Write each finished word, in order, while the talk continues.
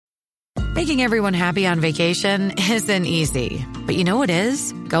Making everyone happy on vacation isn't easy. But you know what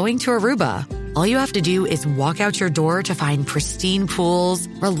is? Going to Aruba. All you have to do is walk out your door to find pristine pools,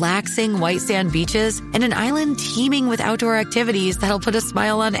 relaxing white sand beaches, and an island teeming with outdoor activities that'll put a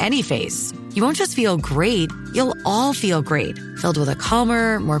smile on any face. You won't just feel great, you'll all feel great, filled with a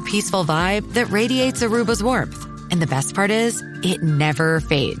calmer, more peaceful vibe that radiates Aruba's warmth. And the best part is, it never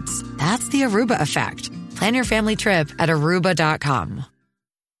fades. That's the Aruba effect. Plan your family trip at Aruba.com.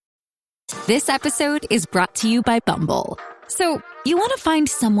 This episode is brought to you by Bumble. So, you want to find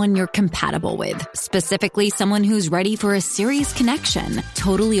someone you're compatible with, specifically someone who's ready for a serious connection,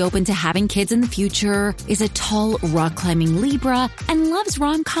 totally open to having kids in the future, is a tall, rock-climbing Libra, and loves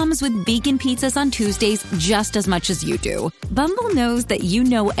rom-coms with vegan pizzas on Tuesdays just as much as you do. Bumble knows that you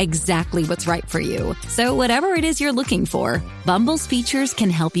know exactly what's right for you. So whatever it is you're looking for, Bumble's features can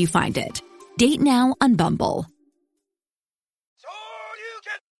help you find it. Date now on Bumble.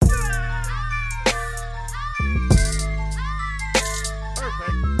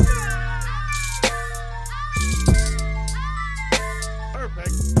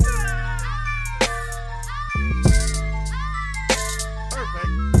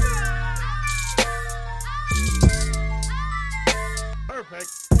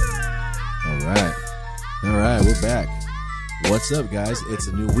 All right, we're back. What's up, guys? It's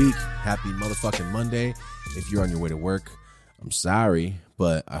a new week. Happy motherfucking Monday. If you're on your way to work, I'm sorry,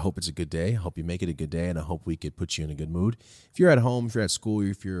 but I hope it's a good day. I hope you make it a good day, and I hope we could put you in a good mood. If you're at home, if you're at school,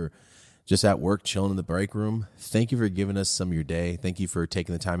 if you're just at work, chilling in the break room, thank you for giving us some of your day. Thank you for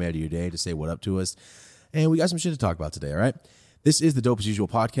taking the time out of your day to say what up to us. And we got some shit to talk about today, all right? This is the Dope As Usual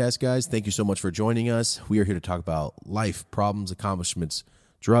podcast, guys. Thank you so much for joining us. We are here to talk about life, problems, accomplishments,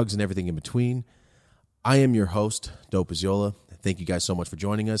 drugs, and everything in between. I am your host, Dope As Yola. Thank you guys so much for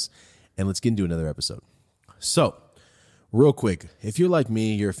joining us, and let's get into another episode. So, real quick, if you're like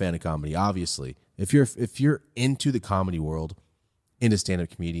me, you're a fan of comedy, obviously. If you're into the comedy world, into stand-up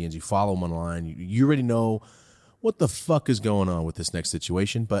comedians, you follow them online, you already know what the fuck is going on with this next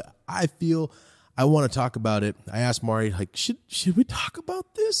situation, but I feel I want to talk about it. I asked Mari, like, should we talk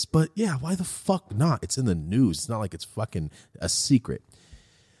about this? But yeah, why the fuck not? It's in the news. It's not like it's fucking a secret.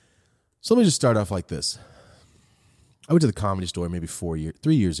 So let me just start off like this. I went to the Comedy Store maybe 3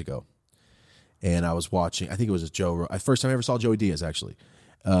 years ago, and I was watching, I think it was first time I ever saw Joey Diaz, actually.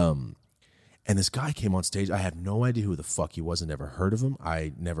 And this guy came on stage. I had no idea who the fuck he was. I never heard of him.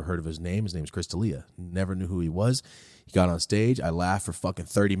 I never heard of his name. His name is Chris D'Elia. Never knew who he was. He got on stage. I laughed for fucking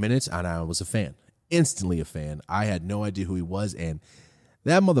 30 minutes, and I was a fan. Instantly a fan. I had no idea who he was, and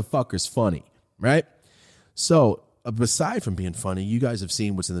that motherfucker's funny, right? So, aside from being funny, you guys have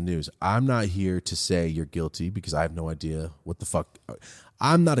seen what's in the news. I'm not here to say you're guilty because I have no idea what the fuck.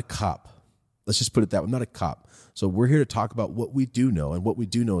 I'm not a cop. Let's just put it that way. I'm not a cop. So we're here to talk about what we do know, and what we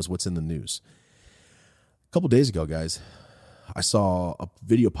do know is what's in the news. A couple days ago, guys, I saw a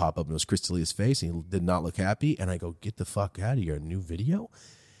video pop up, and it was Chris D'Elia's face, and he did not look happy, and I go, get the fuck out of here, a new video?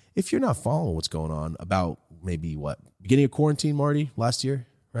 If you're not following what's going on about maybe beginning of quarantine, Marty, last year,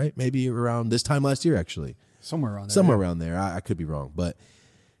 right? Maybe around this time last year, actually. Somewhere around there. Somewhere around there. I could be wrong. But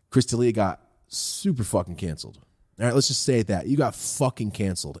Chris D'Elia got super fucking canceled. All right, let's just say that. You got fucking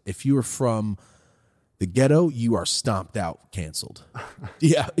canceled. If you were from the ghetto, you are stomped out, canceled.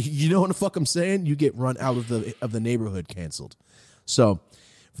 Yeah, you know what the fuck I'm saying? You get run out of the neighborhood, canceled. So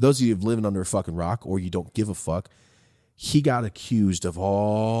for those of you who've living under a fucking rock or you don't give a fuck, he got accused of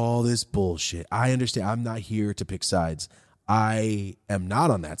all this bullshit. I understand. I'm not here to pick sides. I am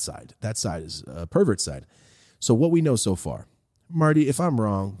not on that side. That side is a pervert side. So what we know so far, Marty, if I'm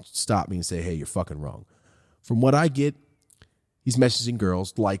wrong, stop me and say, hey, you're fucking wrong. From what I get, he's messaging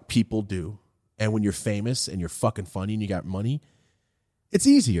girls like people do. And when you're famous and you're fucking funny and you got money, it's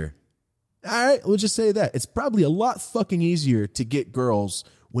easier. All right, we'll just say that. It's probably a lot fucking easier to get girls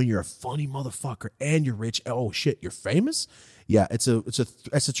when you're a funny motherfucker and you're rich. Oh shit, you're famous? Yeah, it's a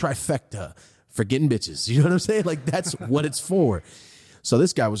trifecta for getting bitches. You know what I'm saying? Like, that's what it's for. So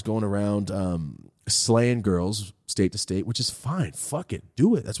this guy was going around slaying girls state to state, which is fine. Fuck it.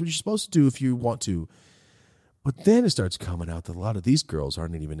 Do it. That's what you're supposed to do if you want to. But then it starts coming out that a lot of these girls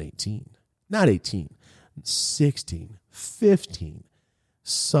aren't even 18. Not 18. 16. 15.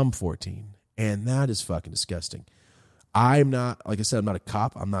 Some 14. And that is fucking disgusting. I'm not, like I said, I'm not a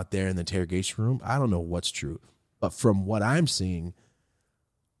cop. I'm not there in the interrogation room. I don't know what's true. But from what I'm seeing,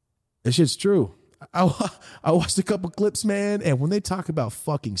 this shit's true. I watched a couple clips, man, and when they talk about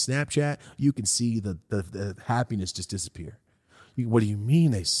fucking Snapchat, you can see the happiness just disappear. What do you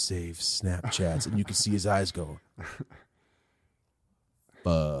mean they save Snapchats? And you can see his eyes go,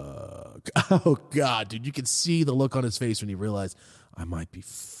 fuck. Oh, God, dude. You can see the look on his face when he realized I might be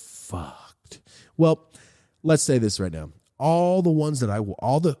fucked. fucked. Well, let's say this right now. All the ones that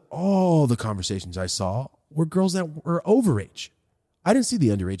all the conversations I saw were girls that were overage. I didn't see the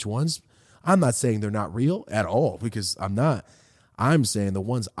underage ones. I'm not saying they're not real at all, because I'm not. I'm saying the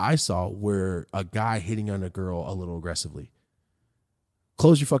ones I saw were a guy hitting on a girl a little aggressively.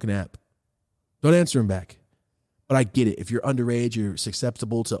 Close your fucking app. Don't answer him back. But I get it. If you're underage, you're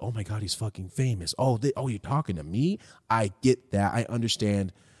susceptible to, oh my God, he's fucking famous. Oh, you're talking to me? I get that. I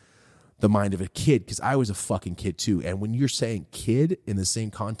understand the mind of a kid, because I was a fucking kid too. And when you're saying kid in the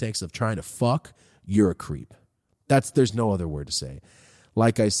same context of trying to fuck, you're a creep. There's no other word to say.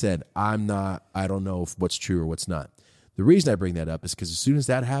 Like I said, I don't know what's true or what's not. The reason I bring that up is because as soon as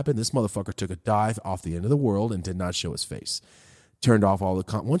that happened, this motherfucker took a dive off the end of the world and did not show his face. Turned off all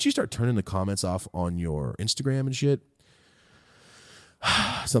the once you start turning the comments off on your Instagram and shit,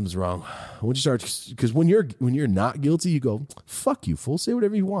 something's wrong. Once you start, because when you're not guilty, you go, fuck you, fool. Say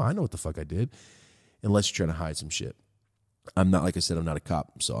whatever you want. I know what the fuck I did. Unless you're trying to hide some shit. I'm not, like I said, I'm not a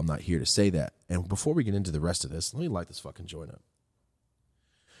cop, so I'm not here to say that. And before we get into the rest of this, let me light this fucking joint up.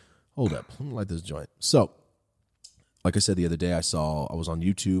 Hold up. Let me light this joint. So, like I said the other day, I was on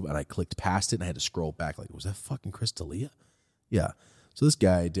YouTube and I clicked past it and I had to scroll back. Like, was that fucking Chris D'Elia? Yeah. So this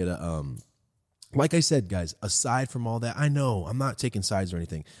guy did like I said, guys, aside from all that, I know I'm not taking sides or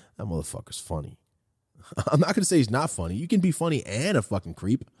anything. That motherfucker's funny. I'm not going to say he's not funny. You can be funny and a fucking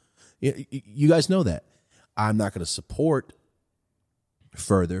creep. You guys know that. I'm not going to support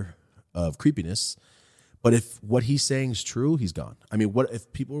further of creepiness. But if what he's saying is true, he's gone. I mean, what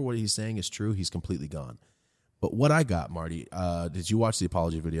he's saying is true, he's completely gone. But what I got, Marty, did you watch the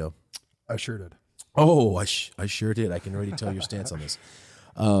apology video? I sure did. Oh, I sure did. I can already tell your stance on this.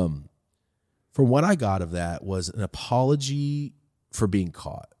 From what I got of that was an apology for being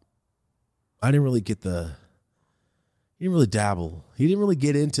caught. I didn't really get he didn't really dabble. He didn't really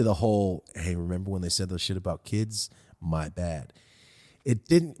get into the whole, hey, remember when they said those shit about kids? My bad. It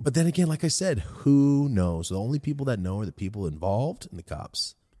didn't. But then again, like I said, who knows? The only people that know are the people involved and the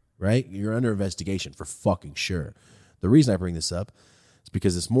cops, right? You're under investigation for fucking sure. The reason I bring this up is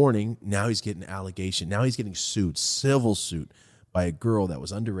because this morning, now he's getting allegation. Now he's getting sued, civil suit, by a girl that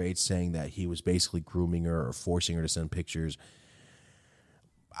was underage, saying that he was basically grooming her or forcing her to send pictures.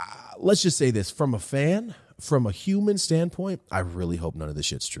 Let's just say this. From a human standpoint, I really hope none of this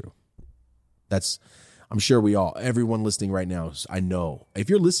shit's true. I'm sure everyone listening right now, I know. If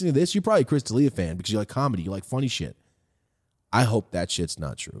you're listening to this, you're probably a Chris D'Elia fan because you like comedy, you like funny shit. I hope that shit's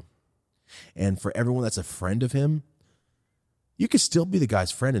not true. And for everyone that's a friend of him, you could still be the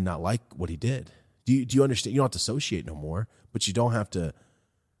guy's friend and not like what he did. Do you understand? You don't have to associate no more, but you don't have to,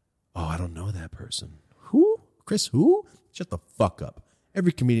 oh, I don't know that person. Who? Chris who? Shut the fuck up.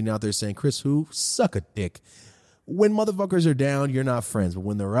 Every comedian out there saying, Chris who? Suck a dick. When motherfuckers are down, you're not friends. But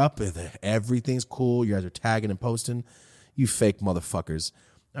when they're up, everything's cool. You guys are tagging and posting. You fake motherfuckers.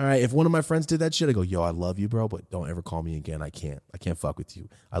 All right, if one of my friends did that shit, I go, yo, I love you, bro, but don't ever call me again. I can't fuck with you.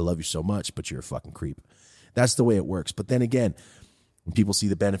 I love you so much, but you're a fucking creep. That's the way it works. But then again, when people see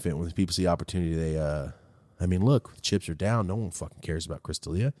the benefit, when people see opportunity, look, chips are down. No one fucking cares about Chris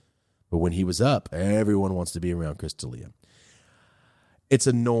D'Elia. But when he was up, everyone wants to be around Chris D'Elia. It's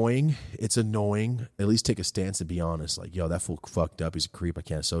annoying. At least take a stance and be honest. Like, yo, that fool fucked up. He's a creep. I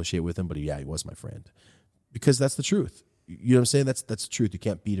can't associate with him. But yeah, he was my friend. Because that's the truth. You know what I'm saying? That's the truth. You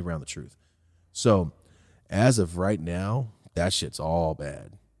can't beat around the truth. So as of right now, that shit's all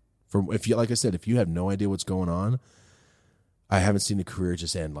bad. Like I said, if you have no idea what's going on, I haven't seen a career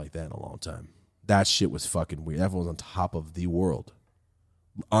just end like that in a long time. That shit was fucking weird. Everyone's on top of the world.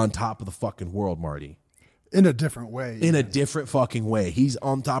 On top of the fucking world, Marty. In a different way. In a different fucking way. He's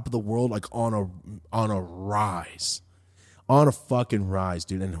on top of the world, like on a rise. On a fucking rise,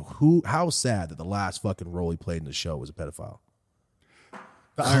 dude. And how sad that the last fucking role he played in the show was a pedophile.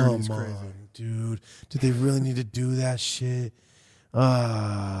 The irony's crazy. Dude. Did they really need to do that shit?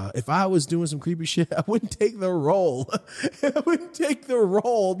 If I was doing some creepy shit, I wouldn't take the role. I wouldn't take the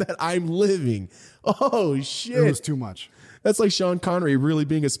role that I'm living. Oh, shit. It was too much. That's like Sean Connery really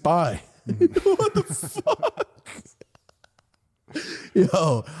being a spy. What the fuck?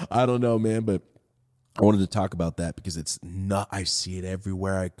 Yo, I don't know, man, but I wanted to talk about that because it's not, I see it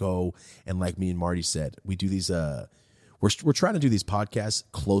everywhere I go. And like me and Marty said, we do these, we're trying to do these podcasts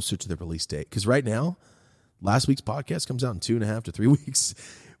closer to the release date. Because right now, last week's podcast comes out in 2.5 to 3 weeks.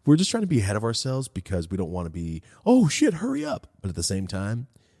 We're just trying to be ahead of ourselves because we don't want to be, oh shit, hurry up. But at the same time,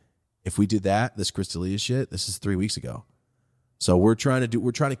 if we did that, this Chris D'Elia shit, this is 3 weeks ago. So we're trying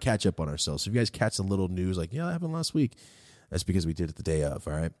to catch up on ourselves. So if you guys catch a little news like, yeah, that happened last week, that's because we did it the day of,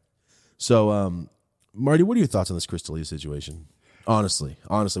 all right? So, Marty, what are your thoughts on this Chris D'Elia situation? Honestly,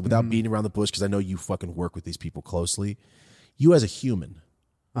 without beating around the bush, because I know you fucking work with these people closely. You as a human,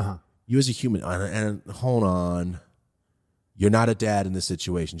 and hold on, you're not a dad in this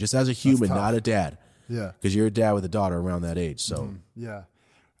situation. Just as a human, not a dad. Yeah. Because you're a dad with a daughter around that age. So Yeah.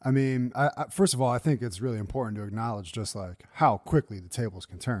 I mean, I first of all, I think it's really important to acknowledge just like how quickly the tables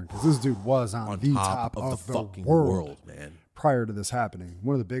can turn. Because this dude was on the top of the fucking world, man. Prior to this happening.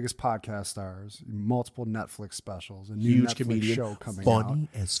 One of the biggest podcast stars, multiple Netflix specials, a new Huge Netflix comedian, show coming funny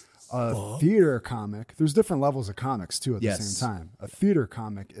out. as A fuck. theater comic. There's different levels of comics too at Yes. the same time. A theater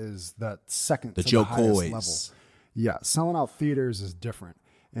comic is that second The to Joe the highest Coys. level. Yeah, selling out theaters is different.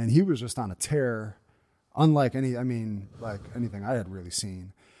 And he was just on a tear, unlike anything I had really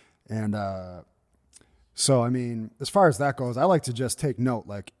seen. And so, I mean, as far as that goes, I like to just take note,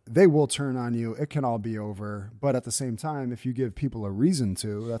 like, they will turn on you. It can all be over. But at the same time, if you give people a reason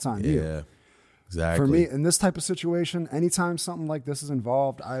to, that's on you. Yeah, exactly. For me, in this type of situation, anytime something like this is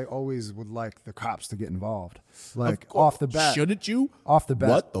involved, I always would like the cops to get involved. Like, off the bat. Shouldn't you? Off the bat.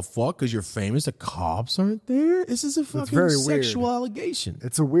 What the fuck? Because you're famous, the cops aren't there? This is a fucking very sexual weird. allegation.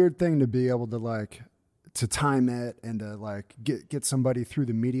 It's a weird thing to be able to, like, to time it and to, like, get somebody through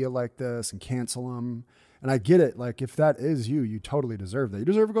the media like this and cancel them. And I get it. Like, if that is you totally deserve that. You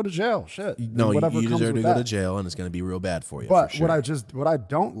deserve to go to jail. Shit. No, Whatever you comes deserve to with go that. to jail, and it's going to be real bad for you. But for sure. what I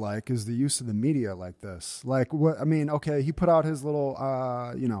don't like is the use of the media like this. Like, what I mean, okay, he put out his little,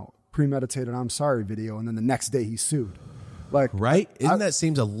 premeditated "I'm sorry" video, and then the next day he sued. Like, Right? That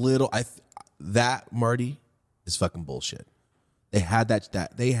seems a little? That Marty is fucking bullshit. They had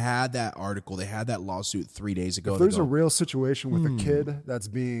that article. They had that lawsuit 3 days ago. if there's a real situation with a kid that's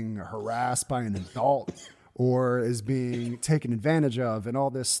being harassed by an adult or is being taken advantage of and all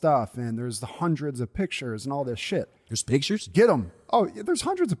this stuff, and there's the hundreds of pictures and all this shit, there's pictures. get them. Oh, yeah, there's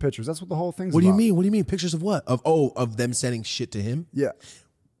hundreds of pictures. That's what the whole thing's What do you about. mean? What do you mean? Pictures of what? Of them sending shit to him? Yeah.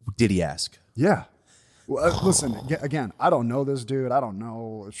 Did he ask? Yeah. Well, listen, again, I don't know this dude. I don't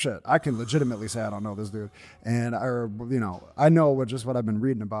know shit. I can legitimately say I don't know this dude. And, I know what I've been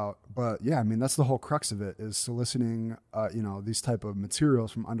reading about. But, yeah, I mean, that's the whole crux of it is soliciting, these type of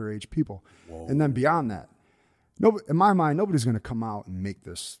materials from underage people. Whoa. And then beyond that, in my mind, nobody's going to come out and make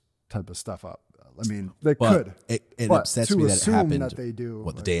this type of stuff up. I mean, they could. It but upsets to me that it assume happened. that they do.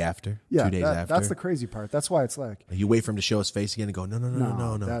 What, the day after? Yeah, 2 days after? That's the crazy part. That's why it's like. You wait for him to show his face again and go,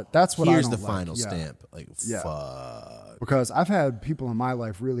 no. That's what I Here's don't the like. final Yeah. stamp. Like, Yeah. fuck. Because I've had people in my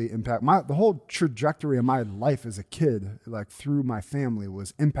life really impact the whole trajectory of my life as a kid, like through my family,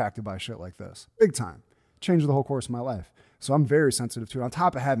 was impacted by shit like this. Big time. Changed the whole course of my life. So I'm very sensitive to it. On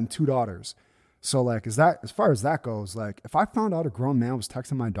top of having 2 daughters. So like, as far as that goes, like if I found out a grown man was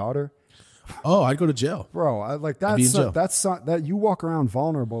texting my daughter, Oh, I'd go to jail. bro, be in jail. that you walk around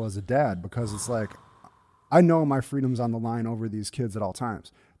vulnerable as a dad, because it's like, I know my freedom's on the line over these kids at all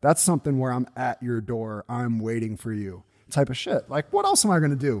times. That's something where I'm at your door, I'm waiting for you type of shit. Like, what else am I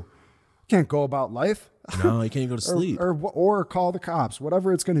going to do? Can't go about life. No, you can't even go to sleep. or call the cops,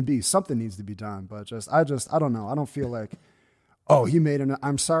 whatever it's going to be. Something needs to be done. But I don't know. I don't feel like, oh, he made an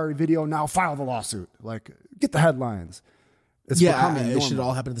I'm sorry video, now file the lawsuit. Like, get the headlines. It's becoming it normal. should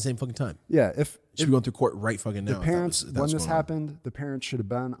all happen at the same fucking time. Yeah, if Should be going through court right fucking now. the parents, if that when was this going on. happened, the parents should have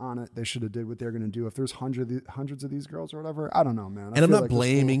been on it. They should have did what they're going to do. If there's hundreds of these girls or whatever, I don't know, man. And I'm not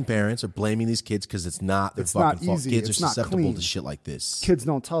blaming parents or blaming these kids because it's not their It's fucking not fault. easy. Kids It's are not susceptible clean. to shit like this. Kids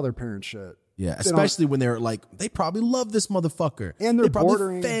don't tell their parents shit. Yeah, They don't- especially when they're like, they probably love this motherfucker. And they're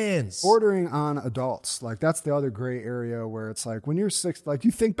probably fans. bordering on adults. Like, that's the other gray area where it's like, when you're like,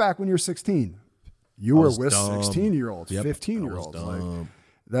 you think back when you're 16, you were was with dumb. 16-year-olds, Yep, 15-year-olds. I was dumb. Like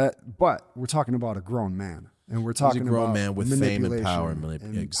that, but we're talking about a grown man, and we're talking He's a grown about man with fame and power. manipulation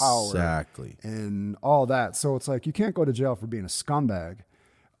and Exactly. power and all that. So it's like, you can't go to jail for being a scumbag.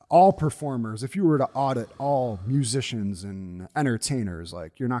 All performers, if you were to audit all musicians and entertainers,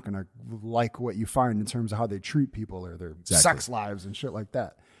 like, you're not going to like what you find in terms of how they treat people or their sex lives and shit like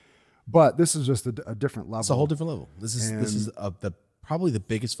that. But this is just a different level. It's a whole different level. This is probably the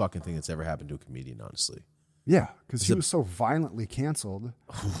biggest fucking thing that's ever happened to a comedian, honestly. Yeah, because he was so violently canceled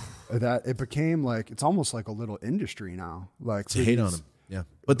that it became like, it's almost like a little industry now. Like, To hate on him. Yeah.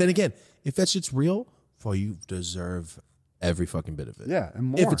 But then again, if that shit's real, you deserve every fucking bit of it. Yeah, and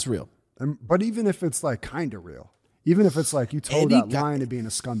more. If it's real. But even if it's like kind of real, even if it's like you told Any that guy- line of being a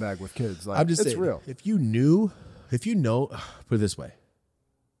scumbag with kids, like, I'm just it's saying, real. if you know, put it this way.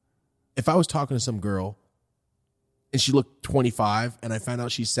 If I was talking to some girl and she looked 25 and I found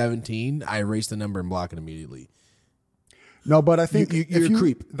out she's 17, I erase the number and block it immediately. No, but I think you're a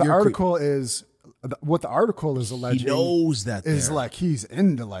creep. The You're a creep. article is what the article is alleging. He knows that is there. like he's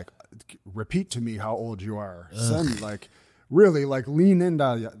into like, repeat to me how old you are. Send like really like lean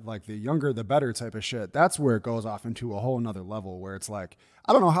into like the younger the better type of shit, that's where it goes off into a whole nother level where it's like,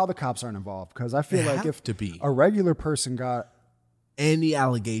 I don't know how the cops aren't involved, because I feel They like have if to be. a regular person got Any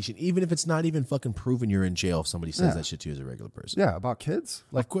allegation, even if it's not even fucking proven you're in jail, if somebody says that shit to you as a regular person. about kids,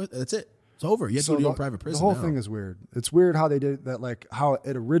 like Of course, that's it. It's over. You have to go to your own private prison. the whole now. thing is weird. It's weird how they did that, like how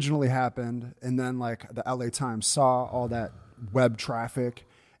it originally happened, and then like the LA Times saw all that web traffic,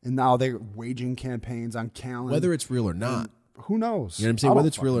 and now they're waging campaigns on Callan. Whether it's real or not. Who knows? You know what I'm saying? I Whether don't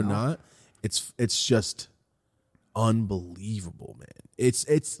it's real or fucking know. not, it's just unbelievable, man.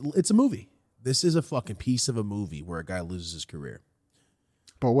 It's a movie. This is a fucking piece of a movie where a guy loses his career.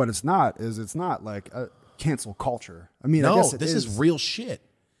 But what it's not is it's not like a cancel culture. I mean, I No, guess it this is real shit.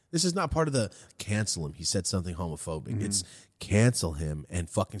 This is not part of the cancel him. He said something homophobic. It's cancel him and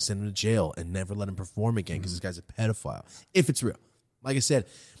fucking send him to jail and never let him perform again because this guy's a pedophile. If it's real. Like I said,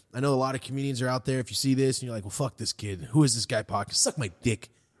 I know a lot of comedians are out there. If you see this and you're like, well, fuck this kid. Who is this guy podcast? Suck my dick,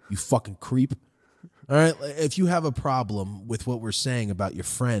 you fucking creep. All right? If you have a problem with what we're saying about your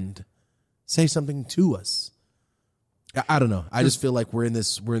friend, say something to us. I don't know. I just feel like we're in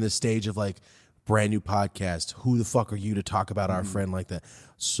this stage of like brand new podcast. Who the fuck are you to talk about our friend like that?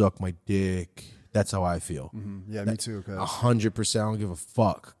 Suck my dick. That's how I feel. Yeah, me too. 'Cause 100%. I don't give a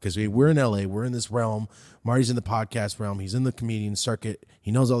fuck because we're in LA. We're in this realm. Marty's in the podcast realm. He's in the comedian circuit.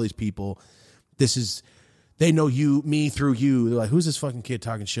 He knows all these people. They know me through you. They're like, who's this fucking kid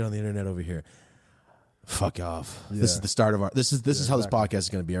talking shit on the internet over here? Fuck off. Yeah. This is the start of this is how this podcast is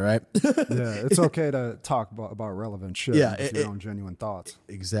going to be. All right. yeah, it's okay to talk about relevant shit. Yeah, with your own genuine thoughts.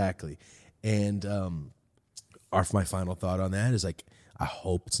 Exactly. And my final thought on that is like, I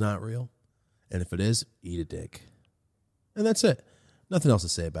hope it's not real. And if it is, eat a dick. And that's it. Nothing else to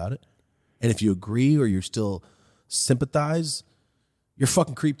say about it. And if you agree or you still sympathize, you're a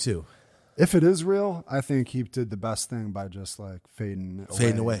fucking creep too. If it is real, I think he did the best thing by just like fading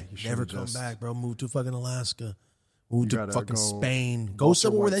away. He Never should've come just- back, bro. Move to fucking Alaska. Move to gotta fucking go Spain. Go Walter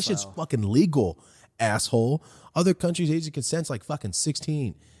somewhere where White that shit's style. fucking legal, asshole. Other countries' age of consent's like fucking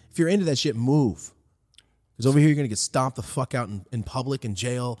 16. If you're into that shit, move. Because over here, you're going to get stomped the fuck out in public, in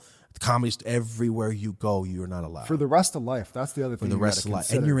jail. Comedy, everywhere you go, you're not allowed. For the rest of life. That's the other thing. For the you rest gotta of life.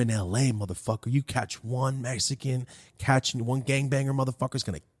 consider. And you're in LA, motherfucker. You catch one Mexican, catching one gangbanger motherfucker's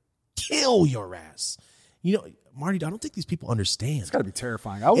going to kill your ass. You know, Marty, I don't think these people understand. It's got to be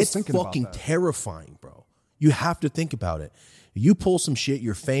terrifying. I was It's thinking fucking about that. terrifying, bro. You have to think about it. You pull some shit,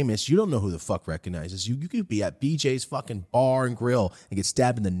 you're famous, you don't know who the fuck recognizes you. You could be at BJ's fucking bar and grill and get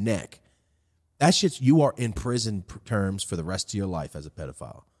stabbed in the neck. That shit's, you are in prison terms for the rest of your life as a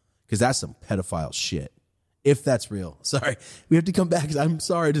pedophile. Because that's some pedophile shit. If that's real. Sorry, we have to come back because I'm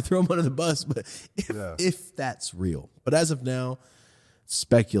sorry to throw him under the bus, but if that's real. But as of now,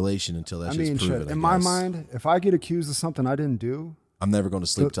 speculation until that shit's proven. shit. In my mind, if I get accused of something I didn't do, I'm never going to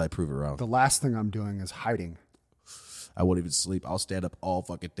sleep till I prove it wrong. the last thing I'm doing is hiding. I won't even sleep. I'll stand up all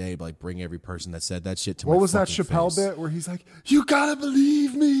fucking day, but like bring every person that said that shit to my What was that fucking Chappelle face. bit where he's like, "You gotta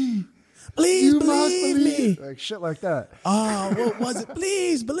believe me, Please you believe must me. like shit like that." Oh, what was it?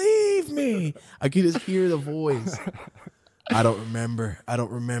 Please believe me. I could just hear the voice. I don't remember.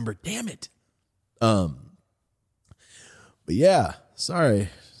 Damn it. But yeah, sorry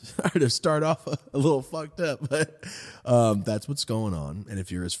to start off a little fucked up, but that's what's going on. And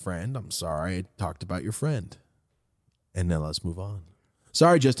if you're his friend, I'm sorry I talked about your friend. And now let's move on.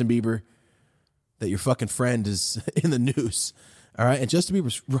 Sorry, Justin Bieber, that your fucking friend is in the news. All right. And Justin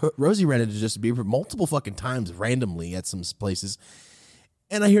Bieber, Rosie ran into Justin Bieber multiple fucking times randomly at some places.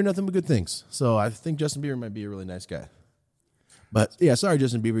 And I hear nothing but good things. So I think Justin Bieber might be a really nice guy. But yeah, sorry,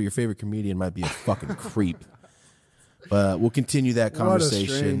 Justin Bieber, your favorite comedian might be a fucking creep. But we'll continue that conversation.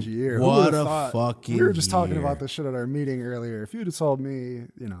 What a strange year. Who What would've a thought? fucking We were just talking year. about this shit at our meeting earlier. If you'd have told me,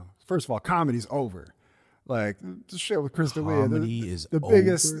 first of all, comedy's over. Like the shit with Chris D'Elia, Comedy is the over.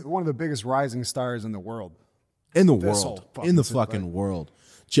 biggest, one of the biggest rising stars in the world. In the This world. whole fucking In the shit, fucking right? world.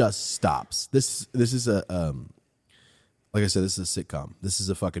 Just stops. This is a like I said, this is a sitcom. This is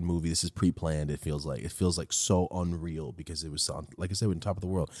a fucking movie. This is pre-planned. It feels like so unreal because it was on, like I said, we're on top of the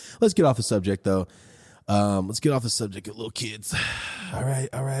world. Let's get off the subject though. Let's get off the subject of little kids. All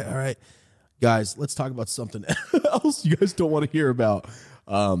right. Guys, let's talk about something else you guys don't want to hear about.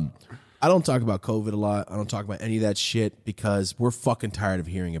 I don't talk about COVID a lot. I don't talk about any of that shit because we're fucking tired of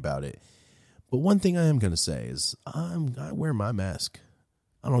hearing about it. But one thing I am going to say is I wear my mask.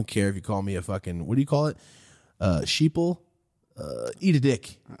 I don't care if you call me a fucking, what do you call it? Sheeple? Eat a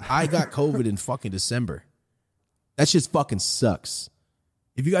dick. I got COVID in fucking December. That shit fucking sucks.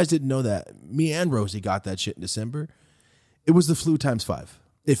 If you guys didn't know that, me and Rosie got that shit in December. It was the flu times 5.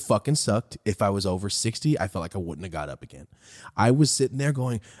 It fucking sucked. If I was over 60, I felt like I wouldn't have got up again. I was sitting there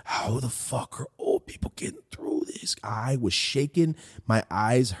going, how the fuck are old people getting through this? I was shaking. My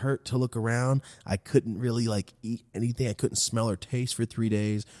eyes hurt to look around. I couldn't really like eat anything. I couldn't smell or taste for 3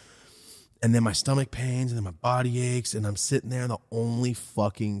 days. And then my stomach pains and then my body aches. And I'm sitting there and the only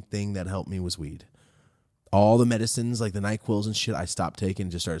fucking thing that helped me was weed. All the medicines like the NyQuils and shit I stopped taking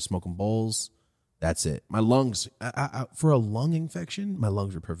and just started smoking bowls. That's it. My lungs, for a lung infection, my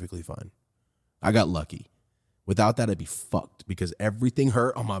lungs were perfectly fine. I got lucky. Without that, I'd be fucked because everything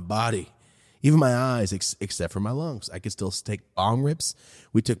hurt on my body. Even my eyes, except for my lungs. I could still take bong rips.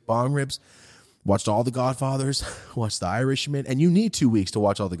 We took bong rips, watched all the Godfathers, watched The Irishman. And you need 2 weeks to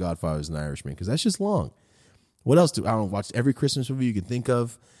watch all the Godfathers and The Irishman because that's just long. What else I don't know, watched every Christmas movie you can think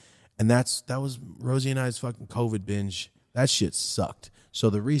of. And that was Rosie and I's fucking COVID binge. That shit sucked.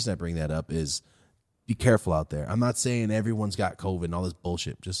 So the reason I bring that up is be careful out there. I'm not saying everyone's got COVID and all this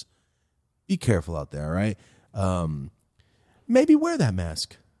bullshit. Just be careful out there, all right? Maybe wear that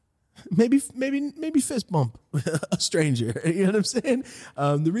mask. Maybe fist bump a stranger. You know what I'm saying?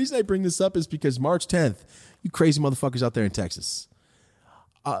 The reason I bring this up is because March 10th, you crazy motherfuckers out there in Texas.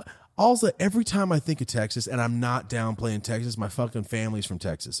 Also, every time I think of Texas, and I'm not downplaying Texas, my fucking family's from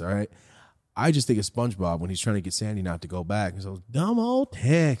Texas, all right? I just think of SpongeBob when he's trying to get Sandy not to go back. And so, dumb old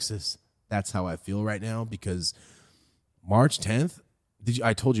Texas. That's how I feel right now because March 10th,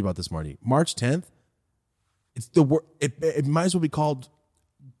 I told you about this, Marty. March 10th, it might as well be called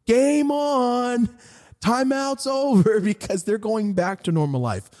Game On. Timeout's over because they're going back to normal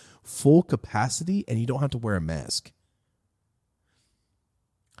life. Full capacity, and you don't have to wear a mask.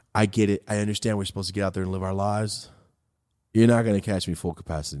 I get it. I understand we're supposed to get out there and live our lives. You're not going to catch me full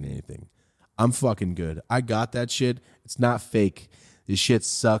capacity in anything. I'm fucking good. I got that shit. It's not fake. This shit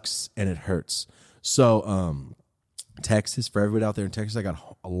sucks and it hurts. So, Texas, for everybody out there in Texas, I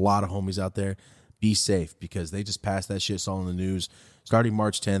got a lot of homies out there. Be safe because they just passed that shit. It's all in the news. Starting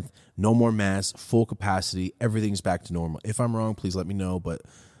March 10th, no more masks, full capacity. Everything's back to normal. If I'm wrong, please let me know. But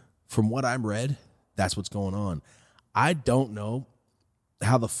from what I've read, that's what's going on. I don't know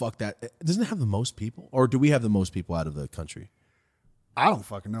how the fuck that doesn't it have the most people, or do we have the most people out of the country? I don't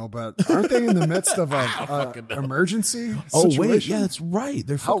fucking know, but aren't they in the midst of a emergency Oh situation? wait, yeah, that's right.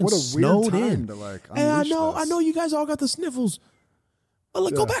 They're fucking what a snowed weird time in. to like. Hey, I unleash know this. you guys all got the sniffles.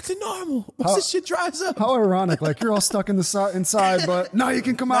 But go back to normal. Once this shit dries up. How ironic! Like you're all stuck in the inside, but now you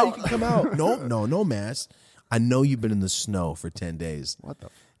can come Now out. you can come out. No mask. I know you've been in the snow for 10 days. What the?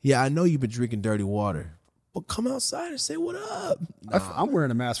 Yeah, I know you've been drinking dirty water. But come outside and say what up. I'm wearing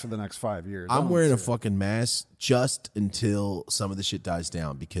a mask for the next 5 years. I'm wearing a fucking mask just until some of the shit dies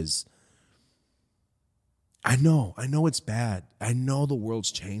down because I know it's bad. I know the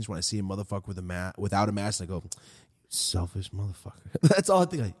world's changed when I see a motherfucker with without a mask. And I go, you selfish motherfucker. That's all I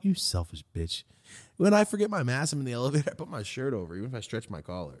think. Like, you selfish bitch. When I forget my mask, I'm in the elevator. I put my shirt over, even if I stretch my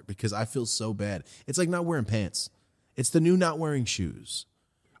collar, because I feel so bad. It's like not wearing pants. It's the new not wearing shoes.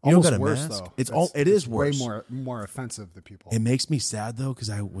 You Almost don't got a worse mask. though. It is worse. Way more offensive to people. It makes me sad though, because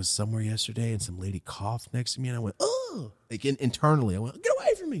I was somewhere yesterday and some lady coughed next to me, and I went, oh, like internally, I went, get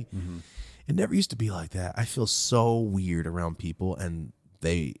away from me. Mm-hmm. It never used to be like that. I feel so weird around people, and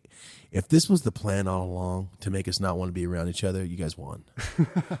if this was the plan all along to make us not want to be around each other, you guys won.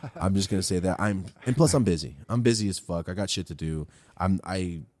 I'm just gonna say that and plus I'm busy. I'm busy as fuck. I got shit to do.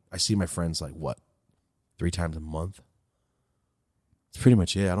 I see my friends like 3 times a month. It's pretty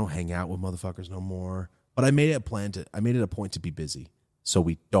much it. I don't hang out with motherfuckers no more. But I made it a point to be busy so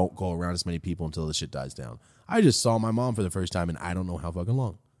we don't go around as many people until the shit dies down. I just saw my mom for the first time, and I don't know how fucking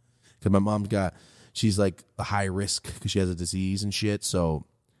long. Because my mom's she's like a high risk because she has a disease and shit. So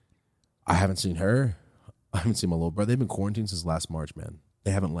I haven't seen her. I haven't seen my little brother. They've been quarantined since last March, man.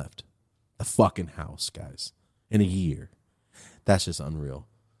 They haven't left the fucking house, guys, in a year. That's just unreal.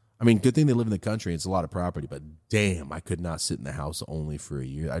 I mean, good thing they live in the country. It's a lot of property, but damn, I could not sit in the house only for a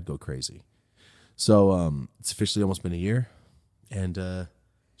year. I'd go crazy. So it's officially almost been a year, and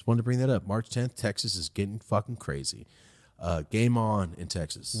just wanted to bring that up. March 10th, Texas is getting fucking crazy. Game on in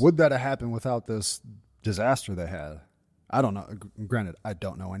Texas. Would that have happened without this disaster they had? I don't know. Granted, I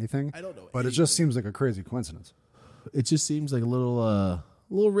don't know anything. I don't know but anything. It just seems like a crazy coincidence. It just seems like a little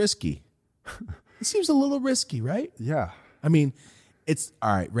risky. It seems a little risky, right? Yeah. I mean, it's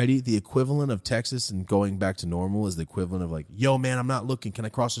all right. Ready? The equivalent of Texas and going back to normal is the equivalent of like, yo, man, I'm not looking. Can I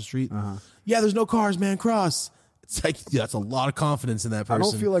cross the street? Uh-huh. Yeah, there's no cars, man. Cross. It's like that's a lot of confidence in that person. I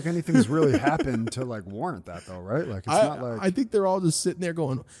don't feel like anything's really happened to like warrant that though, right? Like it's not like I think they're all just sitting there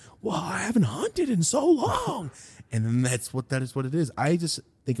going, "Well, I haven't hunted in so long," and then that is what it is. I just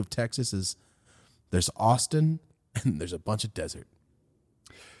think of Texas as there's Austin and there's a bunch of desert.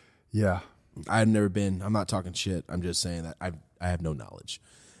 Yeah. I've never been. I'm not talking shit. I'm just saying that I have no knowledge.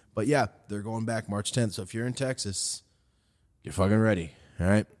 But yeah, they're going back March 10th. So if you're in Texas, get fucking ready. All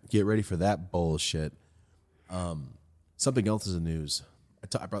right? Get ready for that bullshit. Something else is in the news.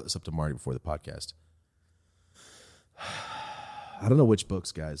 I brought this up to Marty before the podcast. I don't know which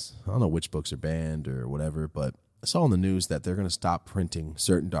books, guys. I don't know which books are banned or whatever, but I saw in the news that they're going to stop printing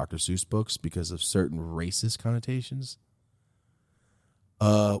certain Dr. Seuss books because of certain racist connotations.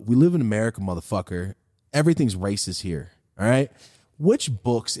 We live in America, motherfucker. Everything's racist here, all right? Which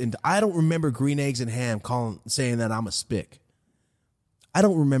books, and I don't remember Green Eggs and Ham saying that I'm a spick. I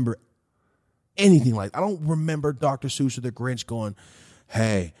don't remember anything like that. I don't remember Dr. Seuss or the Grinch going,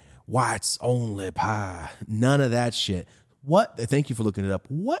 hey, white's only pie. None of that shit. What? Thank you for looking it up.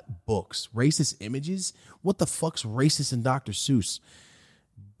 What books? Racist images? What the fuck's racist in Dr. Seuss?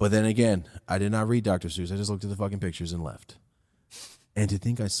 But then again, I did not read Dr. Seuss. I just looked at the fucking pictures and left. And to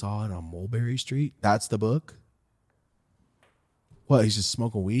think I saw it on Mulberry Street, that's the book? What, he's just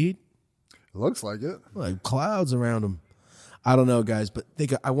smoking weed? It looks like it. Like clouds around him. I don't know, guys, but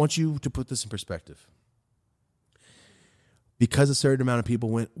I want you to put this in perspective. Because a certain amount of people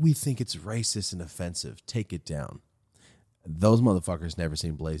went, we think it's racist and offensive. Take it down. Those motherfuckers never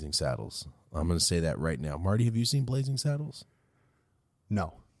seen Blazing Saddles. I'm going to say that right now. Marty, have you seen Blazing Saddles?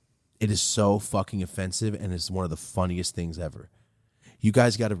 No. It is so fucking offensive, and it's one of the funniest things ever. You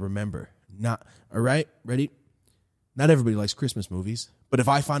guys got to remember, all right, ready? Not everybody likes Christmas movies, but if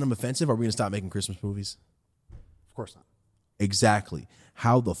I find them offensive, are we going to stop making Christmas movies? Of course not. Exactly.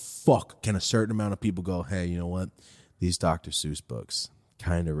 How the fuck can a certain amount of people go, hey, you know what? These Dr. Seuss books,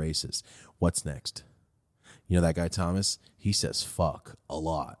 kind of racist. What's next? You know that guy Thomas? He says fuck a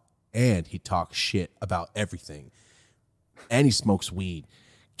lot. And he talks shit about everything. And he smokes weed.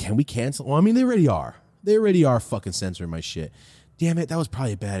 Can we cancel? Well, I mean, they already are. They already are fucking censoring my shit. Damn it, that was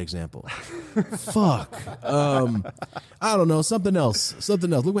probably a bad example. Fuck. I don't know. Something else. Look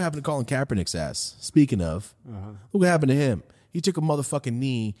what happened to Colin Kaepernick's ass. Speaking of, look what happened to him. He took a motherfucking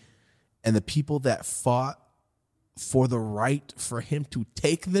knee, and the people that fought for the right for him to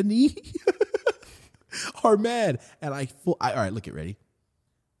take the knee are mad. And all right, look, get ready.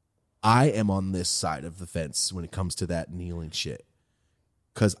 I am on this side of the fence when it comes to that kneeling shit.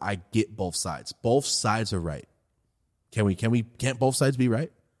 Because I get both sides. Both sides are right. Can't both sides be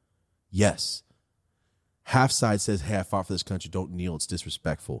right? Yes. Half side says, hey, I fought for this country. Don't kneel. It's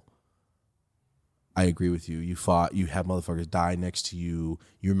disrespectful. I agree with you. You fought. You have motherfuckers die next to you.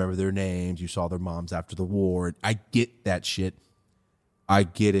 You remember their names. You saw their moms after the war. I get that shit. I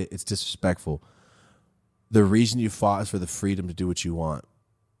get it. It's disrespectful. The reason you fought is for the freedom to do what you want.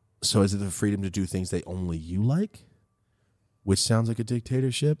 So is it the freedom to do things that only you like? Which sounds like a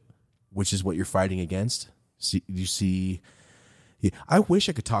dictatorship, which is what you're fighting against. I wish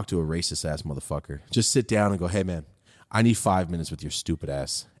I could talk to a racist ass motherfucker. Just sit down and go, hey man, I need 5 minutes with your stupid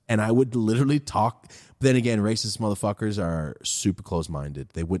ass. And I would literally talk. But then again, racist motherfuckers are super close-minded.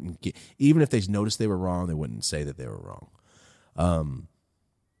 They wouldn't get, even if they noticed they were wrong, they wouldn't say that they were wrong.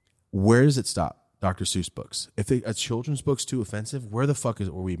 Where does it stop? Dr. Seuss books. If a children's book's too offensive, where the fuck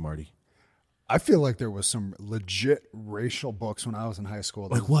were we, Marty? I feel like there was some legit racial books when I was in high school.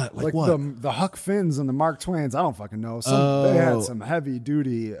 Like what? Like what? The Huck Finns and the Mark Twains. I don't fucking know. They had some heavy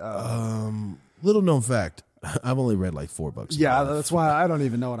duty. Little known fact. I've only read like 4 books. Yeah, that's why I don't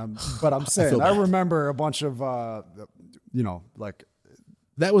even know what I'm saying. I remember a bunch of, like.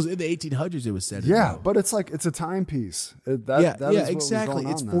 That was in the 1800s it was said. Yeah, but it's like, it's a timepiece. Exactly.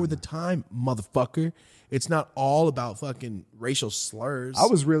 It's for the time, motherfucker. It's not all about fucking racial slurs. I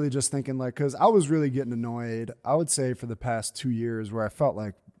was really just thinking because I was really getting annoyed, I would say for the past 2 years where I felt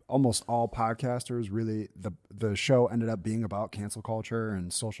like almost all podcasters really, the show ended up being about cancel culture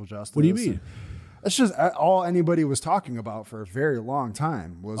and social justice. What do you mean? It's just all anybody was talking about for a very long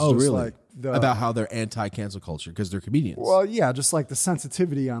time was just really? like about how they're anti-cancel culture because they're comedians. Well, yeah, just like the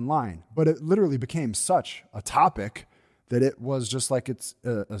sensitivity online. But it literally became such a topic that it was just like it's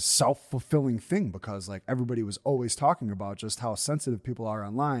a self-fulfilling thing because like everybody was always talking about just how sensitive people are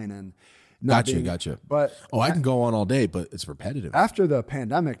online and Gotcha. But I can go on all day, but it's repetitive. After the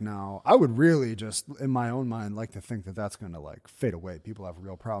pandemic now, I would really just, in my own mind, like to think that that's going to like fade away. People have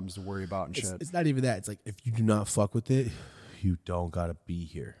real problems to worry about and shit. It's not even that. It's like, if you do not fuck with it, you don't got to be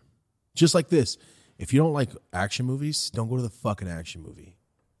here. Just like this. If you don't like action movies, don't go to the fucking action movie.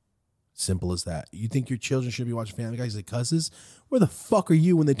 Simple as that. You think your children should be watching Family Guy because it cusses? Where the fuck are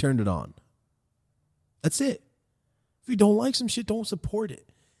you when they turned it on? That's it. If you don't like some shit, don't support it.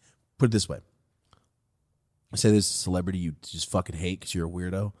 Put it this way. Say there's a celebrity you just fucking hate because you're a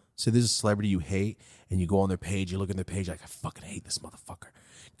weirdo. So there's a celebrity you hate, and you go on their page, you look at their page, like, I fucking hate this motherfucker.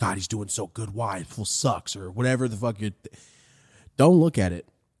 God, he's doing so good. Why? Full sucks, or whatever the fuck you're. Don't look at it.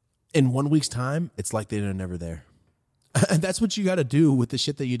 In 1 week's time, it's like they're never there. And that's what you got to do with the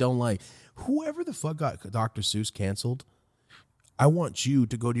shit that you don't like. Whoever the fuck got Dr. Seuss canceled, I want you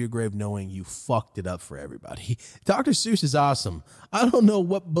to go to your grave knowing you fucked it up for everybody. Dr. Seuss is awesome. I don't know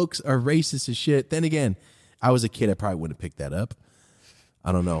what books are racist as shit. Then again, I was a kid. I probably wouldn't have picked that up.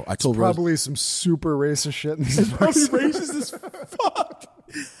 I don't know. I told probably some super racist shit in these Probably books. racist as fuck.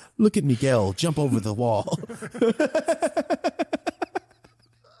 Look at Miguel jump over the wall.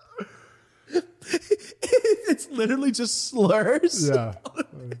 It's literally just slurs. Yeah.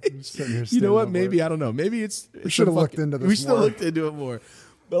 You know what? Maybe, I don't know. Maybe we should have looked into this We should have more. looked into it more.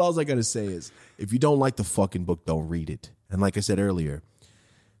 But all I got to say is, if you don't like the fucking book, don't read it. And like I said earlier,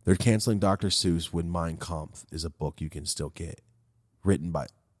 they're canceling Dr. Seuss when Mein Kampf is a book you can still get, written by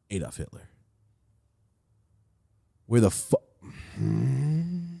Adolf Hitler. Where the fuck?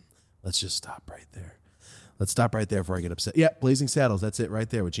 Let's just stop right there. Let's stop right there before I get upset. Yeah, Blazing Saddles. That's it right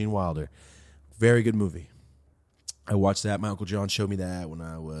there with Gene Wilder. Very good movie. I watched that. My Uncle John showed me that when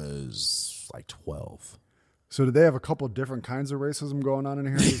I was like 12. So did they have a couple different kinds of racism going on in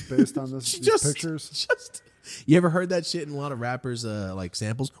here that's based on these pictures? You ever heard that shit in a lot of rappers like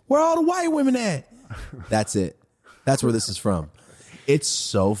samples? Where all the white women at? That's it. That's where this is from. It's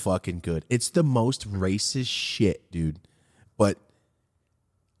so fucking good. It's the most racist shit, dude. But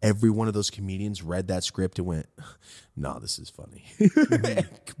every one of those comedians read that script and went, no, this is funny.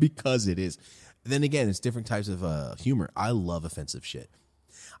 Because it is. Then again, it's different types of humor. I love offensive shit.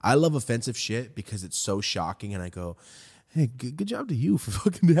 I love offensive shit because it's so shocking, and I go, hey, good job to you for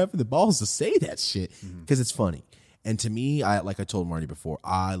fucking having the balls to say that shit because it's funny. And to me, like I told Marty before,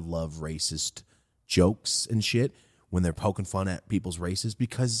 I love racist jokes and shit when they're poking fun at people's races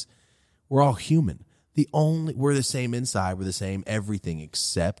because we're all human. We're the same inside, we're the same everything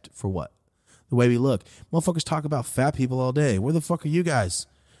except for what? The way we look. Motherfuckers talk about fat people all day. Where the fuck are you guys?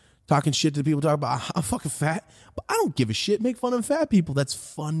 Talking shit to people talk about, I'm fucking fat, but I don't give a shit. Make fun of fat people. That's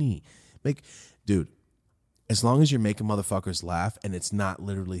funny. Dude, as long as you're making motherfuckers laugh and it's not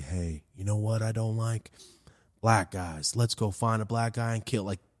literally, hey, you know what I don't like? Black guys. Let's go find a black guy and kill.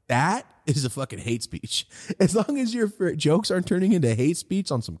 Like, that is a fucking hate speech. As long as your jokes aren't turning into hate speech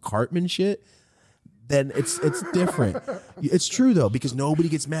on some Cartman shit, then it's different. It's true, though, because nobody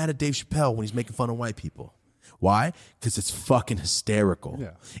gets mad at Dave Chappelle when he's making fun of white people. Why? Because it's fucking hysterical.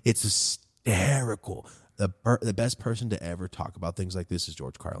 Yeah. It's hysterical. The best person to ever talk about things like this is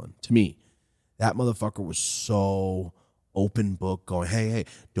George Carlin. To me, that motherfucker was so open book going, hey,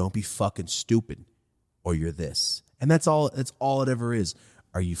 don't be fucking stupid or you're this. And that's all it ever is.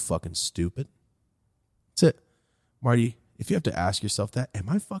 Are you fucking stupid? That's it. Marty, if you have to ask yourself that, am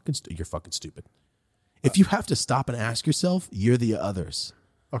I fucking stupid? You're fucking stupid. If you have to stop and ask yourself, you're the others.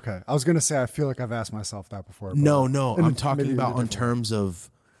 Okay. I was going to say, I feel like I've asked myself that before. No. I'm talking about on terms of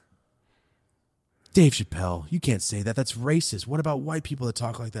Dave Chappelle. You can't say that. That's racist. What about white people that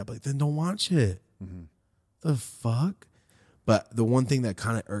talk like that? But then don't watch it. Mm-hmm. The fuck? But the one thing that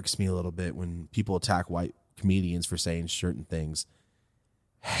kind of irks me a little bit when people attack white comedians for saying certain things.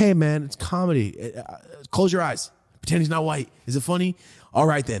 Hey, man, it's comedy. Close your eyes. Pretend he's not white. Is it funny? All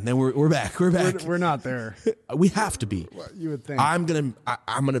right, then we're back. We're back. We're not there. We have to be. You would think. I'm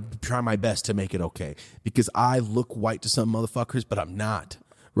gonna try my best to make it okay because I look white to some motherfuckers, but I'm not.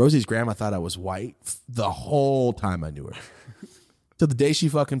 Rosie's grandma thought I was white the whole time I knew her. Till the day she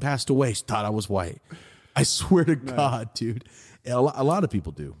fucking passed away, she thought I was white. I swear to God, dude. A lot of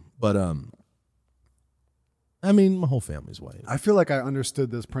people do, but I mean, my whole family's white. I feel like I understood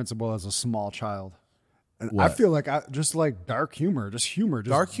this principle as a small child. And what? I feel like I just like dark humor, just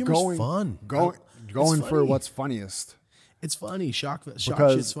dark humor's fun. Going for what's funniest. It's funny. Shock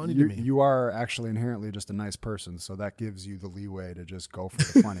shit's funny to me. You are actually inherently just a nice person, so that gives you the leeway to just go for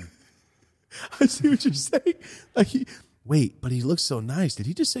the funny. I see what you're saying. Like, wait, but he looks so nice. Did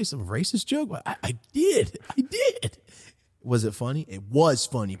he just say some racist joke? I did. Was it funny? It was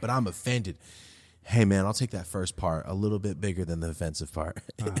funny, but I'm offended. Hey, man, I'll take that first part a little bit bigger than the offensive part.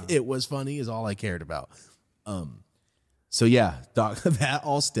 It was funny is all I cared about. So, yeah, that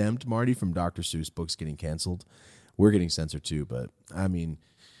all stemmed, Marty, from Dr. Seuss books getting canceled. We're getting censored, too. But, I mean,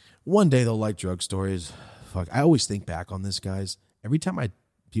 one day they'll like drug stories. Fuck, I always think back on this, guys. Every time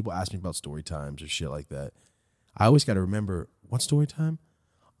people ask me about story times or shit like that, I always got to remember, what story time?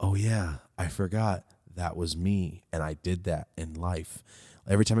 Oh, yeah, I forgot. That was me, and I did that in life.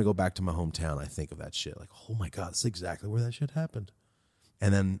 Every time I go back to my hometown, I think of that shit. Like, oh my God, that's exactly where that shit happened.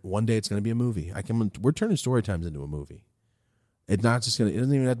 And then one day it's going to be a movie. We're turning story times into a movie. It doesn't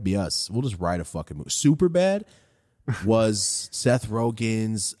even have to be us. We'll just write a fucking movie. Superbad was Seth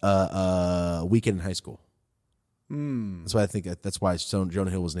Rogen's Weekend in High School. That's why I think that's why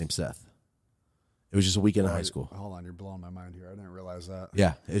Jonah Hill was named Seth. It was just a weekend in high school. Hold on, you're blowing my mind here. I didn't realize that.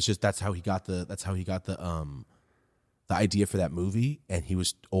 Yeah, it's just that's how he got the idea for that movie, and he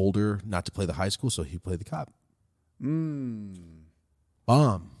was older not to play the high school, so he played the cop.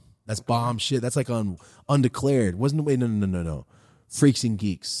 Bomb. That's bomb shit. That's like on Undeclared. No. Freaks and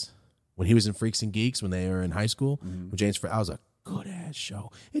Geeks. When he was in Freaks and Geeks, when they were in high school, with James Franco, I was like, good ass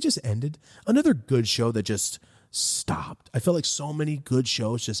show. It just ended. Another good show that just stopped. I felt like so many good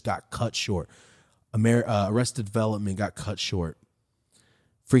shows just got cut short. Arrested Development got cut short.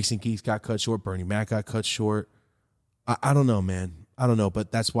 Freaks and Geeks got cut short. Bernie Mac got cut short. I don't know, man. I don't know,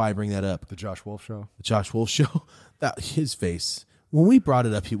 but that's why I bring that up. The Josh Wolf Show. The Josh Wolf Show. His face. When we brought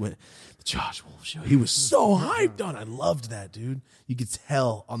it up, he went, the Josh Wolf Show. He was so hyped on. I loved that, dude. You could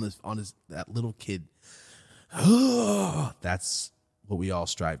tell on that little kid. That's what we all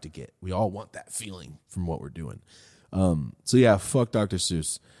strive to get. We all want that feeling from what we're doing. So yeah, fuck Dr.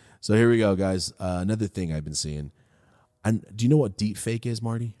 Seuss. So here we go, guys. Another thing I've been seeing. And do you know what deep fake is,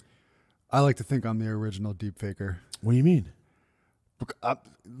 Marty? I like to think I'm the original deep faker. What do you mean?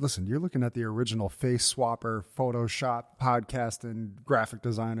 Listen, you're looking at the original face swapper, Photoshop, podcasting, graphic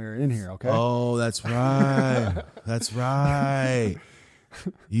designer in here, okay? Oh, that's right. That's right.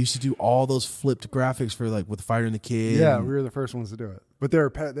 You used to do all those flipped graphics for like with Fighter and the Kid. Yeah, we were the first ones to do it. But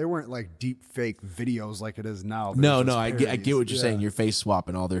they weren't like deep fake videos like it is now. No, I get what you're saying. You're face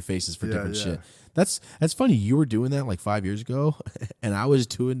swapping all their faces for different shit. That's funny. You were doing that like 5 years ago, and I was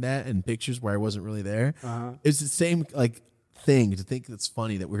doing that in pictures where I wasn't really there. It's the same like thing to think that's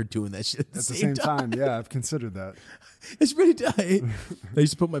funny that we're doing that shit at the same time. Yeah, I've considered that. It's pretty tight. I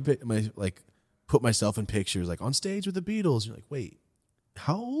used to put myself in pictures like on stage with the Beatles. You're like, wait,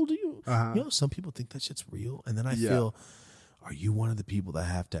 how old are you? You know, some people think that shit's real, and then I feel, are you one of the people that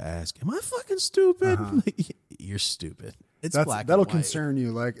have to ask, am I fucking stupid? Like, you're stupid. It's black. That'll and white. concern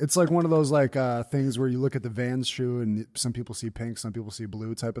you. Like it's like one of those like things where you look at the Vans shoe and some people see pink, some people see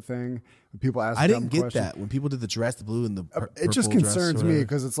blue type of thing. When people ask, I didn't get that when people did the dress, the blue and the it just concerns me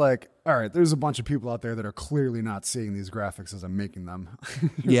because it's like, all right, there's a bunch of people out there that are clearly not seeing these graphics as I'm making them.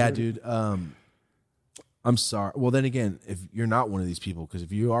 Yeah, dude. I'm sorry. Well, then again, if you're not one of these people, because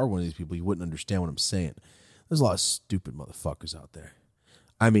if you are one of these people, you wouldn't understand what I'm saying. There's a lot of stupid motherfuckers out there.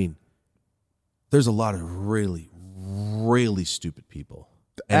 I mean, there's a lot of really, really stupid people.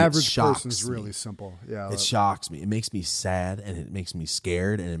 The average person's really simple. Yeah. It shocks me. It makes me sad, and it makes me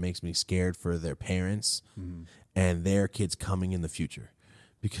scared, and it makes me scared for their parents and their kids coming in the future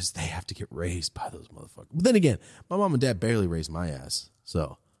because they have to get raised by those motherfuckers. But then again, my mom and dad barely raised my ass,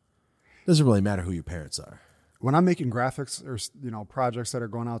 so it doesn't really matter who your parents are. When I'm making graphics or projects that are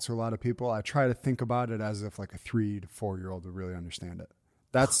going out to a lot of people, I try to think about it as if like a 3 to 4 year old would really understand it.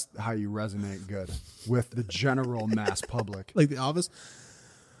 That's how you resonate good with the general mass public. Like The Office.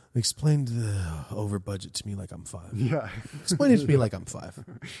 Explain the over budget to me like I'm 5. Yeah. Explain it to me like I'm 5.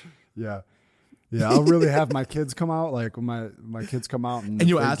 Yeah. Yeah. I'll really have my kids come out. Like when my kids come out and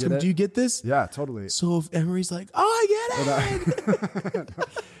you'll ask them, do you get this? Yeah, totally. So if Emery's like, oh, I get it.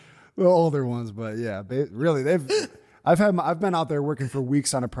 The older ones, but yeah, I've been out there working for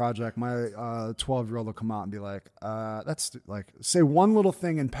weeks on a project. My 12-year-old will come out and be like, that's like, say one little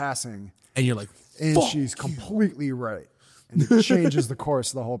thing in passing. And you're like, and she's completely right. And it changes the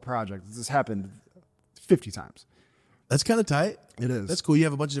course of the whole project. This happened 50 times. That's kind of tight. It is. That's cool. You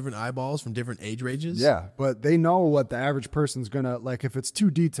have a bunch of different eyeballs from different age ranges. Yeah, but they know what the average person's gonna like. If it's too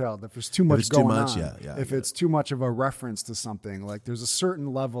detailed, if there's too much going on, if it's too much of a reference to something, like there's a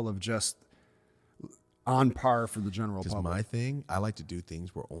certain level of just on par for the general public. My thing, I like to do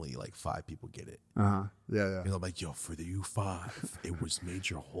things where only like 5 people get it. Yeah. You know, like, yo, for you 5, it was made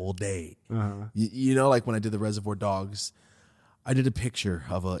your whole day. You know, like when I did the Reservoir Dogs, I did a picture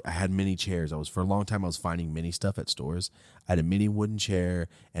of I had mini chairs. For a long time, I was finding mini stuff at stores. I had a mini wooden chair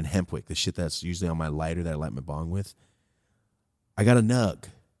and hemp wick, the shit that's usually on my lighter that I light my bong with. I got a nug,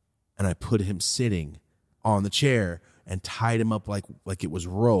 and I put him sitting on the chair and tied him up like it was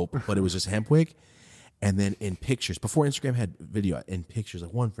rope, but it was just hemp wick. And then in pictures, before Instagram had video, in pictures,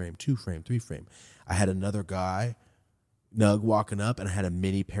 like 1 frame, 2 frame, 3 frame, I had another guy, Nug, walking up, and I had a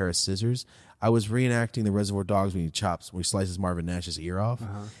mini pair of scissors. I was reenacting the Reservoir Dogs when he slices Marvin Nash's ear off.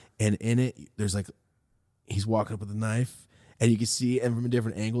 And in it, there's like, he's walking up with a knife, and you can see, and from a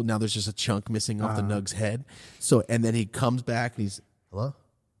different angle, now there's just a chunk missing off the Nug's head. So, and then he comes back, and he's, hello?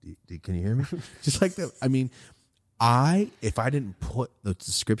 Can you hear me? Just like that. I mean, If I didn't put the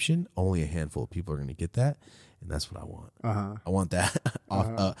description, only a handful of people are going to get that, and that's what I want. I want that.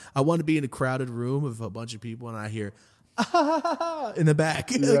 I want to be in a crowded room with a bunch of people, and I hear in the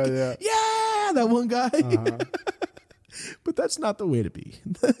back, yeah, that one guy. But that's not the way to be.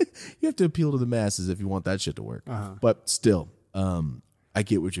 You have to appeal to the masses if you want that shit to work. But still, I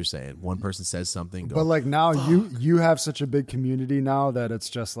get what you're saying. One person says something, but like now you have such a big community now that it's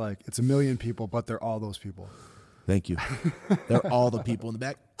just like it's a million people, but they're all those people. Thank you. They're all the people in the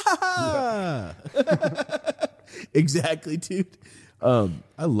back. Exactly, dude.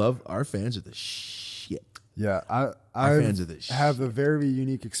 I love our fans are the shit. Yeah, I have a very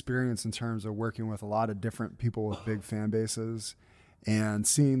unique experience in terms of working with a lot of different people with big fan bases and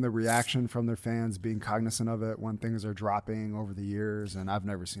seeing the reaction from their fans, being cognizant of it when things are dropping over the years. And I've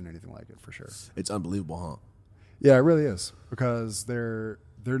never seen anything like it for sure. It's unbelievable, huh? Yeah, it really is, because they're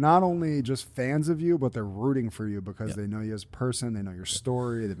not only just fans of you, but they're rooting for you because they know you as a person. They know your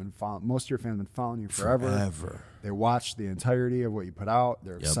story. They've been following. Most of your fans have been following you forever. They watch the entirety of what you put out.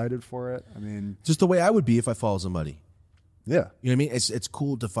 They're excited for it. I mean, just the way I would be if I follow somebody. Yeah, you know what I mean. It's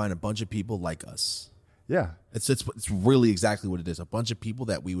cool to find a bunch of people like us. Yeah, it's really exactly what it is. A bunch of people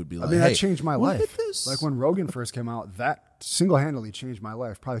that we would be like. I mean, hey, that changed my life. Like when Rogan first came out, that single-handedly changed my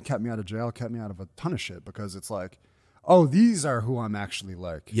life. Probably kept me out of jail, kept me out of a ton of shit, because it's like, oh, these are who I'm actually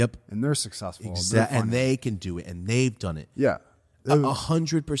like. Yep. And they're successful. Exactly. And they can do it. And they've done it. Yeah.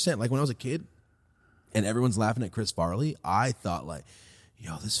 100%. Like when I was a kid and everyone's laughing at Chris Farley, I thought like,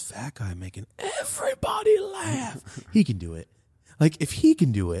 yo, this fat guy making everybody laugh. He can do it. Like if he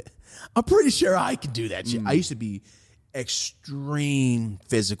can do it, I'm pretty sure I can do that shit. I used to be extreme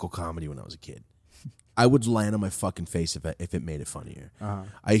physical comedy when I was a kid. I would land on my fucking face if it made it funnier.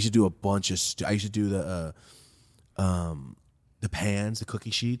 I used to do a bunch of I used to do the pans, the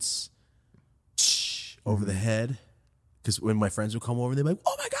cookie sheets over the head, because when my friends would come over, they'd be like,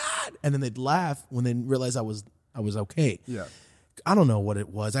 "Oh my god!" and then they'd laugh when they realized I was okay. Yeah, I don't know what it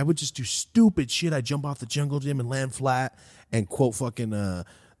was. I would just do stupid shit. I'd jump off the jungle gym and land flat and quote fucking The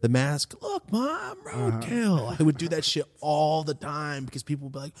Mask. Look, Mom, roadkill. I would do that shit all the time because people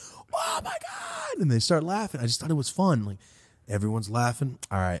would be like, "Oh my god!" and they start laughing. I just thought it was fun. Like, everyone's laughing.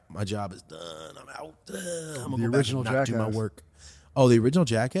 All right, my job is done. I'm out. I'm gonna go back and not do my work. Oh, the original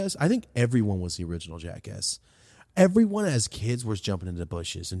Jackass? I think everyone was the original Jackass. Everyone as kids was jumping into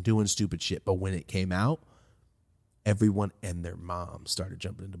bushes and doing stupid shit. But when it came out, everyone and their mom started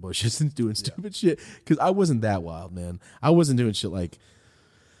jumping into bushes and doing stupid shit. Because I wasn't that wild, man. I wasn't doing shit like...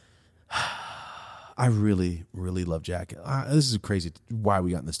 I really, really love Jackass. This is crazy why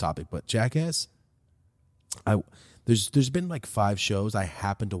we got in this topic, but Jackass... There's been like 5 shows. I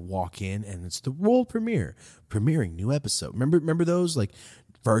happen to walk in and it's the world premiering new episode. Remember those, like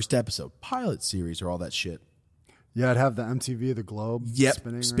first episode, pilot series, or all that shit. Yeah, I'd have the MTV, the globe.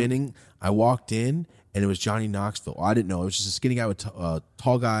 Yep, spinning. Right? I walked in and it was Johnny Knoxville. I didn't know. It was just a skinny guy with a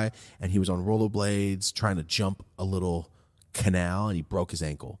tall guy, and he was on rollerblades trying to jump a little canal, and he broke his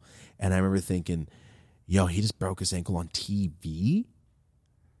ankle. And I remember thinking, yo, he just broke his ankle on TV?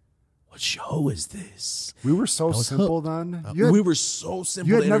 What show is this? We were so simple then. We were so simple.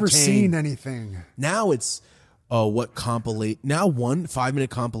 You had never seen anything. Now it's what compilate. Now 1 5-minute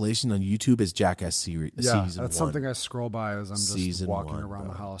compilation on YouTube is Jackass series. Yeah, season that's 1. something I scroll by as I'm just Season walking 1, around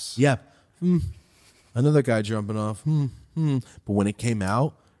bro. the house. Yeah, another guy jumping off. But when it came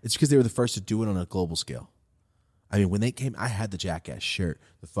out, it's because they were the first to do it on a global scale. I mean, when they came, I had the Jackass shirt,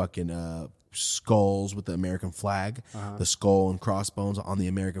 the fucking skulls with the American flag, the skull and crossbones on the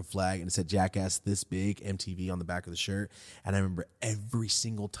American flag, and it said Jackass this big, MTV on the back of the shirt. And I remember every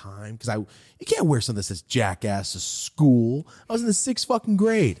single time, because you can't wear something that says Jackass to school. I was in the 6th fucking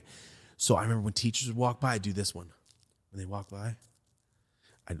grade. So I remember when teachers would walk by, I'd do this one. When they walk by,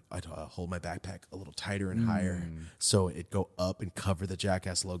 I'd hold my backpack a little tighter and higher so it'd go up and cover the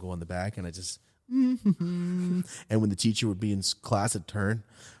Jackass logo on the back, and I just... and when the teacher would be in class, it'd turn,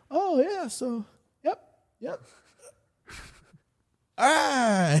 oh yeah, so yep all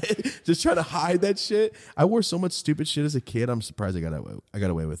right. Just trying to hide that shit. I wore so much stupid shit as a kid. I'm surprised I got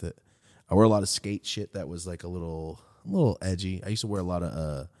away with it. I wore a lot of skate shit that was like a little edgy. I used to wear a lot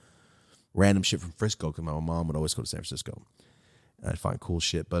of random shit from Frisco because my mom would always go to San Francisco. I'd find cool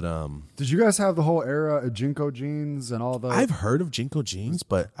shit, but did you guys have the whole era of Jinko jeans and all the? I've heard of Jinko jeans,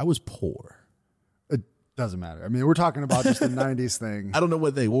 but I was poor. Doesn't matter. I mean, we're talking about just the 90s thing. I don't know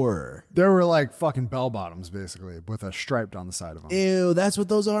what they were. They were like fucking bell bottoms, basically, with a stripe down the side of them. Ew, that's what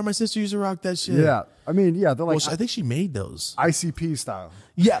those are. My sister used to rock that shit. Yeah. I mean, yeah, they're like... Well, I think she made those. ICP style.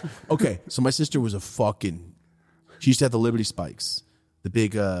 Yeah. Okay, so my sister was she used to have the Liberty Spikes. The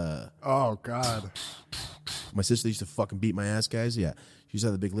big Oh God. my sister used to fucking beat my ass, guys. Yeah. She used to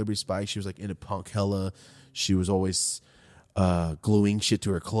have the big Liberty Spike. She was like into punk hella. She was always gluing shit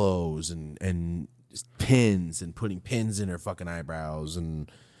to her clothes and pins and putting pins in her fucking eyebrows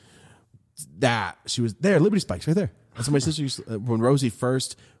and that. She was there, Liberty Spikes right there. That's what my sister used to, when me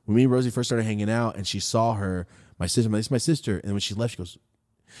and Rosie first started hanging out and she saw her, my sister, and when she left, she goes,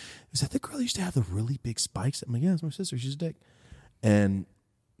 "Is that the girl that used to have the really big spikes?" I'm like, "Yeah, it's my sister. She's a dick." And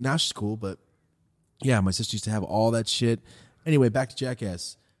now she's cool, but yeah, my sister used to have all that shit. Anyway, back to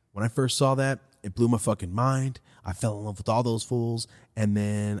Jackass. When I first saw that, it blew my fucking mind. I fell in love with all those fools. And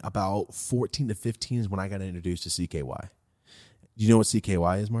then about 14 to 15 is when I got introduced to CKY. Do you know what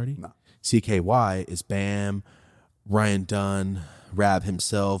CKY is, Marty? No. CKY is Bam, Ryan Dunn, Rab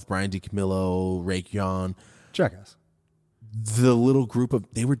himself, Brian DiCamillo, Raekwon. Jackass. The little group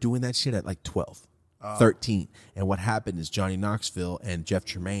of, they were doing that shit at like 12. 13. And what happened is Johnny Knoxville and Jeff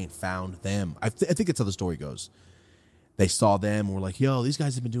Tremaine found them. I think that's how the story goes. They saw them and were like, yo, these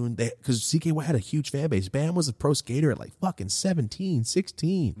guys have been doing, because CKY had a huge fan base. Bam was a pro skater at like fucking 17,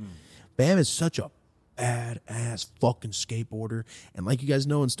 16. Bam is such a badass fucking skateboarder. And like you guys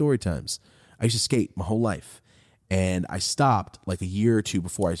know in story times, I used to skate my whole life. And I stopped like a year or two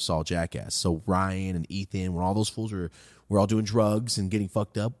before I saw Jackass. So Ryan and Ethan, when all those fools were all doing drugs and getting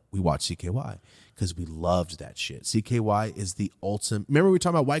fucked up, we watched CKY because we loved that shit. CKY is the ultimate. Remember we were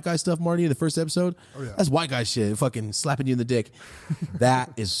talking about white guy stuff, Marty, in the first episode? Oh, yeah. That's white guy shit, fucking slapping you in the dick.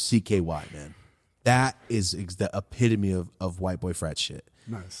 That is CKY, man. That is the epitome of white boy frat shit.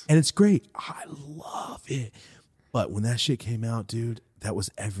 Nice. And it's great. I love it. But when that shit came out, dude, that was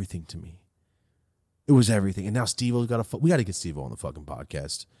everything to me. It was everything. And now Steve-O's got we got to get Steve-O on the fucking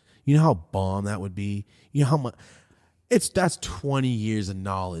podcast. You know how bomb that would be? You know how much... That's 20 years of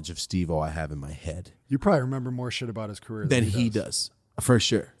knowledge of Steve-O I have in my head. You probably remember more shit about his career than he does. For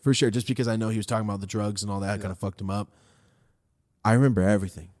sure. For sure. Just because I know he was talking about the drugs and all that kind of fucked him up. I remember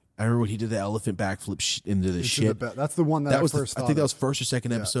everything. I remember when he did the elephant backflip into the shit. That's the one that I first thought I think that was first or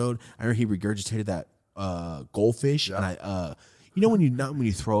second episode. I remember he regurgitated that goldfish. And I... you know when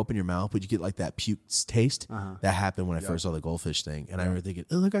you throw up in your mouth, but you get like that puke taste? That happened when I first saw the goldfish thing. And I remember thinking,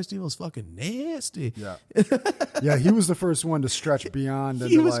 oh, that guy Steve-O's fucking nasty. Yeah. Yeah, he was the first one to stretch beyond.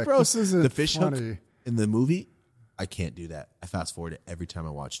 He was, like, bro. This isn't the fish funny. hook in the movie, I can't do that. I fast forward it every time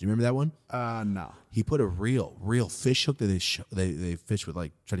I watch. Do you remember that one? No. He put a real fish hook that they fish with,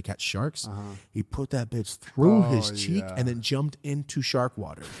 like, try to catch sharks. He put that bitch through his cheek and then jumped into shark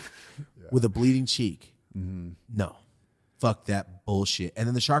water with a bleeding cheek. No. Fuck that bullshit. And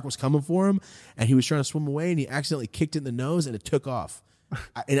then the shark was coming for him, and he was trying to swim away, and he accidentally kicked it in the nose, and it took off.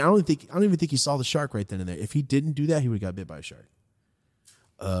 And I don't even think he saw the shark right then and there. If he didn't do that, he would have got bit by a shark.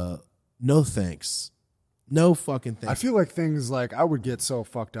 No thanks. No fucking thanks. I feel like things like I would get so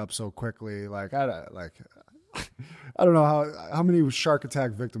fucked up so quickly. Like I don't know how many shark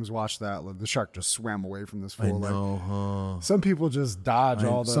attack victims watched that. Like, the shark just swam away from this fool. I know, Some people just dodge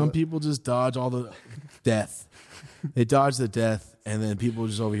all the. Some people just dodge all the death. They dodge the death, and then people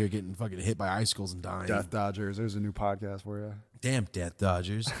just over here getting fucking hit by icicles and dying. Death Dodgers. There's a new podcast for you. Damn Death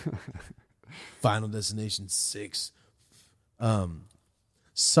Dodgers. Final Destination 6.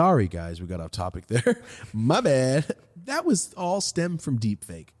 Sorry, guys, we got off topic there. My bad. That was all stemmed from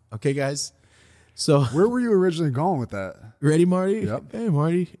deepfake. Okay, guys? So where were you originally going with that? Ready, Marty? Yep. Hey,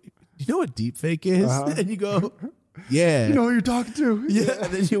 Marty. You know what deepfake is? And you go, yeah. You know who you're talking to. Yeah.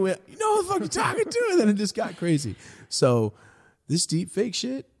 And then you went, you know who the fuck you're talking to? And then it just got crazy. So this deepfake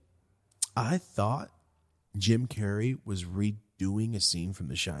shit, I thought Jim Carrey was redoing a scene from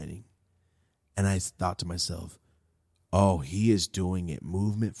The Shining. And I thought to myself, oh, he is doing it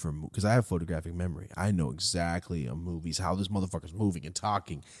movement for movement. Because I have photographic memory. I know exactly on movies how this motherfucker's moving and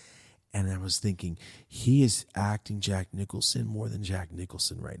talking. And I was thinking, he is acting Jack Nicholson more than Jack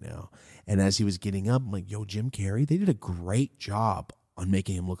Nicholson right now. And as he was getting up, I'm like, yo, Jim Carrey, they did a great job on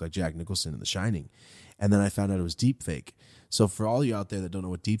making him look like Jack Nicholson in The Shining. And then I found out it was deepfake. So for all you out there that don't know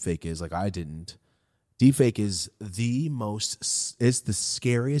what deepfake is, like I didn't, deepfake is it's the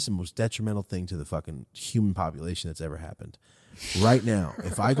scariest and most detrimental thing to the fucking human population that's ever happened. Right now,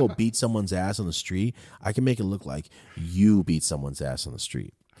 if I go beat someone's ass on the street, I can make it look like you beat someone's ass on the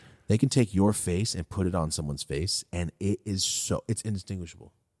street. They can take your face and put it on someone's face, and it's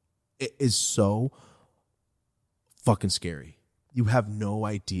indistinguishable. It is so fucking scary. You have no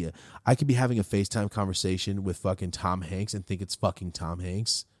idea. I could be having a FaceTime conversation with fucking Tom Hanks and think it's fucking Tom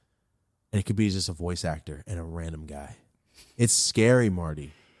Hanks, and it could be just a voice actor and a random guy. It's scary,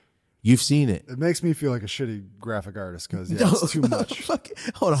 Marty. You've seen it. It makes me feel like a shitty graphic artist because it's too much.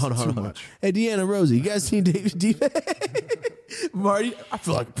 Hold on. Hey, Deanna, Rosie, you guys seen David Deepfake? Marty, I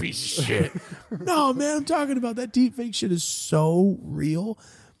feel like a piece of shit. No, man, I'm talking about that deepfake shit is so real.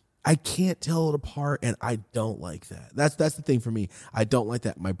 I can't tell it apart, and I don't like that. That's the thing for me. I don't like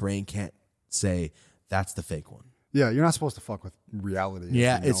that. My brain can't say that's the fake one. Yeah, you're not supposed to fuck with reality.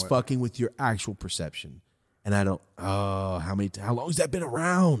 Yeah, it's fucking with your actual perception. And I don't, how long has that been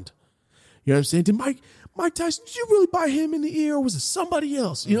around? You know what I'm saying? Did Mike Tyson, did you really buy him in the ear, or was it somebody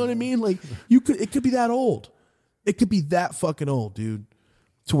else? You know what I mean? Like, it could be that old. It could be that fucking old, dude.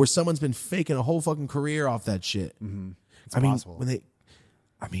 To where someone's been faking a whole fucking career off that shit. Mm-hmm. It's I mean, possible.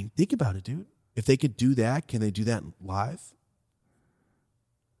 Think about it, dude. If they could do that, can they do that live?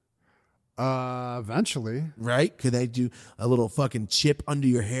 Eventually. Right? Could they do a little fucking chip under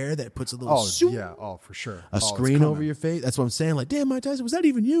your hair that puts a little for sure. A screen over your face? That's what I'm saying. Like, damn, Mike Tyson, was that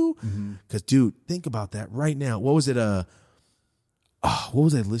even you? Because, dude, think about that right now. What was it? What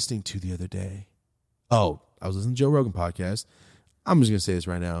was I listening to the other day? Oh, I was listening to Joe Rogan podcast. I'm just going to say this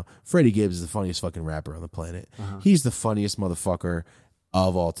right now. Freddie Gibbs is the funniest fucking rapper on the planet. He's the funniest motherfucker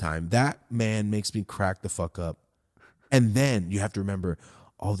of all time. That man makes me crack the fuck up. And then you have to remember,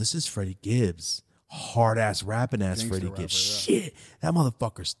 oh, this is Freddie Gibbs. Hard-ass, rapping-ass Freddie Gibbs. Shit, that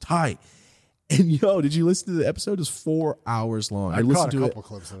motherfucker's tight. And, yo, did you listen to the episode? It's 4 hours long. I caught a couple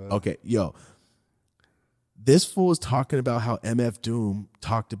clips of it. Okay, yo. This fool is talking about how MF Doom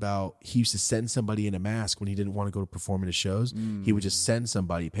talked about he used to send somebody in a mask when he didn't want to go to perform in his shows. He would just send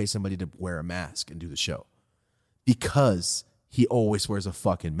somebody, pay somebody to wear a mask and do the show. Because he always wears a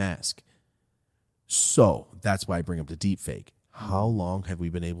fucking mask. So that's why I bring up the deep fake. How long have we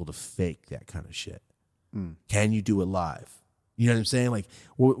been able to fake that kind of shit? Can you do it live? You know what I'm saying? Like,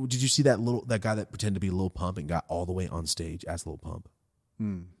 did you see that guy that pretended to be Lil Pump and got all the way on stage as Lil Pump?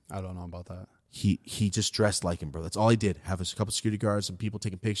 I don't know about that. He just dressed like him, bro. That's all he did. Have a couple security guards, some people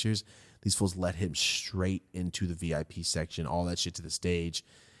taking pictures. These fools let him straight into the VIP section, all that shit to the stage.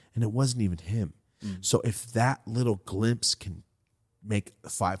 And it wasn't even him. So if that little glimpse can make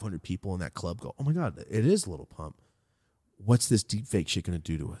 500 people in that club go, oh my God, it is Lil Pump. What's this deep fake shit going to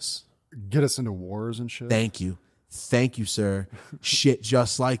do to us? Get us into wars and shit. Thank you, sir. Shit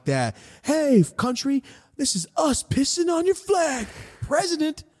just like that. Hey, country, this is us pissing on your flag.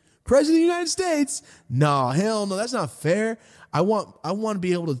 President of the United States. No, hell no, that's not fair. I want to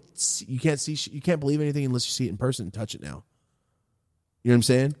be able to see, you can't believe anything unless you see it in person and touch it now. You know what I'm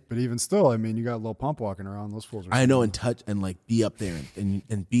saying? But even still, I mean, you got Lil Pump walking around. Those fools are I know, and touch and like be up there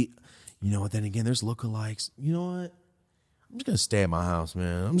and be, you know what, then again, there's lookalikes. You know what? I'm just going to stay at my house,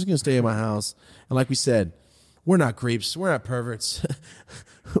 man. I'm just going to stay at my house. And like we said, we're not creeps. We're not perverts.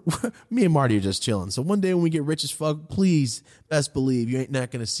 Me and Marty are just chilling. So one day when we get rich as fuck, please, best believe you ain't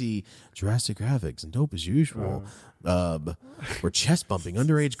not going to see Jurassic graphics and dope as usual. We're chest bumping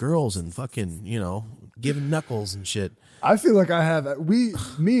underage girls and fucking, giving knuckles and shit. I feel like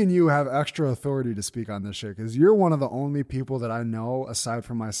me and you have extra authority to speak on this shit because you're one of the only people that I know, aside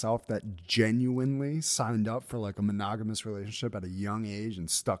from myself, that genuinely signed up for like a monogamous relationship at a young age and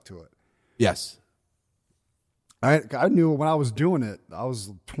stuck to it. Yes. I knew when I was doing it, I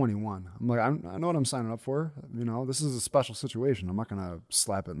was 21. I'm like, I know what I'm signing up for. This is a special situation. I'm not going to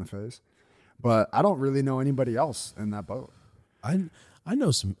slap it in the face. But I don't really know anybody else in that boat. I know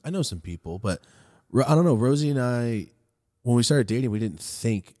some people, but I don't know. Rosie and I, when we started dating, we didn't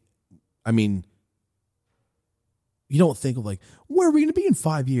think, you don't think of like, where are we going to be in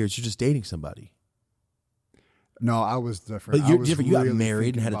 5 years? You're just dating somebody. No, I was different. But you're different. You got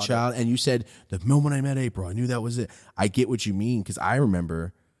married and had a child, and you said, the moment I met April, I knew that was it. I get what you mean, because I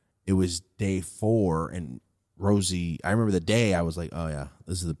remember it was day 4, and Rosie, I remember the day I was like, oh yeah,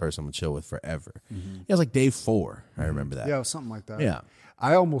 this is the person I'm going to chill with forever. It was like day 4. I remember that. Yeah, it was something like that. Yeah.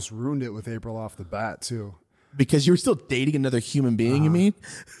 I almost ruined it with April off the bat, too. Because you were still dating another human being, you mean?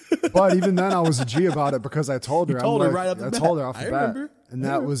 But even then, I was a G about it because I told her. I told her off the bat. Remember. And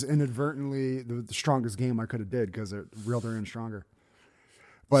that was inadvertently the strongest game I could have did because it reeled her in stronger.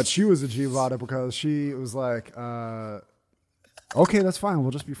 But she was a G about it because she was like, okay, that's fine.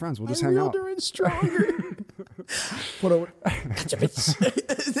 We'll just be friends. We'll just hang out. Reeled her in stronger. Gotcha,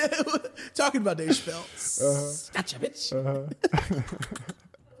 bitch. Talking about Dave Chappelle. Gotcha, bitch.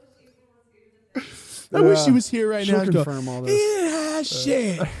 I wish she was here right now. She'll confirm all this. Yeah,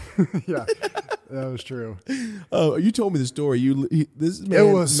 shit. Yeah, that was true. Oh, you told me the story. This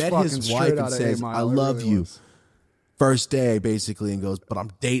man met his wife and says, "I love you." First day, basically, and goes, "But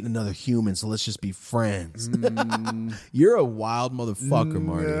I'm dating another human, so let's just be friends." You're a wild motherfucker,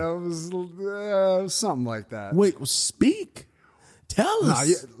 Marty. Yeah, it was something like that. Wait, speak. Tell Nah, us.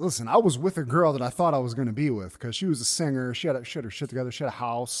 yeah, listen, I was with a girl that I thought I was going to be with because she was a singer. She had her shit together. She had a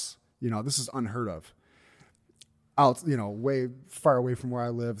house. You know, this is unheard of. Out, you know, way far away from where I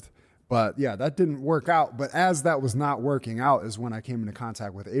lived. But yeah, that didn't work out. But as that was not working out is when I came into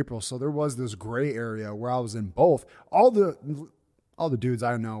contact with April. So there was this gray area where I was in both. All the dudes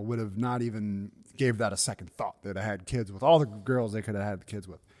I know would have not even gave that a second thought that I had kids with all the girls they could have had kids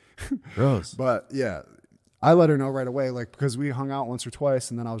with. Gross. But yeah, I let her know right away, like, because we hung out once or twice,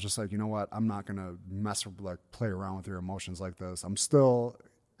 and then I was just like, you know what? I'm not gonna play around with your emotions like this. I'm still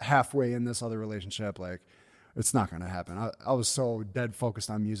halfway in this other relationship. Like, it's not gonna happen. I was so dead focused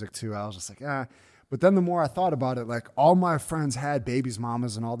on music too. I was just like, yeah. But then the more I thought about it, like, all my friends had babies,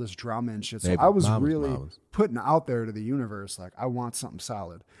 mamas, and all this drama and shit. So I was really putting out there to the universe, like, I want something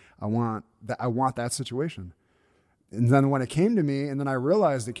solid. I want that situation. And then when it came to me, and then I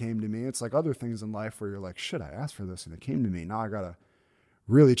realized it came to me, it's like other things in life where you're like, shit, I asked for this and it came to me. Now I got to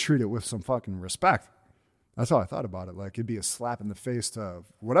really treat it with some fucking respect. That's how I thought about it. Like, it'd be a slap in the face to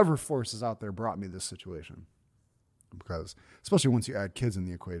whatever forces out there brought me this situation. Because, especially once you add kids in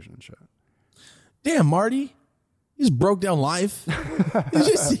the equation and shit. Damn, Marty. You just broke down life. You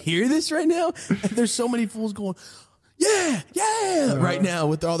just hear this right now? And there's so many fools going, yeah, right now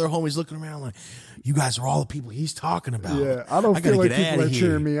with all their homies looking around like, you guys are all the people he's talking about. Yeah, I don't feel like people are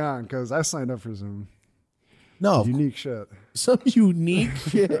cheering me on because I signed up for some unique shit. Some unique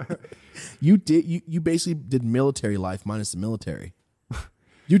shit. You basically did military life minus the military.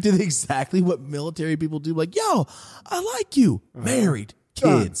 You did exactly what military people do. Like, yo, I like you. Married,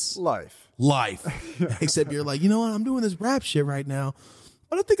 kids. Life. Except you're like, you know what? I'm doing this rap shit right now.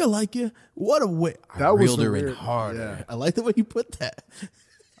 But I think I like you. What a way. That I was reeled her weird. in harder. Yeah. I like the way you put that.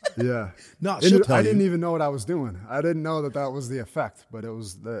 Yeah. No, I didn't even know what I was doing. I didn't know that was the effect, but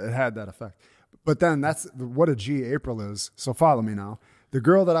it had that effect. But then that's what a G April is. So follow me now. The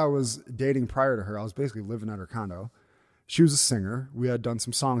girl that I was dating prior to her, I was basically living at her condo. She was a singer. We had done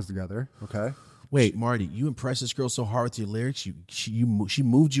some songs together. Okay. Wait, Marty, you impressed this girl so hard with your lyrics, she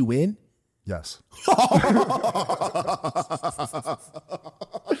moved you in? Yes.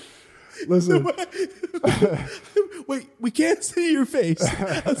 Listen. Wait, we can't see your face.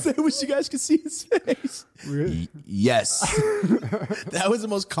 I wish you guys could see his face. Yes. That was the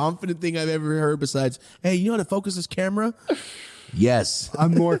most confident thing I've ever heard besides, hey, you know how to focus this camera? Yes.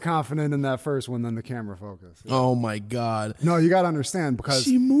 I'm more confident in that first one than the camera focus. Oh, my God. No, you got to understand because...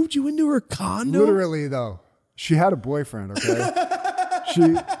 She moved you into her condo? Literally, though. She had a boyfriend, okay?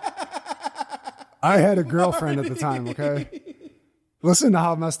 I had a girlfriend at the time, okay? Listen to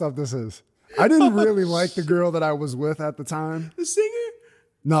how messed up this is. I didn't really like the girl that I was with at the time. The singer?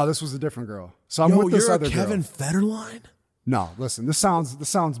 No, this was a different girl. So I'm with this other girl. Kevin Federline? No, listen, this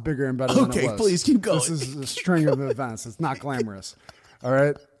sounds bigger and better than it was. Okay, please keep going. This is a string of events. It's not glamorous. All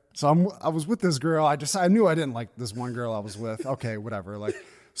right? So I was with this girl. I knew I didn't like this one girl I was with. Okay, whatever.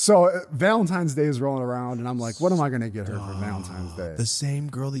 So Valentine's Day is rolling around, and I'm like, what am I going to get her for Valentine's Day? The same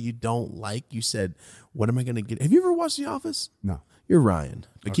girl that you don't like, you said, what am I going to get? Have you ever watched The Office? No. You're Ryan,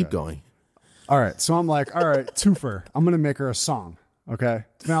 but keep going. All right, so I'm like, all right, twofer. I'm going to make her a song, okay?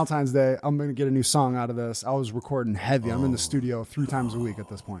 It's Valentine's Day. I'm going to get a new song out of this. I was recording heavy. I'm in the studio 3 times a week at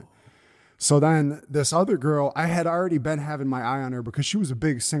this point. So then this other girl, I had already been having my eye on her because she was a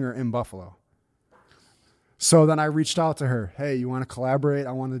big singer in Buffalo. So then I reached out to her. Hey, you want to collaborate?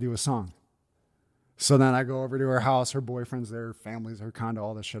 I want to do a song. So then I go over to her house. Her boyfriend's there, her family's, her condo,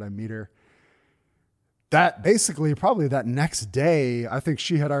 all this shit. I meet her. That basically, probably that next day, I think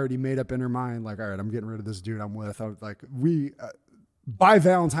she had already made up in her mind, like, all right, I'm getting rid of this dude I'm with. I was like, by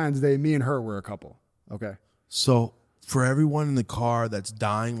Valentine's Day, me and her were a couple. Okay. So for everyone in the car that's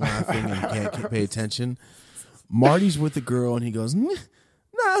dying laughing and can't pay attention, Marty's with the girl and he goes,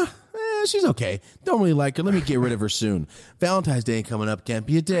 nah, she's okay. Don't really like her. Let me get rid of her soon. Valentine's Day ain't coming up. Can't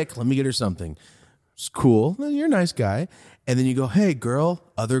be a dick. Let me get her something. It's cool. You're a nice guy. And then you go, hey,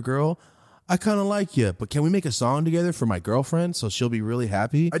 girl, other girl, I kind of like you, but can we make a song together for my girlfriend so she'll be really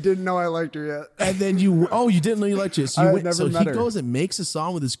happy? I didn't know I liked her yet. And then you didn't know you liked her. So, he goes and makes a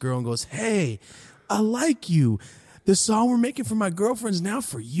song with this girl and goes, hey, I like you. The song we're making for my girlfriend's now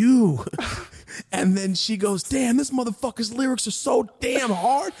for you. And then she goes, damn, this motherfucker's lyrics are so damn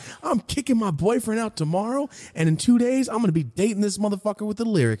hard. I'm kicking my boyfriend out tomorrow. And in 2 days, I'm going to be dating this motherfucker with the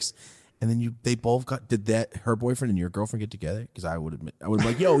lyrics. And then they both her boyfriend and your girlfriend get together? Because I would be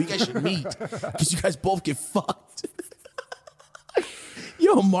like, yo, you guys should meet. Because you guys both get fucked. Yo,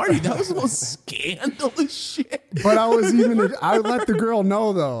 Yo, Marty, that was the most scandalous shit. But I let the girl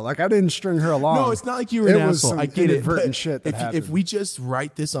know though. Like I didn't string her along. No, it's not like you were an was asshole. some I get it. inadvertent but shit that happened. If we just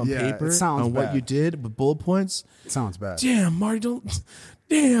write this on Yeah, paper it sounds on what bad. you did with bullet points, It sounds bad. damn, Marty, don't.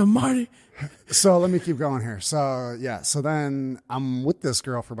 Damn, Marty. So let me keep going here. So yeah, so then I'm with this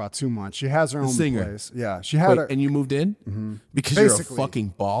girl for about 2 months. She has her own singer. place. Yeah, she had Wait, her. and you moved in because Basically. you're a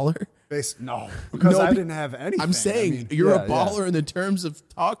fucking baller. No, because No, I be- didn't have anything. I'm saying I mean, you're yeah, a baller in the terms of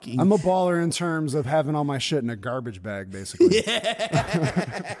talking. I'm a baller in terms of having all my shit in a garbage bag, basically.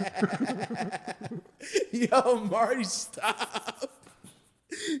 Yo, Marty, stop.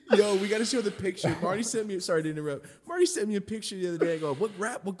 Yo, we got to show the picture. Marty sent me. Sorry to interrupt. Marty sent me a picture the other day. I go,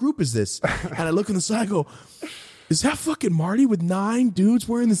 what group is this? And I look on the side. I go, is that fucking Marty with 9 dudes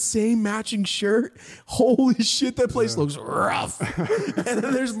wearing the same matching shirt? Holy shit, that place looks rough. And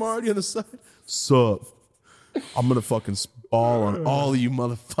then there's Marty on the side. Sup? I'm gonna fucking ball on all of you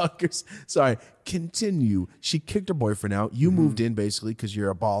motherfuckers. Sorry. Continue. She kicked her boyfriend out. You moved in basically because you're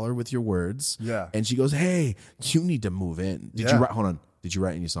a baller with your words. Yeah. And she goes, "Hey, you need to move in." Did Yeah. you write? Hold on. Did you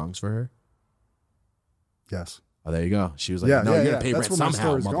write any songs for her? Yes. Oh, there you go. She was like, Yeah, "No, yeah, you're yeah. gonna pay That's rent where my somehow,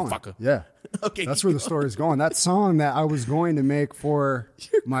 story's going. motherfucker." Yeah. Okay. That's where the story's going. That song that I was going to make for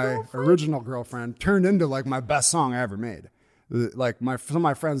my original girlfriend turned into like my best song I ever made. Like some of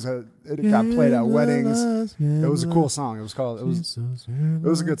my friends, it got played at weddings. It was a cool song. It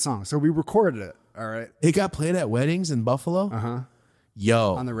was a good song. So we recorded it. All right. It got played at weddings in Buffalo.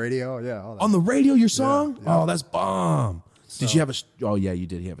 Yo, On the radio. Yeah. All that. on the radio, your song? yeah. Oh, that's bomb. Did you have a? Oh yeah, you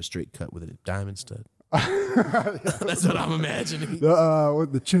did. You have a straight cut with a diamond stud. That's what I'm imagining.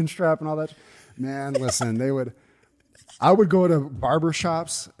 With the chin strap and all that. Man, listen, I would go to barber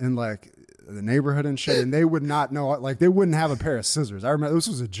shops in like the neighborhood and shit, and they would not know, like they wouldn't have a pair of scissors. I remember this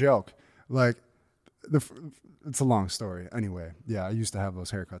was a joke. Like, it's a long story. Anyway, yeah, I used to have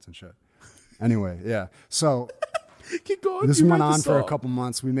those haircuts and shit. Anyway, yeah. So Keep going. this You went write the on for a song. couple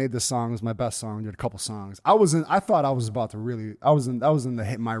months. We made this song. It was my best song. Did a couple songs. I thought I was about to really. I was in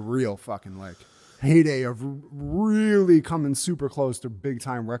my real fucking like heyday of really coming super close to big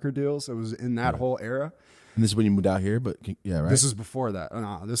time record deals. It was in that whole era. And this is when you moved out here, but yeah, right. This is before that.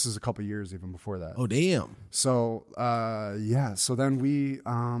 No, this is a couple years even before that. Oh damn. So yeah. So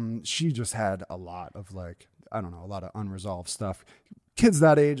then she just had a lot of like, I don't know, a lot of unresolved stuff. Kids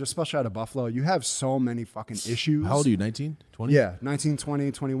that age, especially out of Buffalo, you have so many fucking issues. How old are you? 19, 20? Yeah, 19,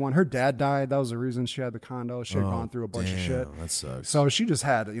 20, 21. Her dad died. That was the reason she had the condo. She had gone through a bunch of shit. That sucks. So she just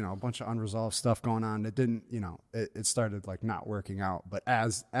had, a bunch of unresolved stuff going on. It didn't, it started like not working out. But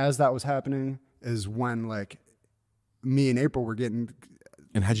as that was happening is when like me and April were getting.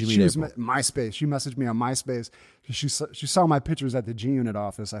 And how'd you meet She was April? MySpace. She messaged me on MySpace. She saw my pictures at the G Unit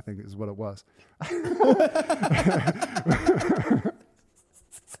office, I think is what it was.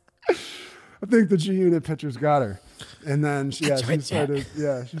 I think the G Unit pictures got her. And then she started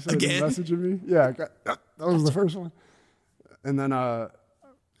messaging me. Yeah, that was the first one. And then I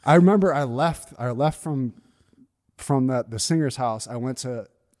remember I left from the singer's house. I went to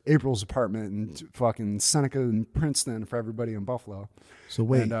April's apartment in fucking Seneca and Princeton for everybody in Buffalo. So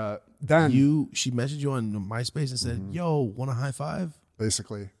wait, and then she messaged you on MySpace and said, "Yo, want a high five?"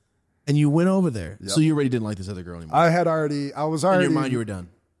 basically And you went over there. Yep. So you already didn't like this other girl anymore. I was already in your mind, you were done.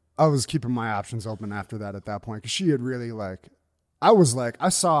 I was keeping my options open after that at that point because she had really I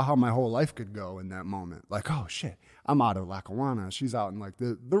saw how my whole life could go in that moment. Like, oh shit, I'm out of Lackawanna. She's out in like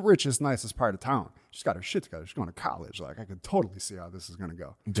the richest, nicest part of town. She's got her shit together. She's going to college. Like, I could totally see how this is going to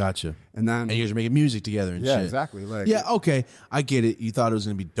go. Gotcha. And then, And you guys are making music together and yeah, shit. exactly. Like, Yeah, okay. I get it. You thought it was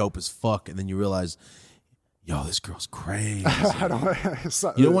going to be dope as fuck, and then you realize, yo, this girl's crazy. I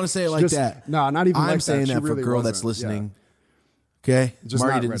don't. You don't want to say it like just- that. No, not even. I'm like saying She that for really a girl that's wasn't. listening. Okay? Just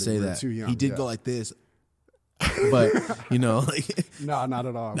Marty not didn't ready. say We're that. too young, He did yeah. go like this. But, like, Yeah. No, not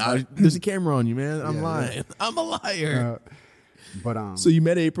at all. nah, there's a camera on you, man. I'm lying. I'm a liar. But So you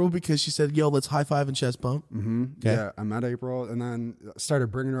met April because she said, yo, let's high five and chest bump. Mm-hmm. Okay. yeah, I met April and then started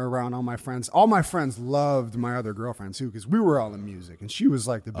bringing her around. All my friends loved my other girlfriend too because we were all in music and she was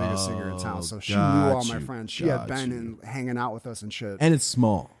like the biggest singer in town. So she knew all my friends. She had been and hanging out with us and shit. And it's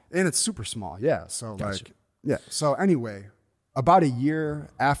small. And it's super small. Yeah. So Gotcha. like, yeah. So anyway, about a year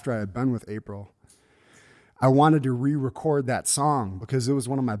after I had been with April, I wanted to re-record that song because it was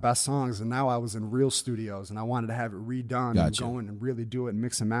one of my best songs. And now I was in real studios and I wanted to have it redone and go in and really do it and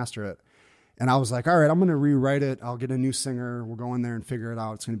mix and master it. And I was like, all right, I'm going to rewrite it. I'll get a new singer. We'll go in there and figure it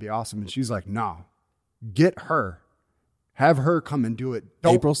out. It's going to be awesome. And she's like, no, get her. Have her come and do it.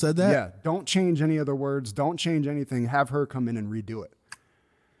 April said that? Yeah. Don't change any of the words. Don't change anything. Have her come in and redo it.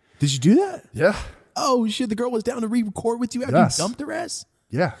 Did you do that? Yeah. Oh, shit. The girl was down to re-record with you after Yes. you dumped her ass?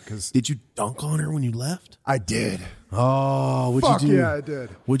 Yeah, because Did you dunk on her when you left? I did. Oh, what'd Fuck you do? yeah, I did.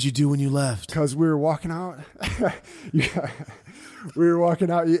 What'd you do when you left? Because we were walking out. Yeah, we were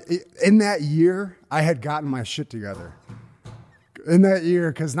walking out. In that year, I had gotten my shit together. In that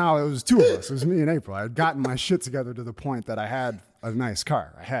year, because now it was two of us. It was me and April. I had gotten my shit together to the point that I had a nice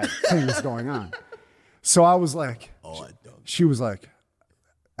car. I had things going on. So I was like, she was like,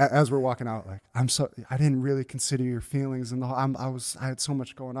 as we're walking out, like, I didn't really consider your feelings, and I had so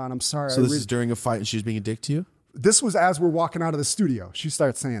much going on. I'm sorry. So this is during a fight, and she was being a dick to you? This was as we're walking out of the studio. She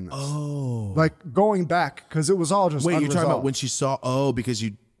starts saying this. Oh, like going back because it was all just. Wait, unresolved. you're talking about when she saw? Oh, because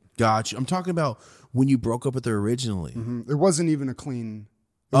you got you. I'm talking about when you broke up with her originally. It wasn't even a clean.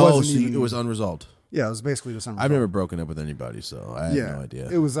 It was unresolved. Yeah, it was basically just unresolved. I've never broken up with anybody, so I have no idea.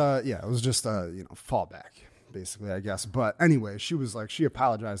 It was it was just fallback. Basically, I guess. But anyway, she was like, she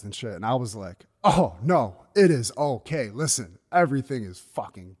apologized and shit. And I was like, oh, no, it is okay. Listen, everything is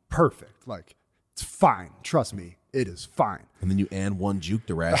fucking perfect. Like, it's fine. Trust me, it is fine. And then you one juked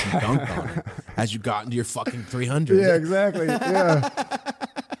her ass and dunked on her as you got into your fucking 300. Yeah, exactly. Yeah.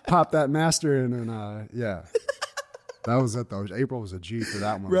 Pop that master in and, yeah. That was it, though. April was a G for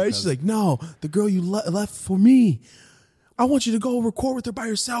that one. Right? She's like, no, the girl you left for me. I want you to go record with her by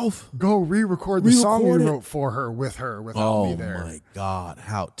yourself. Go re-record the song you wrote for her without me there. Oh, my God.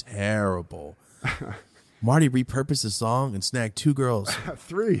 How terrible. Marty repurposed the song and snagged 2 girls.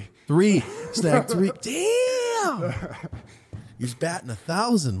 3. Snagged 3. Damn. He's batting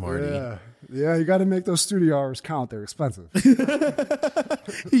 1,000, Marty. Yeah, you got to make those studio hours count. They're expensive.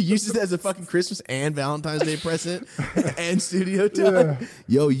 He uses it as a fucking Christmas and Valentine's Day present and studio time. Yeah.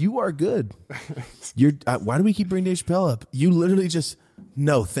 Yo, you are good. Why do we keep bringing Dave Chappelle up? You literally just,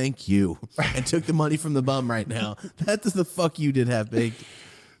 no, thank you, and took the money from the bum right now. That's the fuck you did have baked.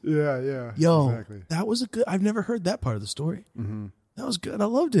 Yeah. Yo, exactly. That was I've never heard that part of the story. Mm-hmm. That was good. I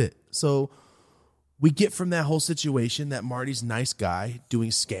loved it. So we get from that whole situation that Marty's nice guy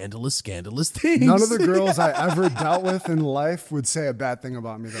doing scandalous things. None of the girls I ever dealt with in life would say a bad thing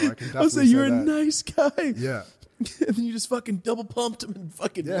about me, though. I can definitely say you're that. a nice guy. Yeah. And then you just fucking double pumped him and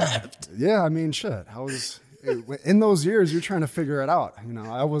fucking left. Yeah, I mean, shit. In those years, you're trying to figure it out.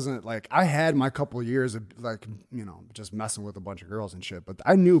 I wasn't like, I had my couple of years of like, just messing with a bunch of girls and shit. But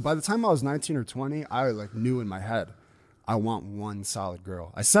I knew by the time I was 19 or 20, I like knew in my head, I want one solid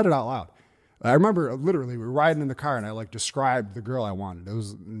girl. I said it out loud. I remember literally we were riding in the car and I like described the girl I wanted. It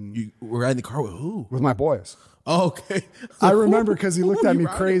was you were riding the car with who? With my boys. Oh, okay. I remember because he looked at me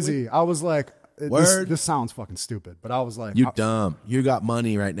crazy. I was like, this sounds fucking stupid, but I was like, you dumb. You got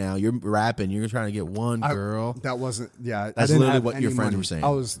money right now. You're rapping. You're trying to get one girl. That wasn't. Yeah, that's literally what your friends were saying. I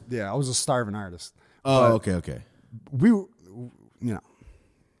was a starving artist. Oh, okay.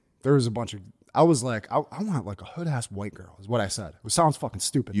 There was a bunch of. I was like, I want like a hood ass white girl, is what I said. It sounds fucking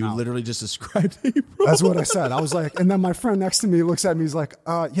stupid. You literally just described April. That's what I said. I was like, and then my friend next to me looks at me, he's like,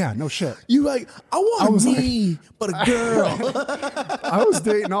 yeah, no shit. You like, I was me, but a girl. I was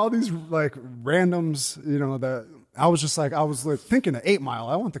dating all these like randoms, that I was just like, I was like thinking of 8 Mile.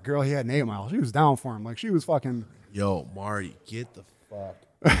 I want the girl he had in 8 Mile. She was down for him. Like she was fucking. Yo, Marty, get the fuck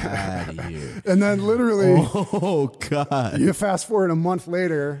out of here. And then literally, oh God, you fast forward a month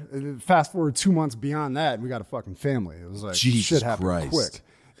later, fast forward 2 months beyond that, and we got a fucking family. It was like shit happened quick,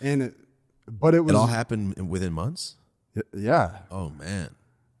 and it all happened within months. Yeah. Oh man.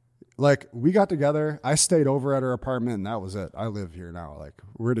 Like we got together. I stayed over at her apartment, and that was it. I live here now. Like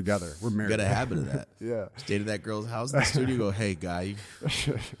we're together. We're married. You got a habit of that. Yeah. Stayed at that girl's house in the studio. Go, hey guy, you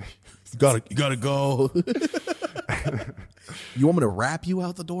gotta go. You want me to wrap you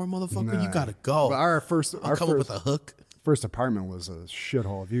out the door, motherfucker? Nah. You gotta go. But I'll come up with a hook. First apartment was a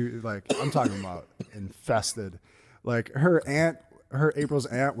shithole. If you like, I'm talking about infested. Like April's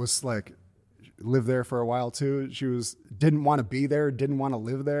aunt was like lived there for a while too. She didn't want to be there, didn't want to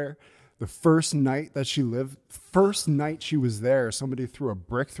live there. The first night she was there, somebody threw a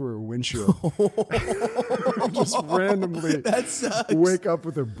brick through her windshield. Just randomly that sucks. Wake up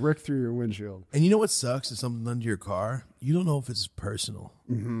with a brick through your windshield. And you know what sucks is something under your car. You don't know if it's personal.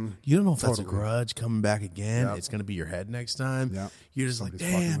 Mm-hmm. You don't know if that's a grudge coming back again. Yep. It's going to be your head next time. Yep. You're just like,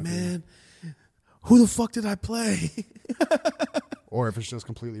 damn, man. Who the fuck did I play? Or if it's just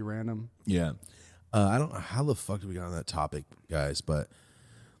completely random. Yeah. I don't know how the fuck did we get on that topic, guys, but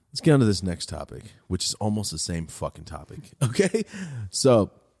let's get on to this next topic, which is almost the same fucking topic. Okay?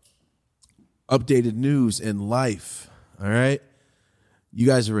 So, updated news in life. All right? You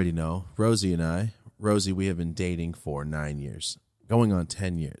guys already know. Rosie and I, we have been dating for 9 years. Going on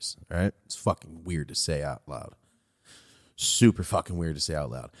 10 years. All right? It's fucking weird to say out loud. Super fucking weird to say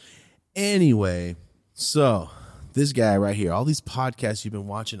out loud. Anyway, so this guy right here, all these podcasts you've been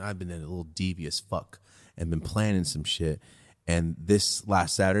watching, I've been a little devious fuck and been planning some shit. And this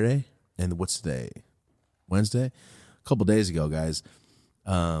last Saturday, and what's today? Wednesday? A couple days ago, guys,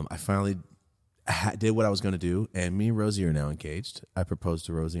 I finally did what I was going to do, and me and Rosie are now engaged. I proposed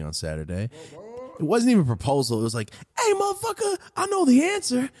to Rosie on Saturday. It wasn't even a proposal. It was like, hey, motherfucker, I know the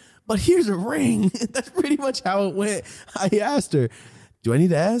answer, but here's a ring. That's pretty much how it went. I asked her, do I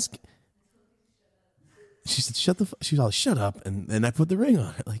need to ask? She said, she was all, shut up. And then I put the ring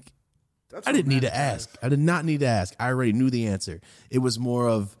on it. Like, I didn't need to ask. I did not need to ask. I already knew the answer. It was more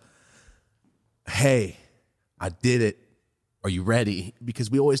of, hey, I did it. Are you ready?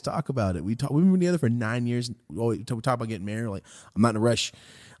 Because we always talk about it. We've been together for 9 years. We talk about getting married. Like, I'm not in a rush.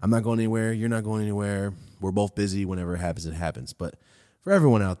 I'm not going anywhere. You're not going anywhere. We're both busy. Whenever it happens, it happens. But for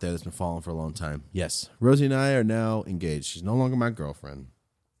everyone out there that's been following for a long time, yes, Rosie and I are now engaged. She's no longer my girlfriend.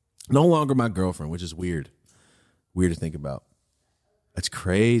 No longer my girlfriend, which is weird. Weird to think about. It's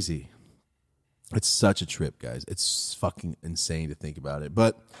crazy. It's such a trip, guys. It's fucking insane to think about it.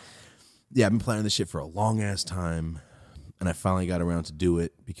 But yeah, I've been planning this shit for a long ass time. And I finally got around to do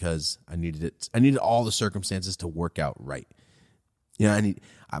it because I needed it. I needed all the circumstances to work out right. You know,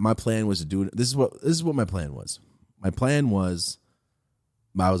 my plan was to do it. This is what my plan was. My plan was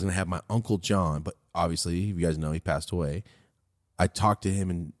I was going to have my Uncle John, but obviously, you guys know he passed away. I talked to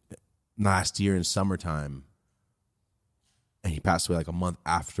him last year in summertime, and he passed away like a month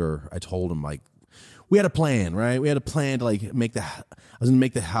after I told him. Like, we had a plan, right? We had a plan to like I was going to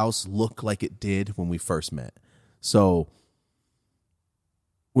make the house look like it did when we first met. So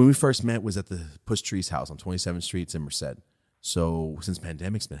when we first met was at the Push Trees house on 27th Street in Merced. So since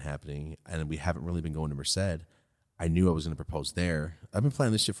pandemic's been happening and we haven't really been going to Merced, I knew I was going to propose there. I've been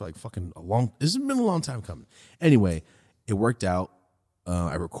planning this shit for like fucking this has been a long time coming. Anyway, it worked out.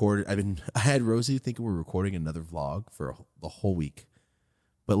 I had Rosie thinking we were recording another vlog for the whole week.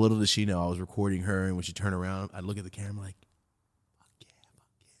 But little does she know I was recording her, and when she turned around, I'd look at the camera like, fuck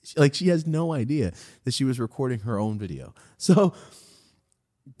yeah. Like, she has no idea that she was recording her own video. So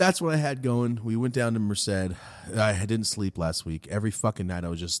that's what I had going. We went down to Merced. I didn't sleep last week. Every fucking night I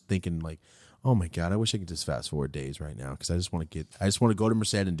was just thinking like, oh my God, I wish I could just fast forward days right now because I just want to go to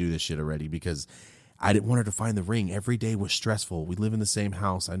Merced and do this shit already because I didn't want her to find the ring. Every day was stressful. We live in the same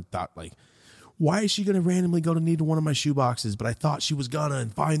house. I thought like, why is she going to randomly go to need one of my shoe boxes? But I thought she was gonna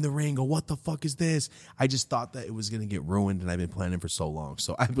and find the ring. Or what the fuck is this? I just thought that it was going to get ruined, and I've been planning for so long.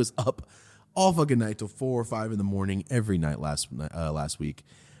 So I was up all fucking night till 4 or 5 in the morning every night last week.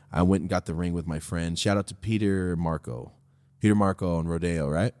 I went and got the ring with my friend. Shout out to Peter Marco on Rodeo,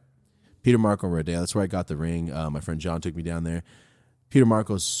 right? Peter Marco on Rodeo. That's where I got the ring. My friend John took me down there. Peter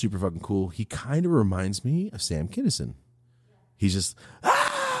Marco's super fucking cool. He kind of reminds me of Sam Kinison. He's just,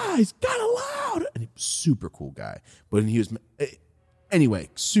 he's kind of loud. And he's a super cool guy. But he was, anyway,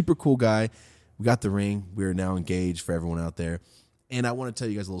 super cool guy. We got the ring. We're now engaged for everyone out there. And I want to tell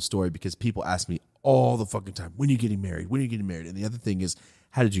you guys a little story because people ask me all the fucking time, when are you getting married? When are you getting married? And the other thing is,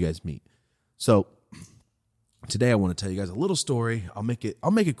 how did you guys meet? So today I want to tell you guys a little story. I'll make it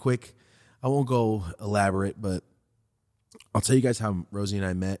quick. I won't go elaborate, but I'll tell you guys how Rosie and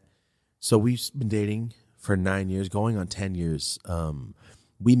I met. So we've been dating for 9 years, going on 10 years.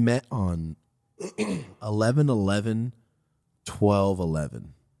 We met on 11/11/12/11,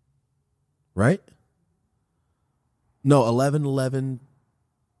 right? No,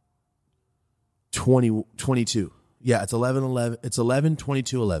 11/11/2022. Yeah, it's 11/11. It's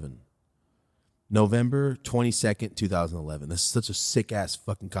 11/22/11. November 22nd, 2011. This is such a sick ass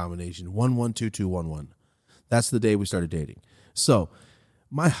fucking combination. 112211. That's the day we started dating. So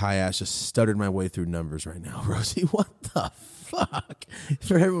my high ass just stuttered my way through numbers right now, Rosie. What the fuck?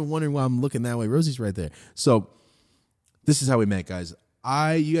 For everyone wondering why I'm looking that way, Rosie's right there. So this is how we met, guys.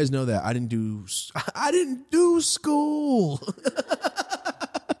 You guys know that I didn't do school.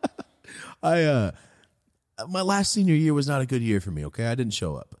 My last senior year was not a good year for me. Okay, I didn't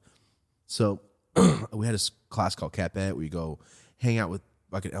show up. So we had a class called Cat Bet where you go hang out with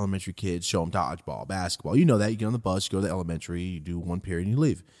like an elementary kids, show them dodgeball, basketball. You know that. You get on the bus, you go to the elementary, you do one period, and you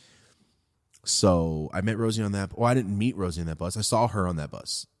leave. So I met Rosie on that. Well, I didn't meet Rosie on that bus. I saw her on that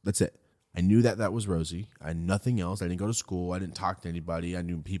bus. That's it. I knew that was Rosie. I had nothing else. I didn't go to school. I didn't talk to anybody. I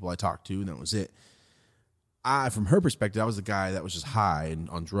knew people I talked to, and that was it. From her perspective, I was the guy that was just high and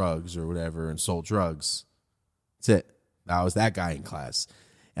on drugs or whatever and sold drugs. That's it. I was that guy in class.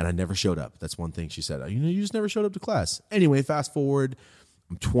 And I never showed up. That's one thing she said. You just never showed up to class. Anyway, fast forward.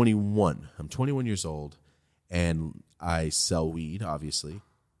 I'm 21. I'm 21 years old. And I sell weed, obviously.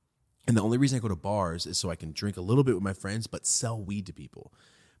 And the only reason I go to bars is so I can drink a little bit with my friends, but sell weed to people.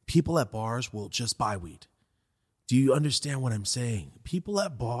 People at bars will just buy weed. Do you understand what I'm saying? People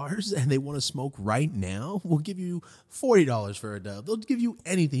at bars and they want to smoke right now will give you $40 for a dub. They'll give you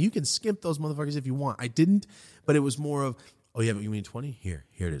anything. You can skimp those motherfuckers if you want. I didn't, but it was more of, oh yeah, but you mean 20? Here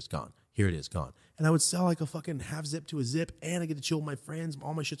it is, gone. Here it is, gone. And I would sell like a fucking half zip to a zip, and I get to chill with my friends.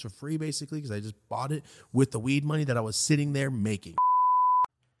 All my shits are free basically because I just bought it with the weed money that I was sitting there making.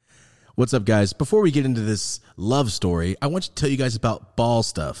 What's up, guys? Before we get into this love story, I want to tell you guys about ball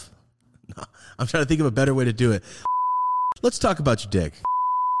stuff. No, I'm trying to think of a better way to do it. Let's talk about your dick.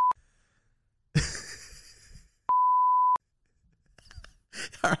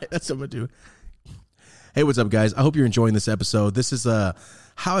 All right, that's what I'm going to do. Hey, what's up, guys? I hope you're enjoying this episode. This is How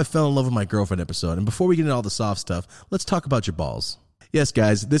I Fell in Love with My Girlfriend episode. And before we get into all the soft stuff, let's talk about your balls. Yes,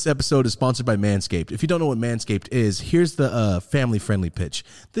 guys, this episode is sponsored by Manscaped. If you don't know what Manscaped is, here's the family-friendly pitch.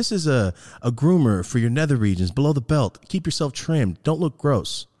 This is a groomer for your nether regions, below the belt. Keep yourself trimmed. Don't look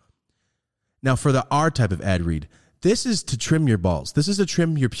gross. Now, for the R type of ad read, this is to trim your balls. This is to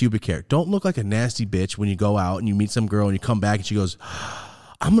trim your pubic hair. Don't look like a nasty bitch when you go out and you meet some girl and you come back and she goes,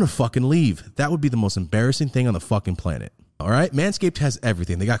 I'm going to fucking leave. That would be the most embarrassing thing on the fucking planet. All right? Manscaped has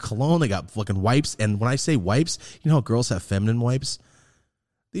everything. They got cologne. They got fucking wipes. And when I say wipes, you know how girls have feminine wipes?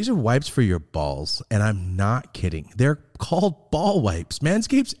 These are wipes for your balls. And I'm not kidding. They're called ball wipes.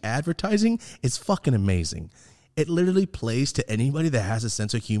 Manscaped's advertising is fucking amazing. It literally plays to anybody that has a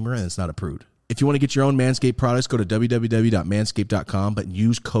sense of humor and it's not a prude. If you want to get your own Manscaped products, go to www.manscaped.com, but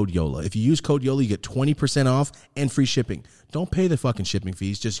use code YOLA. If you use code YOLA, you get 20% off and free shipping. Don't pay the fucking shipping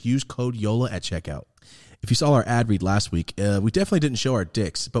fees. Just use code YOLA at checkout. If you saw our ad read last week, we definitely didn't show our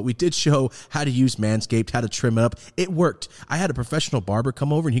dicks, but we did show how to use Manscaped, how to trim it up. It worked. I had a professional barber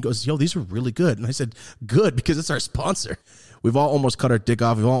come over and he goes, yo, these are really good. And I said, good, because it's our sponsor. We've all almost cut our dick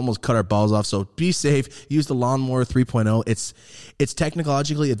off. We've all almost cut our balls off. So be safe. Use the Lawnmower 3.0. It's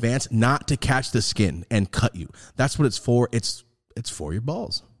technologically advanced not to catch the skin and cut you. That's what it's for. It's for your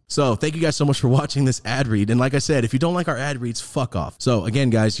balls. So thank you guys so much for watching this ad read. And like I said, if you don't like our ad reads, fuck off. So again,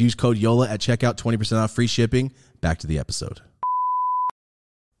 guys, use code YOLA at checkout, 20% off, free shipping. Back to the episode.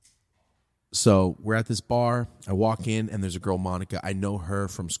 So we're at this bar. I walk in and there's a girl, Monica. I know her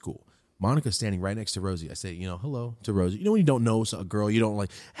from school. Monica's standing right next to Rosie. I say, hello to Rosie. You know when you don't know a girl, you don't like,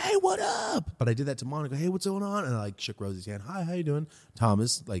 hey, what up? But I did that to Monica. Hey, what's going on? And I shook Rosie's hand. Hi, how you doing?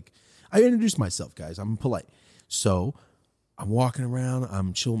 Thomas. I introduced myself, guys. I'm polite. So I'm walking around.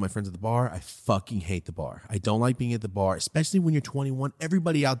 I'm chilling with my friends at the bar. I fucking hate the bar. I don't like being at the bar, especially when you're 21.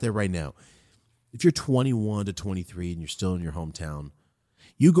 Everybody out there right now, if you're 21 to 23 and you're still in your hometown,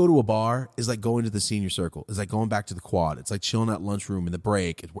 you go to a bar, is like going to the senior circle. It's like going back to the quad. It's like chilling at lunchroom in the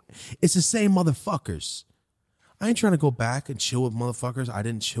break. It's the same motherfuckers. I ain't trying to go back and chill with motherfuckers I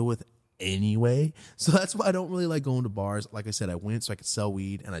didn't chill with anyway. So that's why I don't really like going to bars. Like I said, I went so I could sell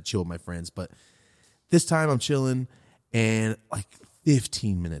weed and I chill with my friends. But this time I'm chilling, and like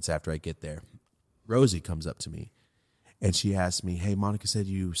 15 minutes after I get there, Rosie comes up to me. And she asked me, hey, Monica said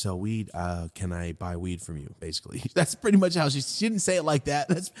you sell weed. Can I buy weed from you? Basically, that's pretty much how she didn't say it like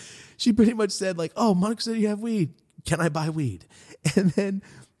that. She pretty much said like, oh, Monica said you have weed. Can I buy weed? And then,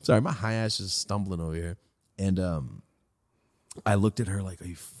 sorry, my high ass is stumbling over here. And I looked at her like, are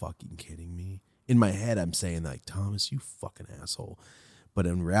you fucking kidding me? In my head, I'm saying like, Thomas, you fucking asshole. But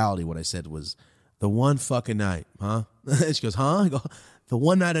in reality, what I said was, the one fucking night, huh? And she goes, huh? I go, the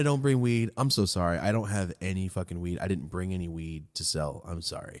one night I don't bring weed, I'm so sorry. I don't have any fucking weed. I didn't bring any weed to sell. I'm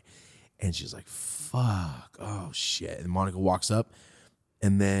sorry. And she's like, fuck. Oh, shit. And Monica walks up,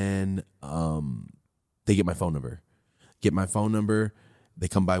 and then they get my phone number. They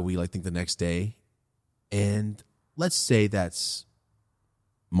come by weed, I think, the next day. And let's say that's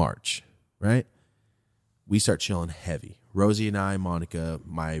March, right? We start chilling heavy. Rosie and I, Monica,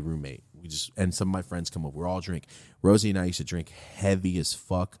 my roommate, and some of my friends come over. We all drink. Rosie and I used to drink heavy as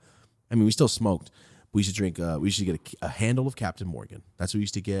fuck. I mean, we still smoked. But we used to drink. We used to get a handle of Captain Morgan. That's what we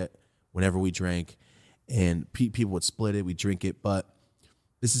used to get whenever we drank. And people would split it. We'd drink it. But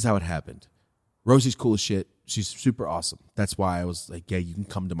this is how it happened. Rosie's cool as shit. She's super awesome. That's why I was like, yeah, you can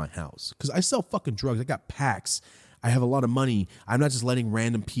come to my house. Because I sell fucking drugs. I got packs. I have a lot of money. I'm not just letting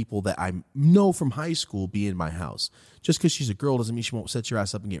random people that I know from high school be in my house. Just because she's a girl doesn't mean she won't set your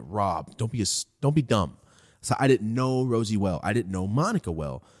ass up and get robbed. Don't be dumb. So I didn't know Rosie well. I didn't know Monica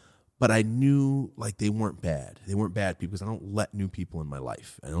well. But I knew like they weren't bad. They weren't bad people because I don't let new people in my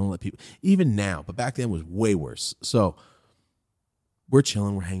life. I don't let people, even now, but back then it was way worse. So we're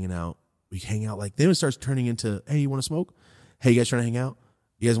chilling. We're hanging out. We hang out like, then it starts turning into, hey, you want to smoke? Hey, you guys trying to hang out?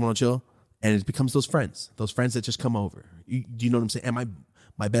 You guys want to chill? And it becomes those friends that just come over. Do you know what I'm saying? And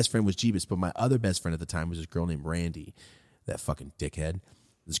my best friend was Jeebus, but my other best friend at the time was this girl named Randy, that fucking dickhead.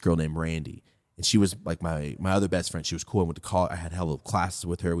 This girl named Randy. And she was like my other best friend. She was cool. I went to college. I had hella classes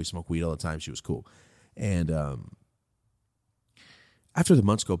with her. We smoked weed all the time. She was cool. And after the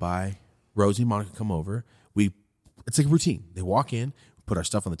months go by, Rosie and Monica come over. It's like a routine. They walk in, put our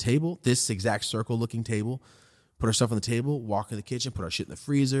stuff on the table, this exact circle-looking table, put our stuff on the table, walk in the kitchen, put our shit in the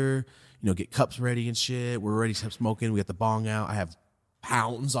freezer, get cups ready and shit. We're already smoking. We got the bong out. I have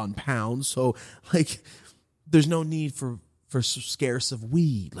pounds on pounds. So, like, there's no need for scarce of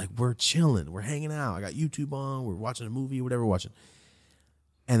weed. Like, we're chilling. We're hanging out. I got YouTube on. We're watching a movie, whatever we're watching.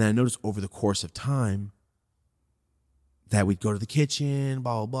 And then I noticed over the course of time that we'd go to the kitchen,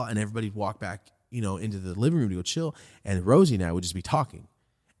 blah, blah, blah, and everybody'd walk back, into the living room to go chill. And Rosie and I would just be talking.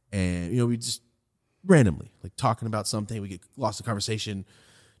 And, we just randomly, like, talking about something. We get lost in conversation.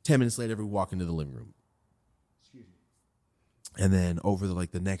 10 minutes later, we walk into the living room. And then over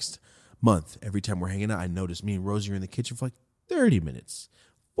the next month, every time we're hanging out, I notice me and Rosie are in the kitchen for like 30 minutes,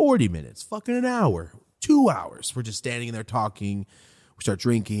 40 minutes, fucking an hour, 2 hours. We're just standing in there talking. We start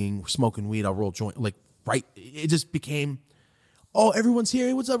drinking, we're smoking weed. I'll roll joint. Like, right. It just became, oh, everyone's here.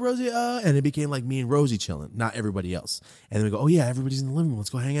 Hey, what's up, Rosie? And it became like me and Rosie chilling, not everybody else. And then we go, oh yeah, everybody's in the living room. Let's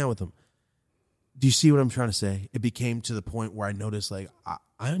go hang out with them. Do you see what I'm trying to say? It became to the point where I noticed, like,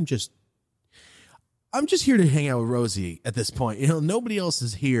 I'm just here to hang out with Rosie at this point. Nobody else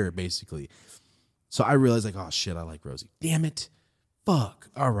is here, basically. So I realized, like, oh, shit, I like Rosie. Damn it. Fuck.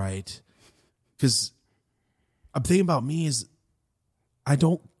 All right. Because I'm thinking about me is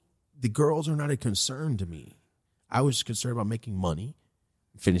the girls are not a concern to me. I was concerned about making money,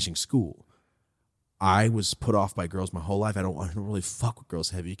 finishing school. I was put off by girls my whole life. I don't really fuck with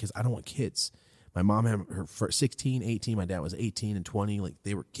girls heavy because I don't want kids. My mom had her first 16, 18. My dad was 18 and 20. Like,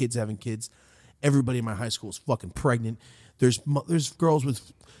 they were kids having kids. Everybody in my high school was fucking pregnant. There's girls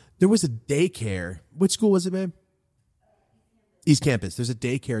with, there was a daycare. Which school was it, babe? East Campus. There's a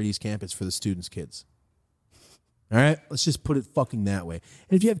daycare at East Campus for the students' kids. All right? Let's just put it fucking that way.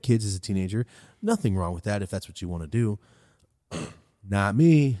 And if you have kids as a teenager, nothing wrong with that if that's what you want to do. Not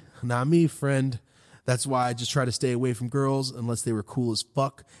me. Not me, friend. That's why I just try to stay away from girls unless they were cool as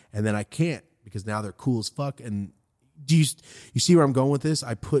fuck. And then I can't because now they're cool as fuck. And do you see where I'm going with this?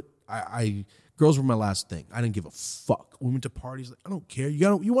 Girls were my last thing. I didn't give a fuck. We went to parties. Like, I don't care.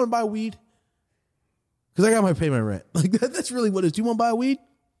 You want to buy weed? Because I got to pay my rent. Like, that's really what it is. Do you want to buy weed?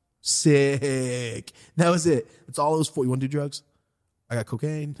 Sick. That was it. That's all it was for. You want to do drugs? I got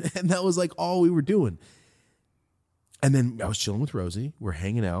cocaine. And that was like all we were doing. And then I was chilling with Rosie. We're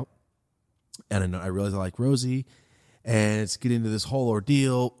hanging out. And I realized I like Rosie. And it's getting into this whole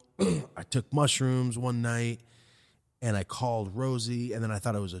ordeal. I took mushrooms one night. And I called Rosie. And then I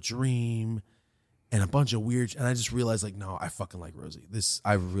thought it was a dream. And a bunch of weird. And I just realized, like, no, I fucking like Rosie.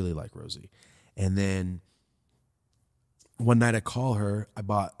 I really like Rosie. And then one night I call her. I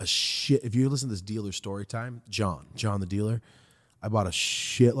bought a shit. If you listen to this dealer story time, John the dealer, I bought a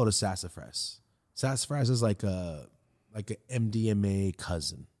shitload of sassafras. Sassafras is like a MDMA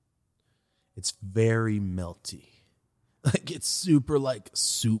cousin. It's very melty. Like, it's super like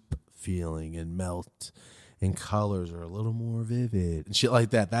soup feeling and melt, and colors are a little more vivid and shit like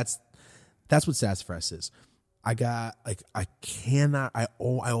that. That's what sassafras is. I got like I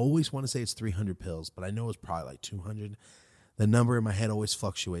always want to say it's 300 pills, but I know it's probably like 200. The number in my head always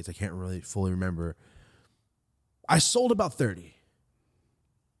fluctuates. I can't really fully remember. I sold about 30.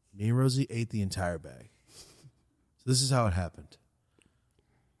 Me and Rosie ate the entire bag. So this is how it happened.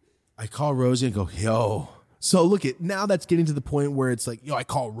 I call Rosie and go, yo. So look at, now that's getting to the point where it's like, yo, I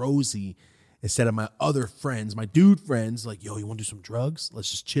call Rosie instead of my other friends, my dude friends, like, yo, you want to do some drugs?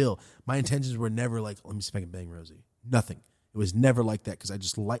 Let's just chill. My intentions were never like, let me see if I can bang Rosie. Nothing. It was never like that because I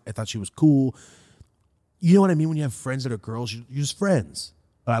thought she was cool. You know what I mean? When you have friends that are girls, you're just friends.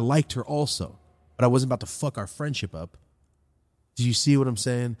 But I liked her also. But I wasn't about to fuck our friendship up. Do you see what I'm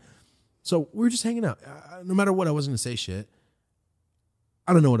saying? So we were just hanging out. No matter what, I wasn't going to say shit.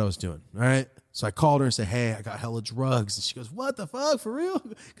 I don't know what I was doing, all right? So I called her and said, hey, I got hella drugs. And she goes, what the fuck, for real?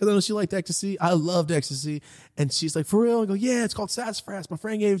 Because I know she liked ecstasy. I loved ecstasy. And she's like, for real? I go, yeah, it's called sassafras. My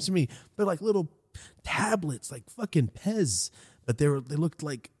friend gave it to me. They're like little tablets, like fucking Pez. But they looked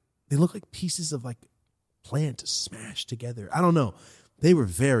like pieces of like plant smashed together. I don't know. They were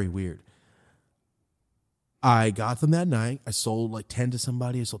very weird. I got them that night. I sold like 10 to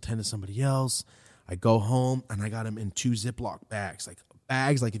somebody. I sold 10 to somebody else. I go home and I got them in 2 Ziploc bags,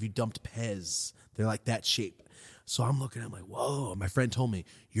 like if you dumped Pez. They're like that shape. So I'm looking at them like, whoa. My friend told me,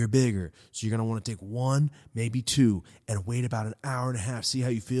 you're bigger, so you're going to want to take 1, maybe 2, and wait about an hour and a half, see how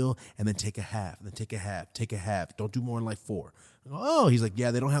you feel, and then take a half, and then take a half, take a half. Don't do more than like 4. I go, oh, he's like,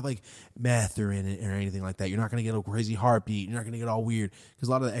 yeah, they don't have like meth or in it or anything like that. You're not going to get a crazy heartbeat. You're not going to get all weird. Because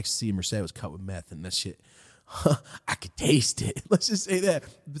a lot of the ecstasy in Merced was cut with meth and that shit. I could taste it. Let's just say that.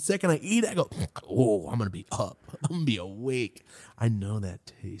 The second I eat it, I go, oh, I'm going to be up. I'm going to be awake. I know that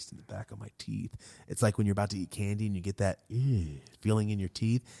taste in the back of my teeth. It's like when you're about to eat candy and you get that feeling in your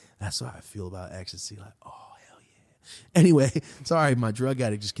teeth. That's how I feel about ecstasy. Like, oh, hell yeah. Anyway, sorry, my drug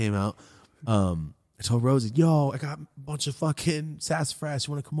addict just came out. I told Rosie, yo, I got a bunch of fucking sassafras.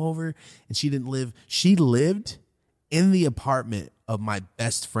 You want to come over? And she didn't live. She lived in the apartment of my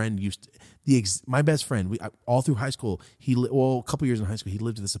best friend. My best friend, all through high school, a couple years in high school, he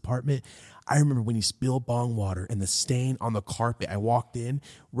lived in this apartment. I remember when he spilled bong water and the stain on the carpet. I walked in.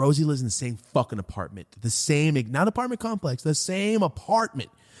 Rosie lives in the same fucking apartment. The same, not apartment complex, the same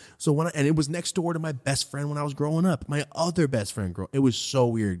apartment. So and it was next door to my best friend when I was growing up. My other best friend, it was so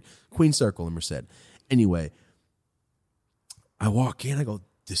weird. Queen Circle in Merced. Anyway, I walk in. I go,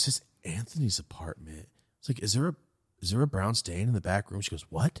 this is Anthony's apartment. It's like, is there a brown stain in the back room? She goes,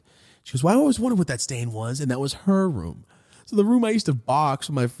 what? She goes, well, I always wondered what that stain was, and that was her room. So the room I used to box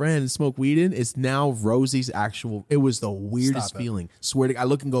with my friend and smoke weed in is now Rosie's actual. It was the weirdest feeling. Swear to God, I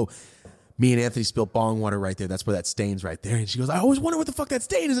look and go, me and Anthony spilled bong water right there. That's where that stain's right there. And she goes, I always wonder what the fuck that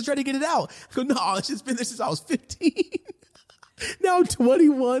stain is. I try to get it out. I go, no, it's just been there since I was 15. Now I'm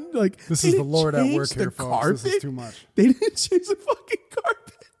 21. Like, this is the Lord at work here, folks. This is too much. They didn't change the fucking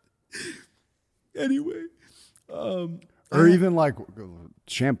carpet. Anyway. Or even like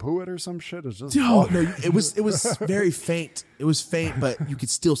shampoo it or some shit. It's just no, it was very faint. It was faint, but you could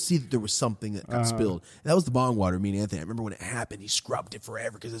still see that there was something that got spilled. And that was the bong water. Me and Anthony, I remember when it happened, he scrubbed it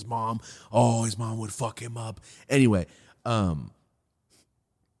forever because his mom would fuck him up. Anyway,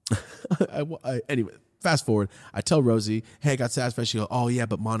 anyway, fast forward. I tell Rosie, hey, I got satisfied. She goes, oh yeah,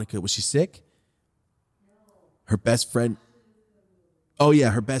 but Monica, was she sick? Her best friend. Oh yeah,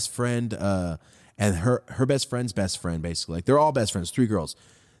 her best friend. And her best friend's best friend, basically. Like, they're all best friends, 3 girls.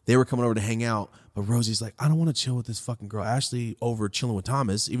 They were coming over to hang out, but Rosie's like, I don't want to chill with this fucking girl. Ashley over chilling with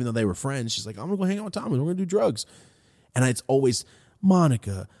Thomas, even though they were friends. She's like, I'm going to go hang out with Thomas. We're going to do drugs. And it's always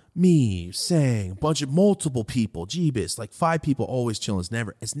Monica, me, Sang, multiple people, Jeebus, like 5 people always chilling.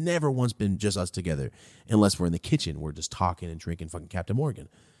 It's never once been just us together, unless we're in the kitchen. We're just talking and drinking fucking Captain Morgan.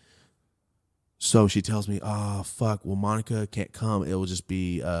 So she tells me, oh, fuck, well, Monica can't come. It will just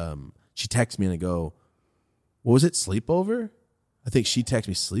be... She texts me and I go, what was it, sleepover? I think she texted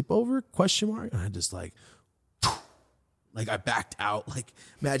me sleepover, ? And I just like I backed out. Like,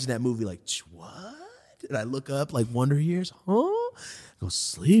 imagine that movie, like, what? And I look up, like, Wonder Years, huh? I go,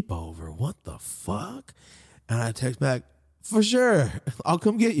 sleepover, what the fuck? And I text back, for sure, I'll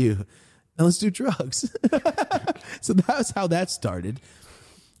come get you. And let's do drugs. So that's how that started.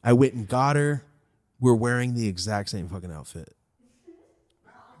 I went and got her. We're wearing the exact same fucking outfit.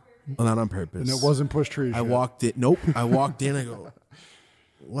 Well, not on purpose. And it wasn't push trees. I walked in. Nope. I walked in. I go,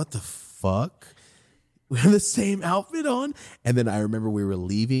 what the fuck? We have the same outfit on. And then I remember we were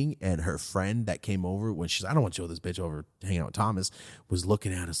leaving, and her friend that came over, when she's, I don't want to show this bitch over hanging out with Thomas, was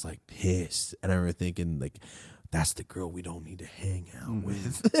looking at us like pissed. And I remember thinking, like, that's the girl we don't need to hang out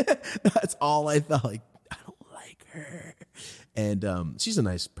with. That's all I thought. Like, I don't like her. And she's a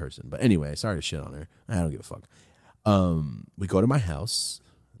nice person. But anyway, sorry to shit on her. I don't give a fuck. We go to my house.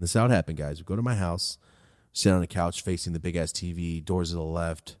 This is how it happened, guys. We go to my house, sit on a couch facing the big-ass TV, doors to the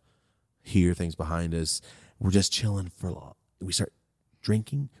left, hear things behind us. We're just chilling for a while. We start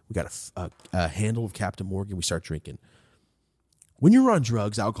drinking. We got a handle of Captain Morgan. We start drinking. When you're on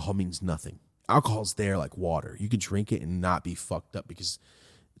drugs, alcohol means nothing. Alcohol's there like water. You can drink it and not be fucked up because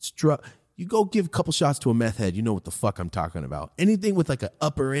it's drug. You go give a couple shots to a meth head, you know what the fuck I'm talking about. Anything with like an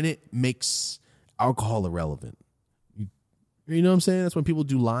upper in it makes alcohol irrelevant. You know what I'm saying? That's when people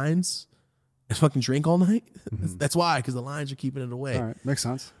do lines and fucking drink all night. Mm-hmm. That's why, because the lines are keeping it away. All right, makes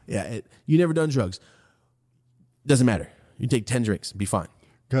sense. Yeah, you never done drugs. Doesn't matter. You take 10 drinks and be fine.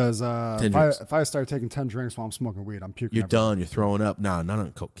 Because if I start taking 10 drinks while I'm smoking weed, I'm puking. You're done. You're throwing up. Nah, not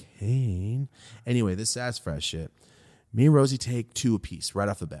on cocaine. Anyway, this sassafras shit. Me and Rosie take 2 apiece right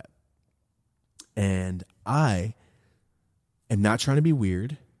off the bat. And I am not trying to be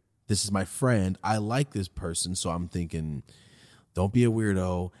weird. This is my friend. I like this person, so I'm thinking, don't be a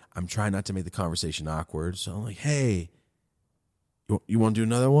weirdo. I'm trying not to make the conversation awkward. So I'm like, hey, you want to do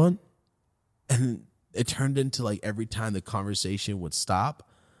another one? And it turned into like every time the conversation would stop,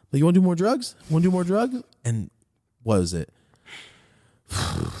 like, you want to do more drugs? Want to do more drugs? And what is it?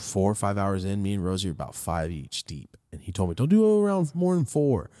 4 or 5 hours in, me and Rosie are about 5 each deep. And he told me, don't do around more than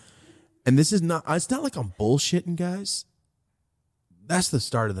 4. And this is not, it's not like I'm bullshitting, guys. That's the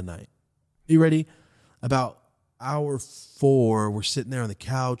start of the night. You ready? hour 4, we're sitting there on the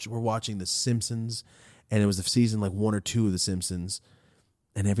couch. We're watching The Simpsons. And it was the season like 1 or 2 of The Simpsons.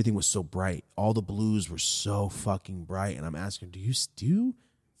 And everything was so bright. All the blues were so fucking bright. And I'm asking her, do you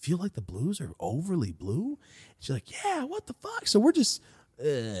feel like the blues are overly blue? And she's like, yeah, what the fuck? So we're just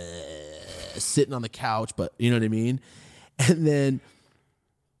sitting on the couch, but you know what I mean? And then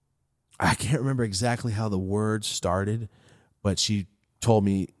I can't remember exactly how the words started, but she told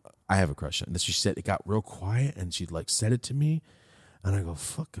me, I have a crush on. And she said it got real quiet, and she like said it to me. And I go,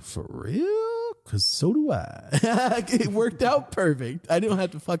 fuck, for real? Because so do I. It worked out perfect. I didn't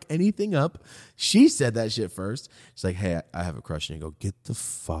have to fuck anything up. She said that shit first. She's like, hey, I have a crush. And I go, get the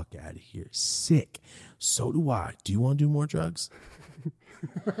fuck out of here. Sick. So do I. Do you want to do more drugs?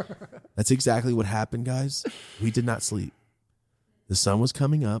 That's exactly what happened, guys. We did not sleep. The sun was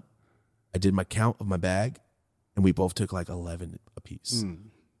coming up. I did my count of my bag, and we both took like 11 apiece.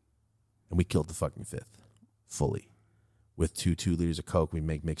 And we killed the fucking 5th fully. With 2 liters of Coke, we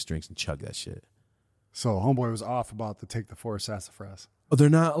make mixed drinks and chug that shit. So homeboy was off about to take the 4 sassafras. Oh, they're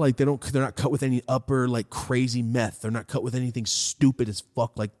not like they're not cut with any upper like crazy meth. They're not cut with anything stupid as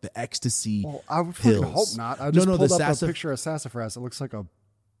fuck like the ecstasy. Well, I would pills. fucking hope not. I just pulled up a picture of sassafras. It looks like a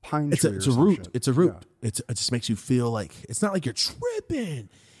pine tree. It's a root. Shit. It's a root. Yeah. It just makes you feel like it's not like you're tripping.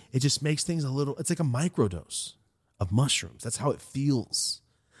 It just makes things a little. It's like a microdose of mushrooms. That's how it feels.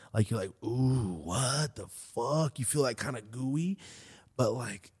 Like you're like, ooh, what the fuck? You feel like kind of gooey, but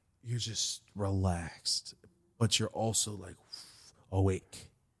like you're just relaxed. But you're also like awake.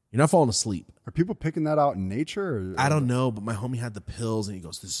 You're not falling asleep. Are people picking that out in nature? Or I don't know, but my homie had the pills and he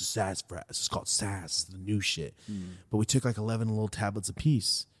goes, this is sassafras. It's called sass, the new shit. But we took like 11 little tablets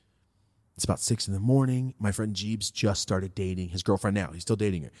apiece. It's about 6 in the morning. My friend Jeebs just started dating his girlfriend now. He's still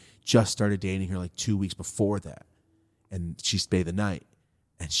dating her. Just started dating her like 2 weeks before that. And she stayed the night.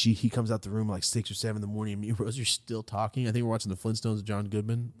 And he comes out the room like 6 or 7 in the morning, and me and Rosie are still talking. I think we're watching the Flintstones with John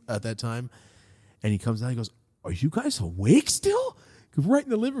Goodman at that time. And he comes out, he goes, are you guys awake still? Right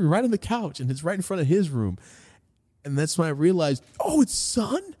in the living room, right on the couch, and it's right in front of his room. And that's when I realized, oh, it's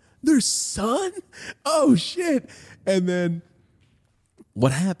sun? There's sun? Oh, shit. And then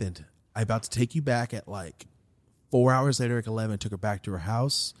what happened? I'm about to take you back at like 4 hours later at 11. I took her back to her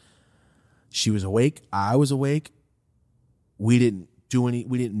house. She was awake. I was awake. We didn't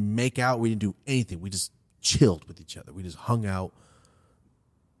make out. We didn't do anything. We just chilled with each other. We just hung out.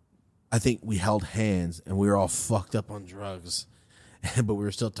 I think we held hands and we were all fucked up on drugs, but we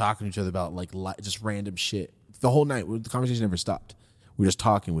were still talking to each other about like just random shit. The whole night, the conversation never stopped. We were just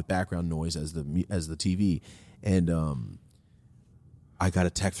talking with background noise as the TV. And I got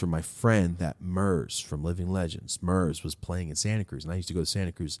a text from my friend that Murs from Living Legends, Murs was playing in Santa Cruz. And I used to go to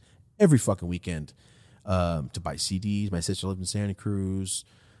Santa Cruz every fucking weekend to buy CDs. My sister lived in Santa Cruz,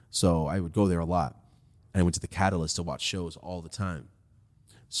 so I would go there a lot. And I went to the Catalyst to watch shows all the time.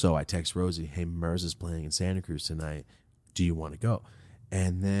 So I text Rosie, hey, Murs is playing in Santa Cruz tonight. Do you want to go?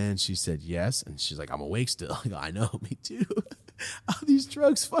 And then she said yes. And she's like, I'm awake still. I go, I know, me too. All these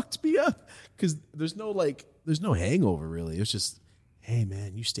drugs fucked me up. Because there's no hangover, really. It was just, hey,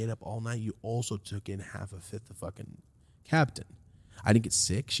 man, you stayed up all night. You also took in half a fifth of fucking Captain. I didn't get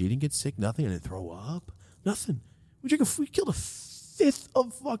sick. She didn't get sick. Nothing. I didn't throw up. Nothing. We killed a fifth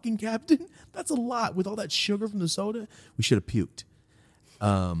of fucking Captain. That's a lot. With all that sugar from the soda, we should have puked.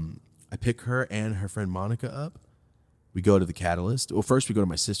 I pick her and her friend Monica up. We go to the Catalyst. Well, first we go to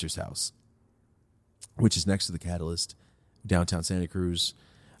my sister's house, which is next to the Catalyst, downtown Santa Cruz.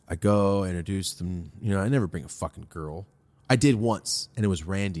 I go, introduce them. You know, I never bring a fucking girl. I did once, and it was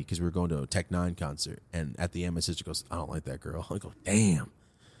Randy because we were going to a Tech 9 concert. And at the end, my sister goes, I don't like that girl. I go, damn,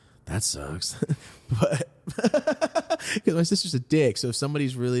 that sucks. But because my sister's a dick, so if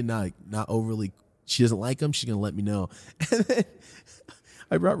somebody's really not overly, she doesn't like them, she's going to let me know. And then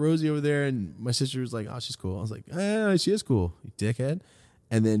I brought Rosie over there, and my sister was like, oh, she's cool. I was like, she is cool, you dickhead.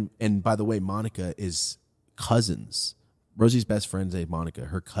 And by the way, Monica is cousins. Rosie's best friend's named Monica.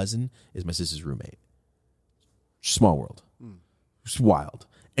 Her cousin is my sister's roommate. Small world. It's wild.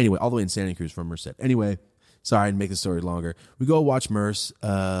 Anyway, all the way in Santa Cruz from Merced. Anyway, sorry to make the story longer. We go watch Merce,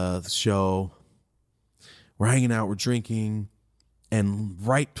 the show. We're hanging out, we're drinking, and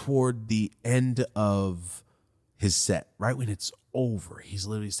right toward the end of his set, right when it's over, he's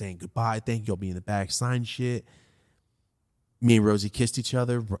literally saying goodbye, thank you, I'll be in the back, sign shit. Me and Rosie kissed each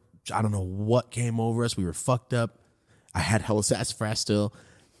other. I don't know what came over us. We were fucked up. I had hella sassafras still.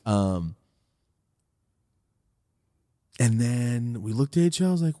 And then we looked at each other.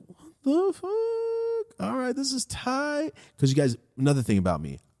 I was like, what the fuck? All right, this is tight. Because you guys, another thing about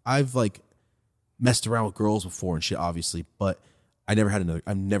me, I've like messed around with girls before and shit, obviously, but I've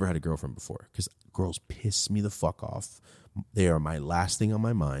never had a girlfriend before because girls piss me the fuck off. They are my last thing on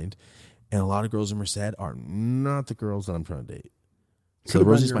my mind. And a lot of girls in Merced are not the girls that I'm trying to date. Could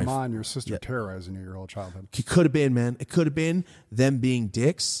have been your mom, your sister terrorizing you your whole childhood. It could have been, man. It could have been them being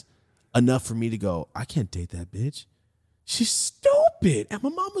dicks enough for me to go, I can't date that bitch. She's stupid. And my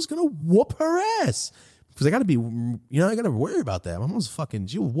mom was going to whoop her ass. Because I got to worry about that. My mom's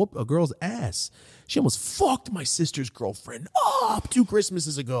she will whoop a girl's ass. She almost fucked my sister's girlfriend up 2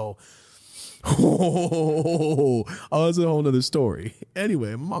 Christmases ago. Oh, that's a whole nother story. Anyway,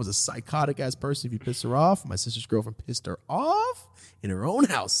 my mom's a psychotic ass person. If you piss her off, my sister's girlfriend pissed her off in her own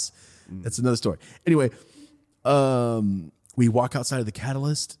house. That's another story. Anyway, we walk outside of the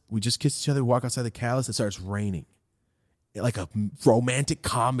Catalyst. We just kiss each other. We walk outside the Catalyst. It starts raining. Like a romantic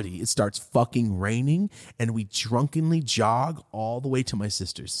comedy. It starts fucking raining, and we drunkenly jog all the way to my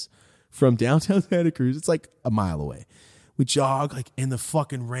sister's from downtown Santa Cruz. It's like a mile away. We jog like in the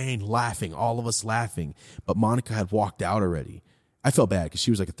fucking rain, laughing, all of us laughing. But Monica had walked out already. I felt bad because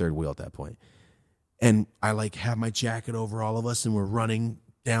she was like a third wheel at that point. And I like have my jacket over all of us, and we're running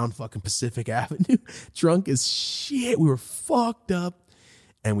down fucking Pacific Avenue, drunk as shit. We were fucked up,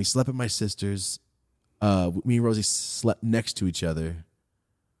 and we slept at my sister's. Me and Rosie slept next to each other.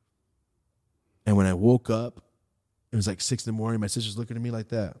 And when I woke up, it was like 6 a.m. My sister's looking at me like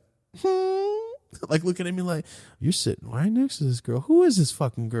that. Like looking at me like, you're sitting right next to this girl. Who is this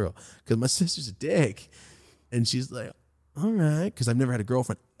fucking girl? Because my sister's a dick. And she's like, all right. Because I've never had a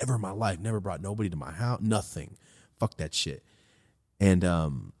girlfriend ever in my life. Never brought nobody to my house. Nothing. Fuck that shit. And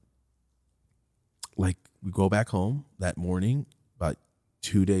like we go back home that morning. About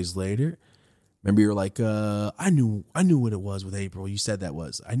 2 days later. Remember, you were like, I knew what it was with April. You said that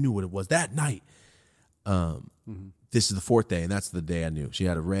was. I knew what it was that night. This is the 4th day, and that's the day I knew. She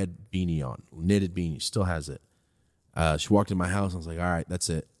had a red beanie on, knitted beanie. Still has it. She walked in my house, and I was like, all right, that's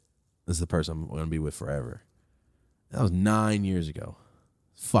it. This is the person I'm going to be with forever. That was 9 years ago.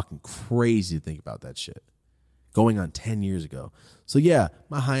 It's fucking crazy to think about that shit. Going on 10 years ago. So, yeah,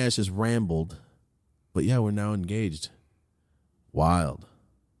 my high ass just rambled. But, yeah, we're now engaged. Wild.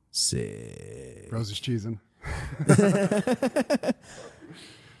 Sick. Rosie's cheesing.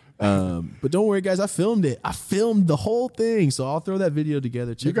 But don't worry, guys. I filmed it. I filmed the whole thing, so I'll throw that video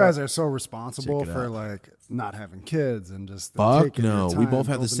together. You guys are so responsible for like not having kids and just fuck no. We both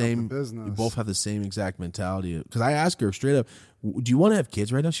have the same. We both have the same exact mentality. Because I asked her straight up, "Do you want to have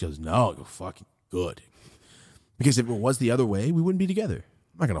kids right now?" She goes, "No." I go, "Fucking good." Because if it was the other way, we wouldn't be together.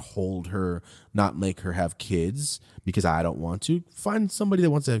 I'm not going to hold her, not make her have kids because I don't want to. Find somebody that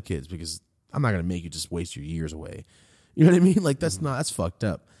wants to have kids because I'm not going to make you just waste your years away. You know what I mean? Like, that's fucked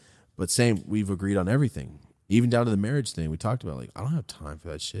up. But same, we've agreed on everything. Even down to the marriage thing. We talked about, like, I don't have time for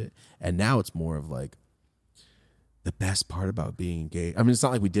that shit. And now it's more of, like, the best part about being engaged. I mean, it's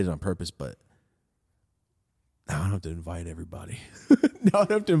not like we did it on purpose, but now I don't have to invite everybody. Now I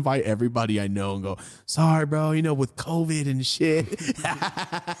don't have to invite everybody I know and go, sorry, bro, with COVID and shit.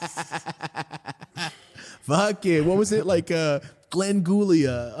 Fuck it. What was it? Like Glenn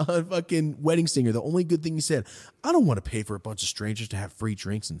Guglia on fucking Wedding Singer. The only good thing he said, I don't want to pay for a bunch of strangers to have free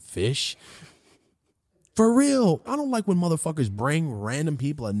drinks and fish. For real. I don't like when motherfuckers bring random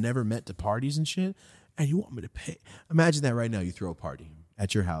people I never met to parties and shit. And you want me to pay. Imagine that right now. You throw a party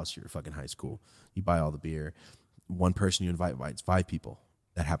at your house. You're fucking high school. You buy all the beer. One person you invite invites 5 people.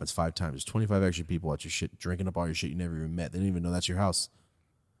 That happens 5 times. There's 25 extra people at your shit, drinking up all your shit you never even met. They don't even know that's your house.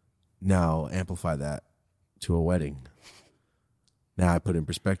 Now amplify that to a wedding. Now I put it in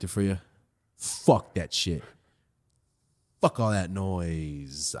perspective for you. Fuck that shit. Fuck all that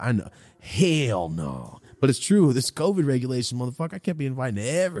noise. I know. Hell no. But it's true. This COVID regulation, motherfucker, I can't be inviting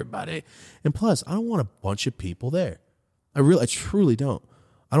everybody. And plus, I don't want a bunch of people there. I truly don't.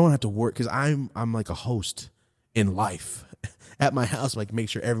 I don't want to have to work because I'm like a host in life at my house. Like, make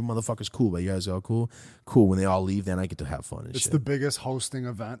sure every motherfucker's cool. But you guys are all cool? Cool. When they all leave, then I get to have fun and it's shit. The biggest hosting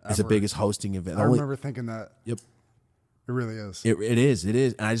event ever. It's the biggest hosting event. I remember thinking that. Yep. It really is. It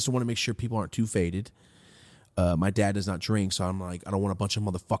is. And I just want to make sure people aren't too faded. My dad does not drink, so I'm like, I don't want a bunch of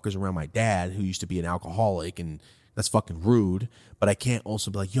motherfuckers around my dad who used to be an alcoholic, and that's fucking rude. But I can't also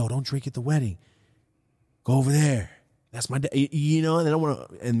be like, yo, don't drink at the wedding. Go over there. That's my dad. And I don't want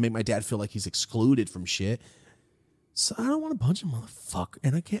to and make my dad feel like he's excluded from shit. So I don't want a bunch of motherfuckers.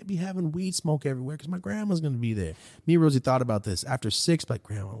 And I can't be having weed smoke everywhere because my grandma's going to be there. Me and Rosie thought about this. After 6, like,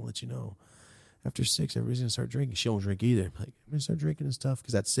 Grandma, I'll let you know. After 6, everybody's going to start drinking. She won't drink either. Like, I'm going to start drinking and stuff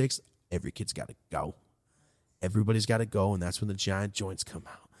because at 6, every kid's got to go. Everybody's got to go, and that's when the giant joints come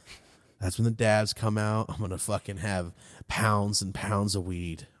out. That's when the dabs come out. I'm going to fucking have pounds and pounds of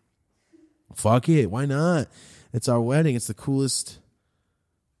weed. Fuck it. Why not? It's our wedding. It's the coolest.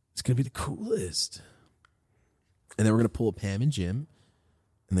 It's going to be the coolest. And then we're going to pull a Pam and Jim,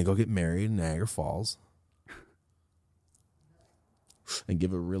 and then go get married in Niagara Falls. And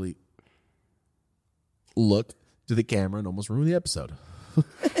give a really look to the camera and almost ruin the episode.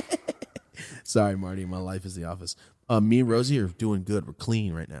 Sorry, Marty. My life is The Office. Me and Rosie are doing good. We're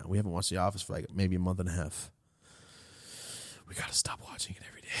clean right now. We haven't watched The Office for like maybe a month and a half. We got to stop watching it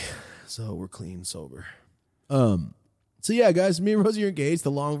every day. So we're clean, sober. So yeah, guys, me and Rosie are engaged.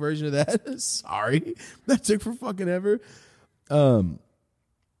 The long version of that. Sorry. That took for fucking ever.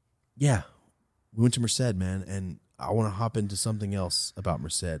 Yeah. We went to Merced, man, and I want to hop into something else about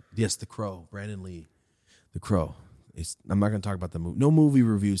Merced. Yes, The Crow. Brandon Lee. The Crow. I'm not going to talk about the movie. No movie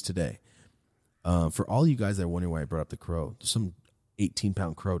reviews today. For all you guys that are wondering why I brought up The Crow, some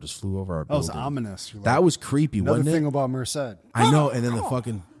 18-pound crow just flew over our building. That was ominous. That was creepy, wasn't it? Another thing about Merced. I know, and then the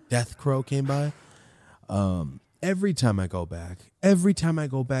fucking death crow came by. Every time I go back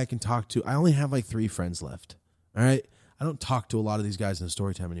and talk to, I only have like 3 friends left. All right? I don't talk to a lot of these guys in the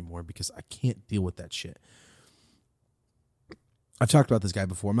story time anymore because I can't deal with that shit. I've talked about this guy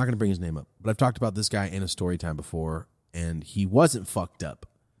before. I'm not going to bring his name up, but I've talked about this guy in a story time before, and he wasn't fucked up.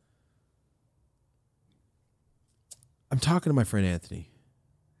 I'm talking to my friend Anthony.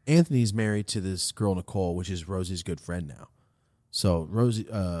 Anthony's married to this girl, Nicole, which is Rosie's good friend now. So Rosie,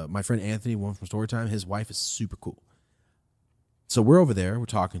 my friend Anthony, one from Storytime, his wife is super cool. So we're over there. We're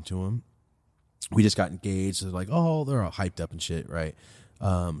talking to him. We just got engaged. So they're like, oh, they're all hyped up and shit, right?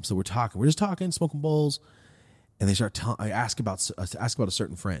 So we're talking. We're just talking, smoking bowls, and they start telling. I ask about a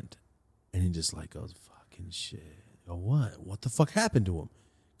certain friend, and he just like goes, "Fucking shit." I go, what? What the fuck happened to him?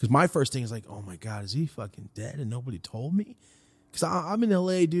 Because my first thing is like, oh my God, is he fucking dead and nobody told me? Because I'm in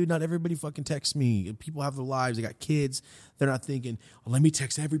LA, dude. Not everybody fucking texts me. People have their lives. They got kids. They're not thinking, oh, let me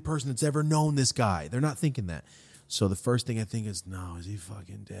text every person that's ever known this guy. They're not thinking that. So the first thing I think is, no, is he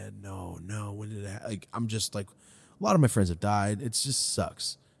fucking dead? No. When did it like, I'm just like, a lot of my friends have died. It just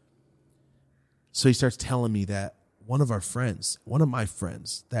sucks. So he starts telling me that one of my friends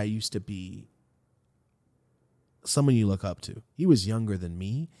that used to be someone you look up to, he was younger than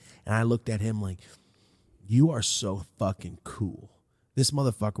me. And I looked at him like, you are so fucking cool. This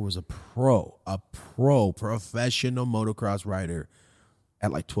motherfucker was a professional motocross rider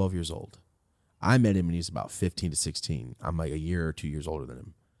at like 12 years old. I met him when he was about 15 to 16. I'm like a year or 2 years older than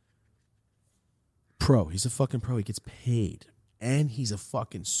him. Pro. He's a fucking pro. He gets paid. And he's a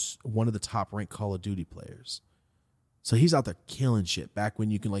fucking one of the top ranked Call of Duty players. So he's out there killing shit back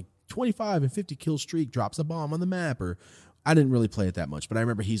when you can like 25 and 50 kill streak, drops a bomb on the map. Or I didn't really play it that much, but I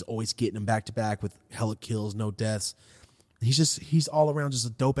remember he's always getting them back to back with hella kills, no deaths. He's all around just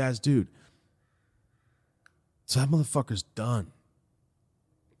a dope ass dude. So that motherfucker's done.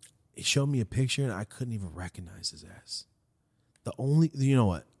 He showed me a picture and I couldn't even recognize his ass. You know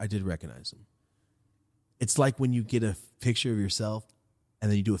what? I did recognize him. It's like when you get a picture of yourself and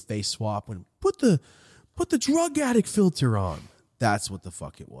then you do a face swap when put the drug addict filter on. That's what the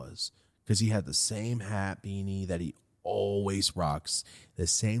fuck it was. Because he had the same hat, beanie that he always rocks. The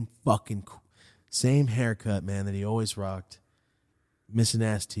same haircut, man, that he always rocked. Missing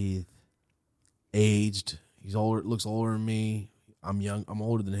ass teeth. Aged. He's older, looks older than me. I'm young. I'm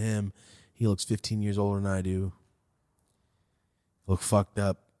older than him. He looks 15 years older than I do. Look fucked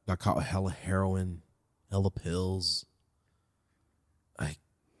up. Got caught with hella heroin, hella pills.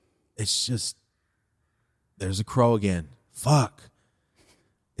 It's just, there's a crow again. Fuck.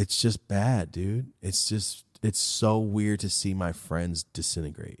 It's just bad, dude. It's so weird to see my friends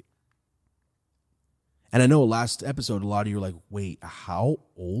disintegrate. And I know last episode, a lot of you were like, wait, how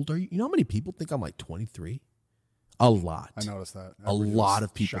old are you? You know how many people think I'm like 23? A lot. I noticed that. A lot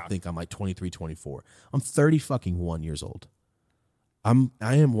of people think I'm like 23, 24. I'm 30 fucking 1 years old. I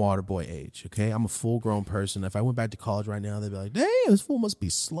am water boy age, okay? I'm a full-grown person. If I went back to college right now, they'd be like, damn, this fool must be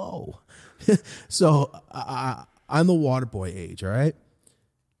slow. So I'm the water boy age, all right?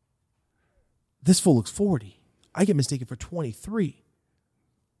 This fool looks 40. I get mistaken for 23.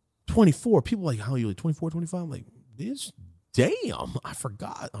 24. People are like, how are you, like 24, 25? I'm like, bitch, damn. I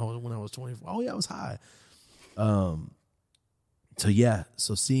forgot when I was 24. Oh, yeah, I was high. So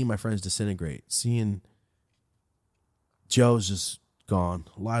seeing my friends disintegrate, seeing Joe's just gone,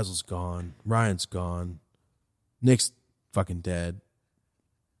 Lizel's gone, Ryan's gone, Nick's fucking dead,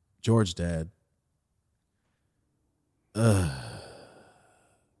 George dead. God.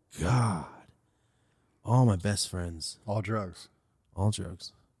 All my best friends. All drugs. All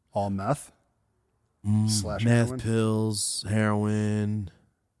drugs. All meth? Slash meth, heroin? pills, heroin.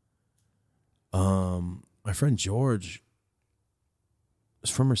 My friend George,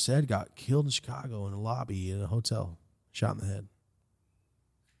 from Merced got killed in Chicago in a lobby in a hotel, shot in the head.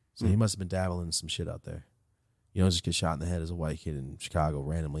 So he must have been dabbling in some shit out there. You don't just get shot in the head as a white kid in Chicago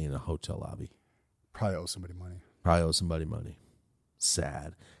randomly in a hotel lobby. Probably owe somebody money.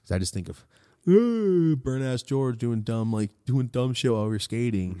 Sad. Because I just think of burn ass George doing dumb shit while we were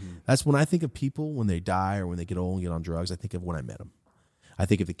skating. Mm-hmm. That's when I think of people when they die or when they get old and get on drugs. I think of when I met them. I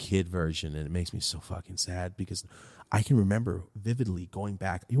think of the kid version, and it makes me so fucking sad because I can remember vividly going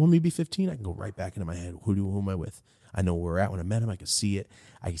back. You want me to be 15? I can go right back into my head. Who am I with? I know where we're at when I met them. I can see it.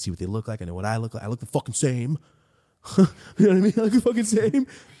 I can see what they look like. I know what I look like. I look the fucking same. You know what I mean? I look the fucking same.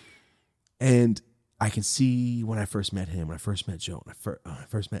 And I can see when I first met him, when I first met Joe, when I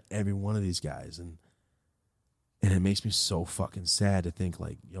first met every one of these guys. And it makes me so fucking sad to think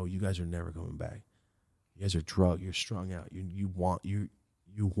like, yo, you guys are never coming back. You guys are drugged. You're strung out. You want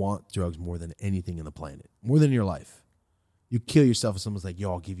drugs more than anything in the planet, more than your life. You kill yourself if someone's like,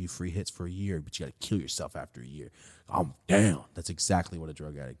 yo, I'll give you free hits for a year, but you got to kill yourself after a year. I'm down. That's exactly what a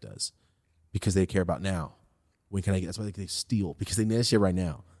drug addict does because they care about now. When can I get? That's why they steal because they need that shit right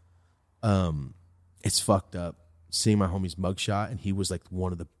now. It's fucked up seeing my homie's mugshot, and he was like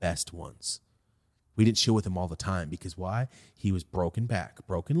one of the best ones. We didn't chill with him all the time because why? He was broken back,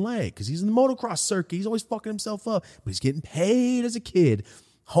 broken leg, because he's in the motocross circuit. He's always fucking himself up, but he's getting paid as a kid.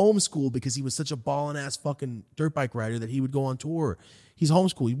 Homeschooled because he was such a ballin' ass fucking dirt bike rider that he would go on tour. He's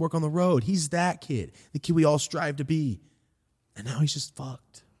homeschooled. He'd work on the road. He's that kid, the kid we all strive to be. And now he's just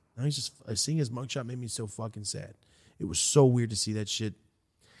fucked. Now he's just, seeing his mugshot made me so fucking sad. It was so weird to see that shit.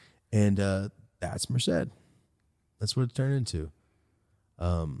 And that's Merced. That's what it turned into.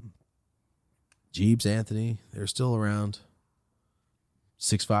 Jeebs, Anthony, they're still around.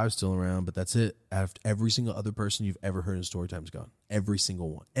 6'5" still around, but that's it. Every single other person you've ever heard in Storytime's gone. Every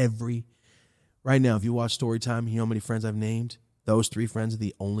single one. Right now, if you watch Storytime, you know how many friends I've named? Those 3 friends are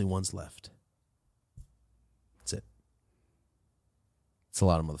the only ones left. That's it. It's a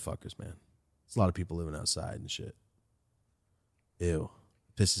lot of motherfuckers, man. It's a lot of people living outside and shit. Ew.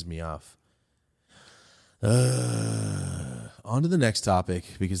 Pisses me off. On to the next topic,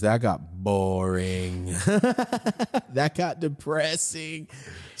 because that got boring. That got depressing.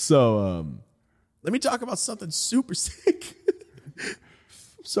 So, let me talk about something super sick.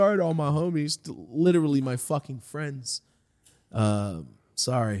 Sorry to all my homies, literally my fucking friends.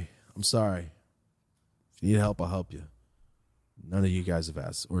 Sorry. I'm sorry. If you need help, I'll help you. None of you guys have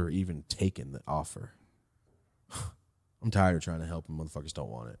asked or even taken the offer. I'm tired of trying to help and motherfuckers don't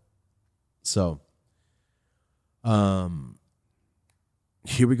want it. So,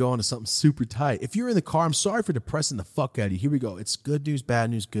 here we go on to something super tight. If you're in the car, I'm sorry for depressing the fuck out of you. Here we go. It's good news,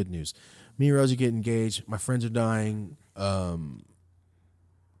 bad news, good news. Me and Rosie get engaged. My friends are dying.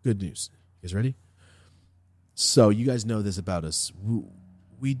 Good news. You guys ready? So you guys know this about us.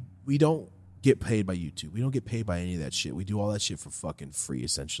 We don't get paid by YouTube. We don't get paid by any of that shit. We do all that shit for fucking free,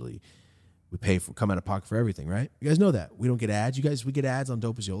 essentially. We pay for, come out of pocket for everything, right? You guys know that. We don't get ads. We get ads on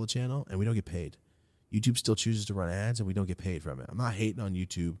Dope as Yola channel, and we don't get paid. YouTube still chooses to run ads, and we don't get paid from it. I'm not hating on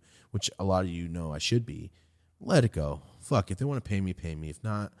YouTube, which a lot of you know I should be. Let it go. Fuck, if they want to pay me, pay me. If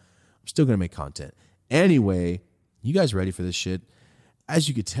not, I'm still going to make content. Anyway, you guys ready for this shit? As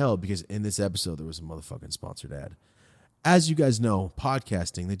you could tell, because in this episode, there was a motherfucking sponsored ad. As you guys know,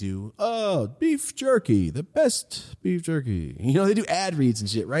 podcasting, they do, beef jerky, the best beef jerky. You know, they do ad reads and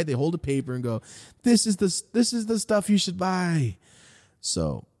shit, right? They hold a paper and go, this is the stuff you should buy.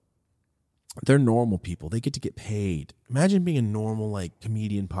 So they're normal people. They get paid. Imagine being a normal, like,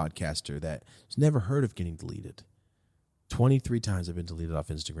 comedian podcaster that's never heard of getting deleted. 23 times I've been deleted off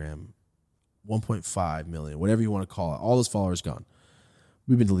Instagram. 1.5 million, whatever you want to call it. All those followers gone.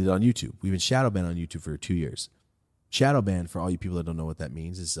 We've been deleted on YouTube. We've been shadow banned on YouTube for 2 years. Shadow ban, for all you people that don't know what that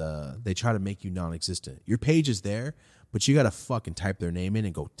means, is they try to make you non-existent. Your page is there, but you got to fucking type their name in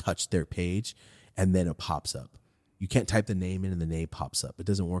and go touch their page, and then it pops up. You can't type the name in and the name pops up. It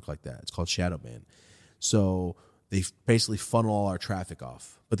doesn't work like that. It's called shadow ban. So they basically funnel all our traffic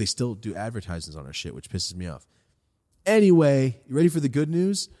off, but they still do advertisements on our shit, which pisses me off. Anyway, you ready for the good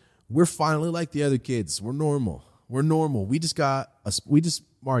news? We're finally like the other kids. We're normal.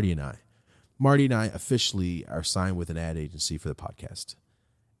 Marty and I officially are signed with an ad agency for the podcast.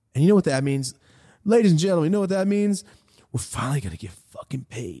 And you know what that means? Ladies and gentlemen, you know what that means? We're finally going to get fucking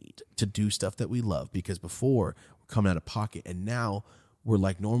paid to do stuff that we love, because before we're coming out of pocket, and now we're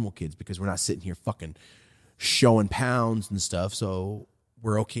like normal kids because we're not sitting here fucking showing pounds and stuff. So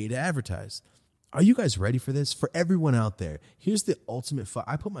we're okay to advertise. Are you guys ready for this? For everyone out there, here's the ultimate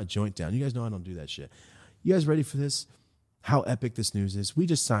I put my joint down. You guys know I don't do that shit. You guys ready for this? How epic this news is. We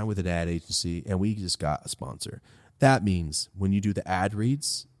just signed with an ad agency and we just got a sponsor. That means when you do the ad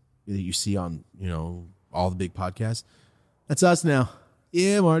reads that you see on, all the big podcasts, that's us now.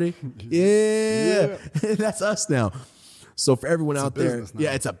 Yeah, Marty. Yeah. That's us now. So for everyone out there,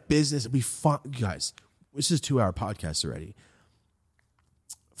 it's a business. Guys, this is a 2-hour podcast already.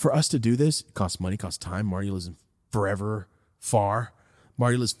 For us to do this, it costs money, costs time. Marty lives in forever far.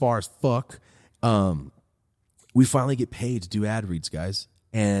 Marty lives far as fuck. We finally get paid to do ad reads, guys.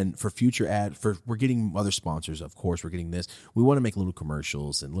 And for future we're getting other sponsors, of course. We're getting this. We want to make little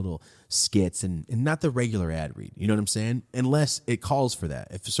commercials and little skits and not the regular ad read. You know what I'm saying? Unless it calls for that.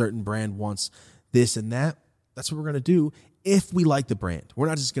 If a certain brand wants this and that, that's what we're going to do if we like the brand. We're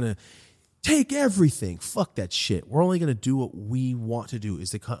not just going to take everything. Fuck that shit. We're only going to do what we want to do.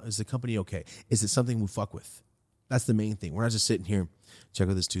 Is the company okay? Is it something we fuck with? That's the main thing. We're not just sitting here, check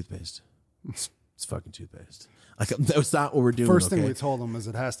out this toothpaste. It's fucking toothpaste. Like, that's not what we're doing. First thing we told them is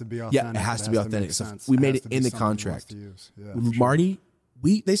it has to be authentic. Yeah, it has to be authentic. So we made it in the contract. Yeah, Marty,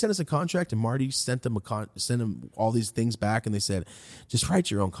 they sent us a contract, and Marty sent them all these things back, and they said, just write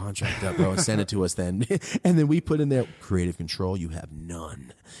your own contract up, bro, and send it to us then. And then we put in there, creative control, you have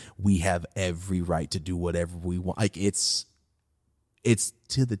none. We have every right to do whatever we want. Like, it's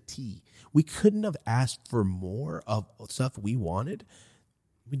to the T. We couldn't have asked for more of stuff we wanted.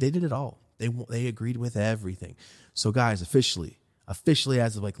 They did it all. They agreed with everything. So guys, officially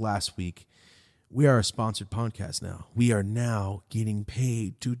as of like last week, we are a sponsored podcast now. We are now getting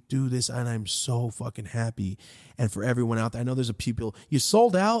paid to do this, and I'm so fucking happy. And for everyone out there, I know there's people, you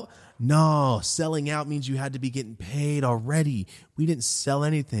sold out? No, selling out means you had to be getting paid already. We didn't sell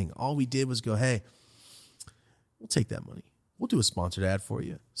anything. All we did was go, hey, we'll take that money. We'll do a sponsored ad for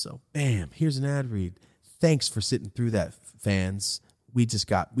you. So bam, here's an ad read. Thanks for sitting through that, fans. We just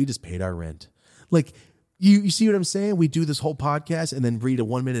paid our rent. Like, you see what I'm saying? We do this whole podcast and then read a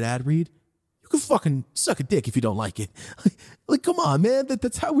 1-minute ad read. You can fucking suck a dick if you don't like it. Like, come on, man.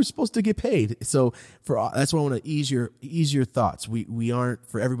 That's how we're supposed to get paid. So that's why I want to ease your thoughts. We aren't,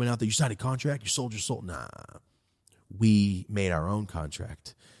 for everyone out there, you signed a contract, you sold your soul. Nah. We made our own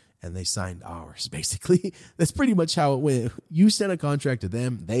contract and they signed ours, basically. That's pretty much how it went. You sent a contract to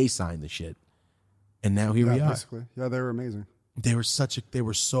them, they signed the shit. And now here we are. Basically. Yeah, they were amazing. They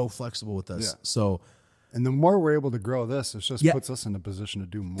were so flexible with us. Yeah. So, and the more we're able to grow this, it just puts us in a position to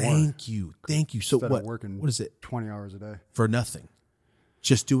do more. Thank you. So what is it? 20 hours a day for nothing.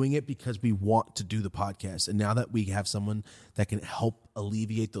 Just doing it because we want to do the podcast. And now that we have someone that can help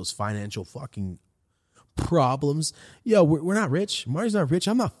alleviate those financial fucking problems. Yeah, we're not rich. Marty's not rich.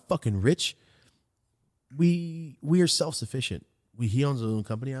 I'm not fucking rich. We are self-sufficient. He owns his own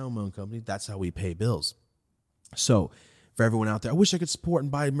company. I own my own company. That's how we pay bills. So, for everyone out there, I wish I could support and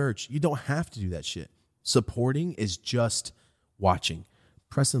buy merch. You don't have to do that shit. Supporting is just watching.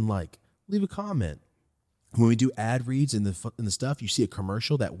 Press and like. Leave a comment. When we do ad reads in the stuff, you see a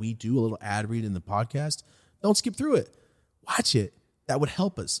commercial that we do, a little ad read in the podcast, don't skip through it. Watch it. That would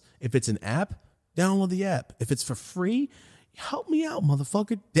help us. If it's an app, download the app. If it's for free, help me out,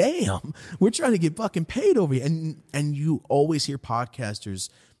 motherfucker. Damn. We're trying to get fucking paid over here. And you always hear podcasters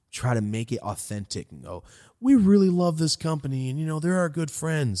try to make it authentic and go, we really love this company and, they're our good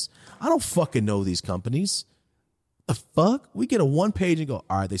friends. I don't fucking know these companies. The fuck? We get a 1 page and go,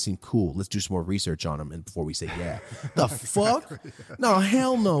 all right, they seem cool. Let's do some more research on them and before we say yeah. The fuck? No,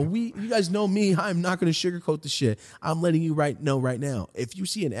 hell no. You guys know me. I'm not going to sugarcoat the shit. I'm letting you know right now. If you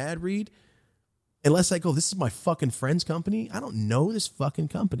see an ad read, unless I go, this is my fucking friend's company, I don't know this fucking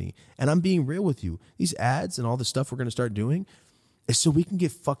company. And I'm being real with you. These ads and all the stuff we're going to start doing is so we can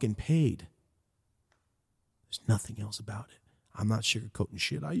get fucking paid. There's nothing else about it. I'm not sugarcoating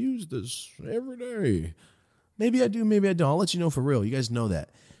shit. I use this every day. Maybe I do, maybe I don't. I'll let you know for real. You guys know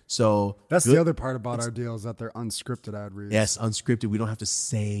that. So that's the other part about our deal is that they're unscripted ad reads. Yes, unscripted. We don't have to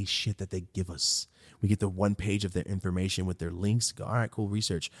say shit that they give us. We get the 1 page of their information with their links. Go, all right, cool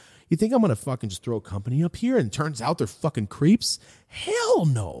research. You think I'm going to fucking just throw a company up here and it turns out they're fucking creeps? Hell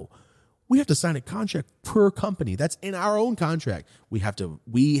no. We have to sign a contract per company. That's in our own contract. We have to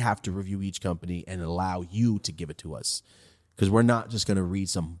review each company and allow you to give it to us. Because we're not just going to read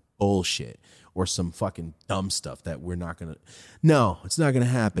some bullshit or some fucking dumb stuff that we're not going to. No, it's not going to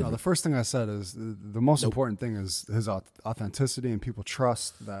happen. No, the first thing I said is the most important thing is his authenticity and people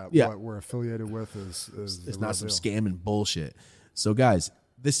trust that what we're affiliated with is it's not some scam and bullshit. So guys,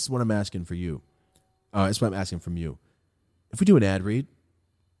 this is what I'm asking for you. That's what I'm asking from you. If we do an ad read,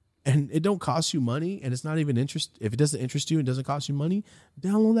 and it don't cost you money, and it's not even if it doesn't interest you and doesn't cost you money,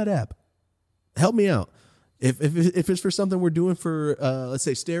 download that app. Help me out. If it's for something we're doing for, let's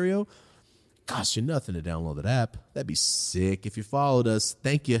say, stereo, it costs you nothing to download that app. That'd be sick. If you followed us,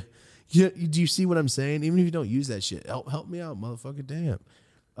 thank you. Yeah, do you see what I'm saying? Even if you don't use that shit, help me out, motherfucker. Damn.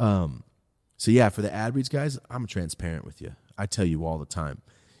 So yeah, for the ad reads, guys, I'm transparent with you. I tell you all the time.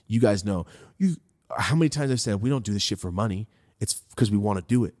 You guys know how many times I've said we don't do this shit for money. It's because we want to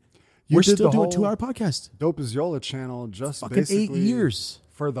do it. We're still doing a 2-hour podcast. Dope as Yola channel, just fucking basically 8 years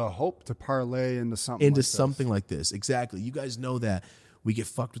for the hope to parlay into something like this. Exactly. You guys know that we get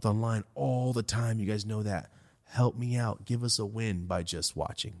fucked with online all the time. You guys know that. Help me out. Give us a win by just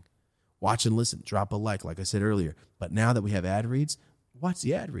watching. Watch and listen. Drop a like I said earlier. But now that we have ad reads, watch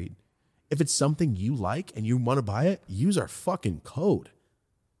the ad read. If it's something you like and you want to buy it, use our fucking code.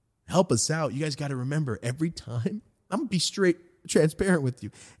 Help us out. You guys got to remember, every time, I'm going to be straight transparent with you.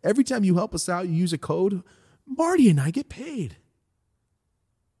 Every time you help us out, you use a code, Marty and I get paid.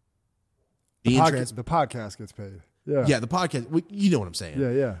 The podcast gets paid. Yeah, the podcast, you know what I'm saying.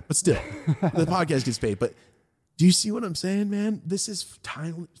 Yeah. But still, the podcast gets paid. But do you see what I'm saying, man? This is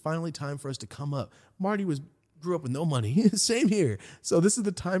finally time for us to come up. Marty grew up with no money. Same here. So this is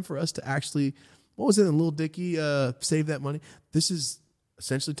the time for us to actually, what was it in Lil Dicky, save that money? This is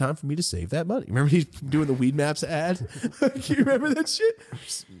essentially time for me to save that money. Remember he's doing the Weed Maps ad? Do you remember that shit?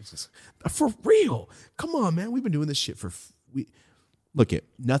 For real. Come on, man. We've been doing this shit look it,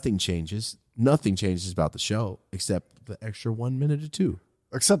 nothing changes. Nothing changes about the show except the extra 1 minute or 2.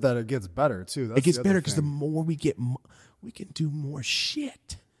 Except that it gets better too. It gets better because the more we get, we can do more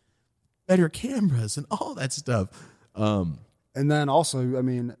shit. Better cameras and all that stuff. And then also, I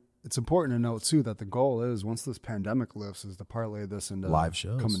mean, it's important to note too that the goal is, once this pandemic lifts, is to parlay this into live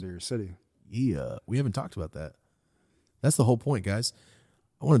shows coming to your city. Yeah, we haven't talked about that. That's the whole point, guys.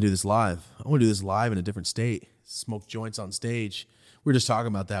 I want to do this live. I want to do this live in a different state. Smoke joints on stage. We're just talking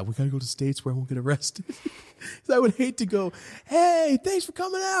about that. We got to go to states where I won't get arrested. I would hate to go, hey, thanks for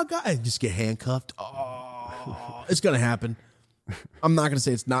coming out, guys. Just get handcuffed. Oh, it's going to happen. I'm not going to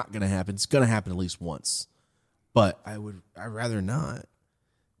say it's not going to happen. It's going to happen at least once. But I'd rather not.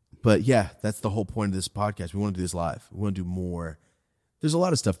 But yeah, that's the whole point of this podcast. We want to do this live. We want to do more. There's a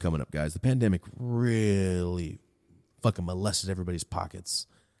lot of stuff coming up, guys. The pandemic really fucking molested everybody's pockets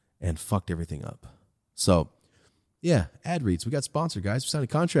and fucked everything up. So, yeah, ad reads. We got sponsored, guys. We signed a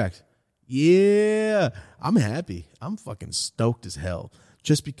contract. Yeah, I'm happy. I'm fucking stoked as hell.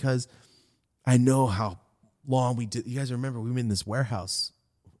 Just because I know how long we did. You guys remember we were in this warehouse.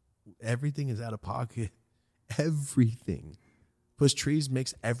 Everything is out of pocket. Everything. Push Trees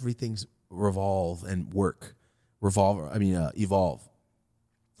makes everything revolve and work. Evolve.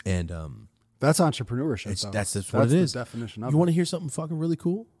 And that's entrepreneurship. That's what it is. The definition of it. You want to hear something fucking really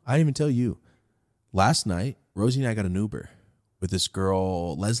cool? I didn't even tell you. Last night, Rosie and I got an Uber with this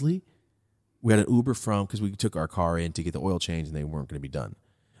girl, Leslie. We had an Uber because we took our car in to get the oil change and they weren't going to be done.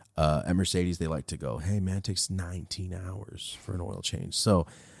 At Mercedes, they like to go, hey, man, it takes 19 hours for an oil change. So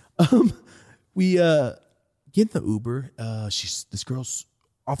we get in the Uber. This girl's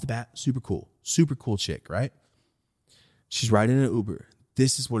off the bat, super cool chick, right? She's riding an Uber.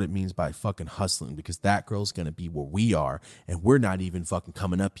 This is what it means by fucking hustling, because that girl's going to be where we are and we're not even fucking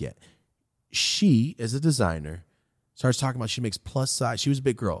coming up yet. She, as a designer, starts talking about she makes plus size. She was a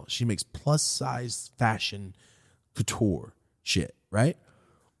big girl. She makes plus size fashion couture shit, right?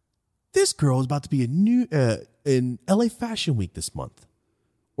 This girl is about to be in LA Fashion Week this month.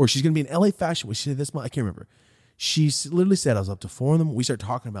 Or she's going to be in LA Fashion Week. She said this month. I can't remember. She literally said, I was up to 4 in the morning. We started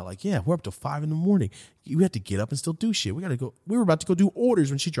talking about we're up to 5 in the morning. We have to get up and still do shit. We were about to go do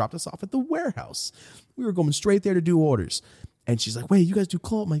orders when she dropped us off at the warehouse. We were going straight there to do orders. And she's like, wait, you guys do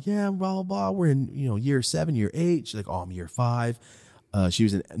clothes? I'm like, yeah, blah, blah, blah. We're in, year 7, year 8. She's like, oh, I'm year 5. She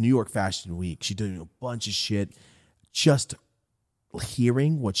was in New York Fashion Week. She did a bunch of shit. Just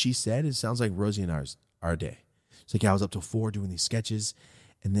hearing what she said, it sounds like Rosie and our day. She's like, yeah, I was up till 4 doing these sketches.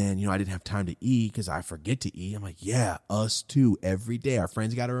 And then, I didn't have time to eat because I forget to eat. I'm like, yeah, us too. Every day. Our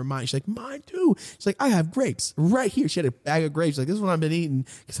friends got to remind. She's like, mine too. She's like, I have grapes right here. She had a bag of grapes. She's like, this is what I've been eating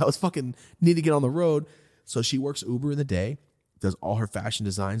because I was fucking need to get on the road. So she works Uber in the day, does all her fashion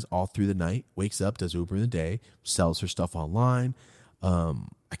designs all through the night, wakes up, does Uber in the day, sells her stuff online. I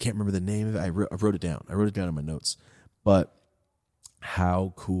can't remember the name of it. I wrote it down. I wrote it down in my notes. But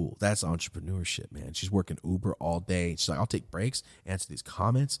how cool. That's entrepreneurship, man. She's working Uber all day. She's like, I'll take breaks, answer these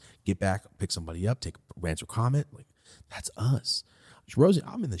comments, get back, pick somebody up, answer a comment. Like, that's us. Rosie,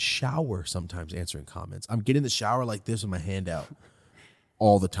 I'm in the shower sometimes answering comments. I'm getting in the shower like this with my hand out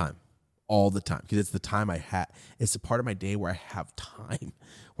all the time. Because it's the time it's the part of my day where I have time,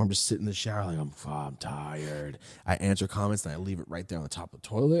 where I'm just sitting in the shower like, I'm tired. I answer comments and I leave it right there on the top of the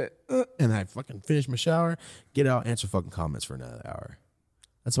toilet. And I fucking finish my shower, get out, answer fucking comments for another hour.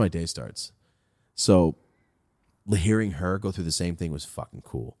 That's how my day starts. So hearing her go through the same thing was fucking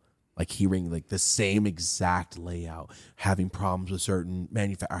cool. Like hearing like the same exact layout, having problems with certain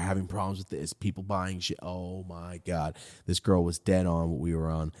manufacturer, having problems with this, people buying shit. Oh my God. This girl was dead on what we were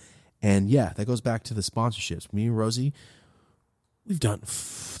on. And yeah, that goes back to the sponsorships. Me and Rosie, we've done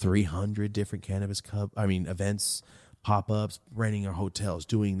 300 different cannabis events, pop-ups, renting our hotels,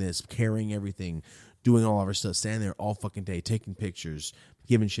 doing this, carrying everything, doing all of our stuff, standing there all fucking day, taking pictures,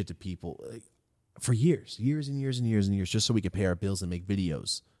 giving shit to people for years and years and years, just so we could pay our bills and make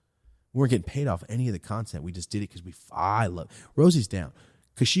videos. We weren't getting paid off any of the content. We just did it because I love Rosie's down.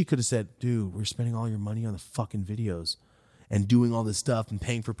 Because she could have said, dude, we're spending all your money on the fucking videos and doing all this stuff and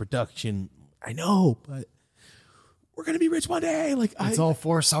paying for production. I know, but we're going to be rich one day. Like it's all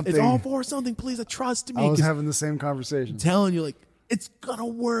for something. It's all for something. Please, trust me. I was having the same conversation. I'm telling you, like, it's going to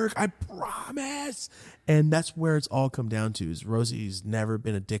work. I promise. And that's where it's all come down to is Rosie's never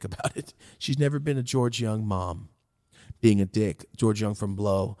been a dick about it. She's never been a George Young mom being a dick. George Young from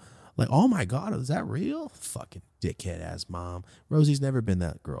Blow. Like, oh my God, is that real? Fucking dickhead ass mom. Rosie's never been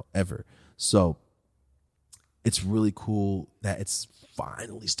that girl, ever. So it's really cool that it's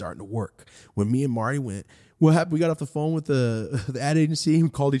finally starting to work. When me and Marty went, what happened? We got off the phone with the ad agency. We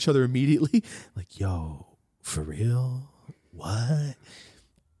called each other immediately. Like, yo, for real? What?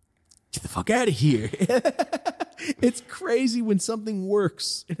 Get the fuck out of here. It's crazy when something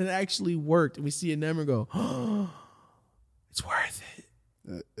works and it actually worked. And we see a number go, oh, it's worth it.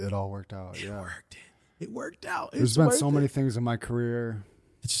 It all worked out. It worked out. There's been so many things in my career.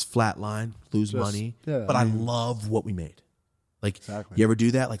 It's just flatline, lose money. Yeah, but I love what we made. Like, exactly. You ever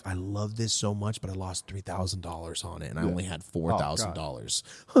do that? Like, I love this so much, but I lost $3,000 on it, and I only had $4,000.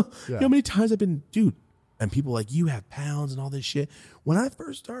 You know how many times I've been, dude, and people like, you have pounds and all this shit. When I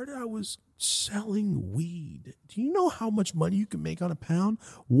first started, I was selling weed. Do you know how much money you can make on a pound?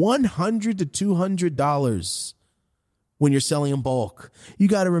 $100 to $200 when you're selling in bulk. You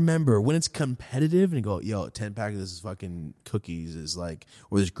got to remember, when it's competitive and you go, yo, 10 pack of this fucking cookies is like,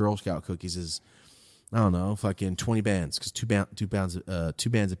 or this Girl Scout cookies is, I don't know, fucking 20 bands, because two bands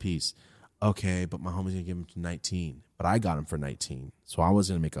a piece. Okay, but my homie's gonna give them to 19, but I got them for 19, so I was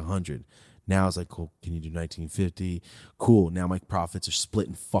gonna make 100. Now it's like, cool, can you do 1950? Cool. Now my profits are split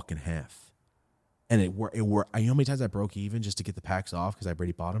in fucking half, and it worked. You know how many times I broke even just to get the packs off because I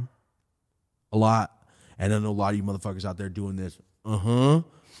already bought them? A lot. And I know a lot of you motherfuckers out there doing this.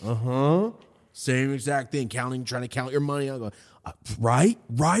 Same exact thing, trying to count your money. I go, right.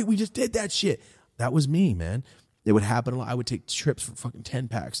 We just did that shit. That was me, man. It would happen a lot. I would take trips for fucking 10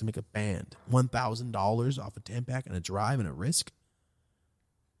 packs to make a band. $1,000 off a 10 pack and a drive and a risk.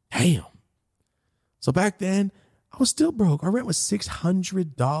 Damn. So back then, I was still broke. Our rent was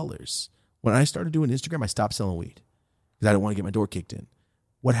 $600. When I started doing Instagram, I stopped selling weed because I didn't want to get my door kicked in.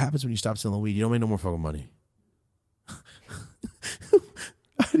 What happens when you stop selling weed? You don't make no more fucking money. I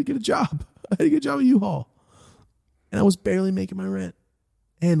had to get a job. at U-Haul. And I was barely making my rent.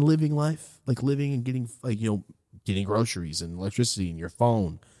 And living life, like living and getting, like, you know, getting groceries and electricity and your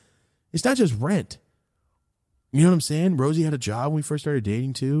phone. It's not just rent. You know what I'm saying? Rosie had a job when we first started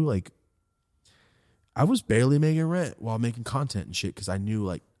dating too. Like, I was barely making rent while making content and shit because I knew,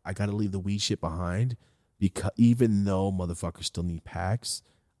 like, I got to leave the weed shit behind. Because even though motherfuckers still need packs,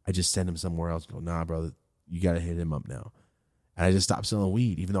 I just send them somewhere else. Go, nah, brother, you got to hit him up now. And I just stopped selling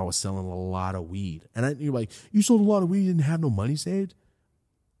weed, even though I was selling a lot of weed. And you're like, you sold a lot of weed and didn't have no money saved?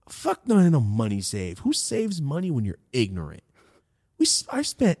 Fuck, no money saved. Who saves money when you're ignorant?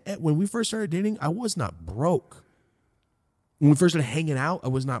 When we first started dating, I was not broke. When we first started hanging out, I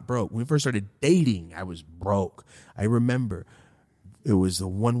was not broke. When we first started dating, I was broke. I remember it was the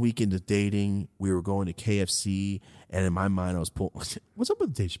 1 week into dating. We were going to KFC, and in my mind, I was pulling. What's up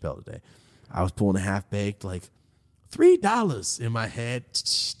with Dave Chappelle today? I was pulling a half baked, like $3 in my head.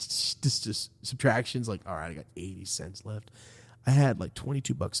 Just subtractions, like, all right, I got 80 cents left. I had like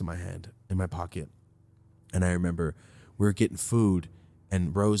 $22 in my hand, in my pocket. And I remember we were getting food,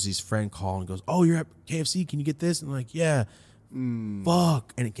 and Rosie's friend called and goes, oh, you're at KFC, can you get this? And I'm like, yeah.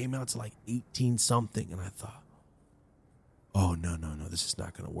 Fuck. And it came out to like 18 something. And I thought, oh, no, this is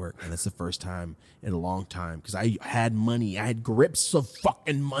not going to work. And that's the first time in a long time, because I had money. I had grips of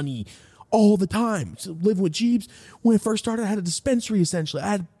fucking money all the time. So living with Jeeves, when I first started, I had a dispensary essentially. I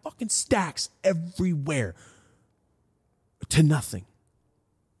had fucking stacks everywhere. To nothing.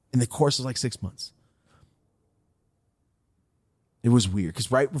 In the course of like 6 months. It was weird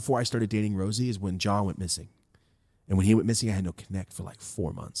because right before I started dating Rosie is when John went missing. And when he went missing, I had no connect for like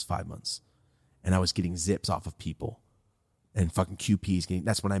 4 months, 5 months. And I was getting zips off of people and fucking QPs.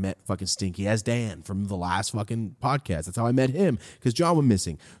 That's when I met fucking Stinky as Dan from the last fucking podcast. That's how I met him because John went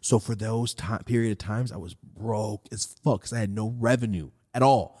missing. So for those period of times, I was broke as fuck because I had no revenue at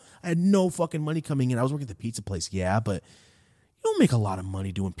all. I had no fucking money coming in. I was working at the pizza place, yeah, but you don't make a lot of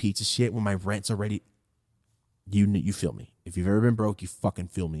money doing pizza shit when my rent's already. You feel me. If you've ever been broke, you fucking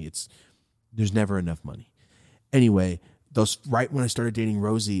feel me. There's never enough money. Anyway, right when I started dating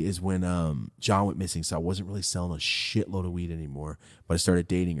Rosie is when John went missing, so I wasn't really selling a shitload of weed anymore, but I started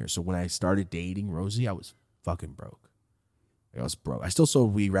dating her. So when I started dating Rosie, I was fucking broke. I was broke. I still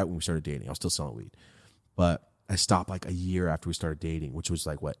sold weed right when we started dating. I was still selling weed. But I stopped like a year after we started dating, which was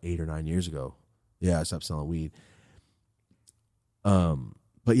like, 8 or 9 years ago. Yeah, I stopped selling weed.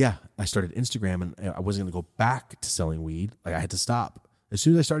 But yeah, I started Instagram, and I wasn't going to go back to selling weed. Like, I had to stop. As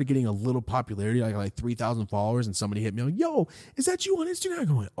soon as I started getting a little popularity, like 3,000 followers, and somebody hit me like, yo, is that you on Instagram? I'm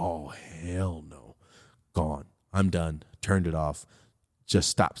going, oh, hell no. Gone. I'm done. Turned it off. Just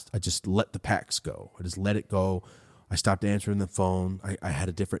stopped. I just let the packs go. I just let it go. I stopped answering the phone. I had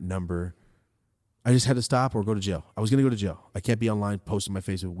a different number. I just had to stop or go to jail. I was going to go to jail. I can't be online posting my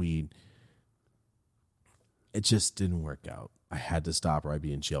face with weed. It just didn't work out. I had to stop or I'd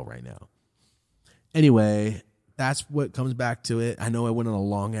be in jail right now. Anyway, that's what comes back to it. I know I went on a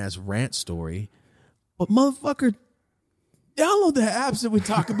long-ass rant story, but motherfucker, download the apps that we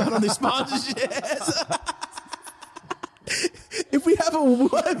talk about on these sponsorships. If we have a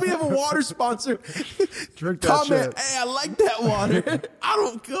water sponsor, Drink that comment, shit. hey, I like that water. I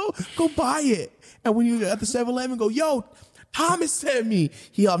don't go buy it. And when you're at the 7-Eleven, go, yo, Thomas sent me.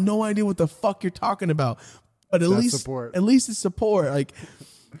 He'll have no idea what the fuck you're talking about. But at least it's support. Like,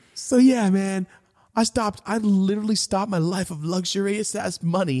 so yeah, man. I literally stopped my life of luxurious ass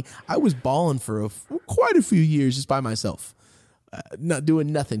money. I was balling for quite a few years just by myself. Not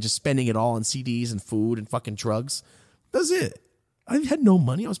doing nothing, just spending it all on CDs and food and fucking drugs. That's it. I had no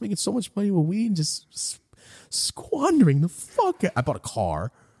money. I was making so much money with weed and just squandering the fuck out. I bought a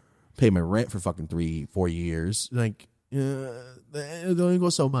car, paid my rent for fucking 3-4 years. Like, it only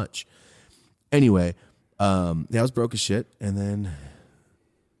goes so much. Anyway, I was broke as shit, and then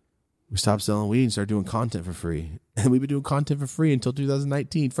we stopped selling weed and started doing content for free. And we've been doing content for free until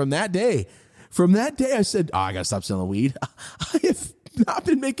 2019. From that day, I said, I gotta stop selling weed. I have not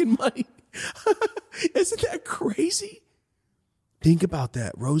been making money. Isn't that crazy? Think about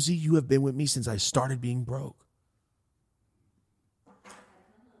that. Rosie, you have been with me since I started being broke.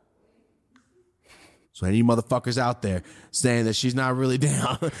 So any motherfuckers out there saying that she's not really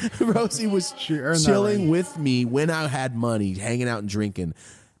down, Rosie was chilling with me when I had money, hanging out and drinking.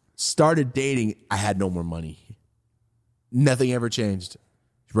 Started dating, I had no more money. Nothing ever changed.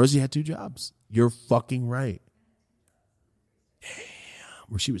 Rosie had 2 jobs. You're fucking right. Damn.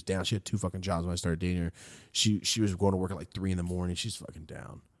 Where she was down. She had 2 fucking jobs when I started dating her. She was going to work at like 3 a.m. She's fucking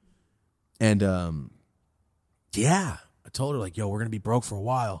down. And yeah, I told her like, yo, we're gonna be broke for a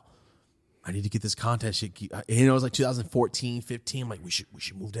while. I need to get this content shit. It was like 2014, 15. I'm like, we should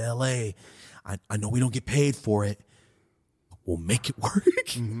move to LA. I know we don't get paid for it. We'll make it work.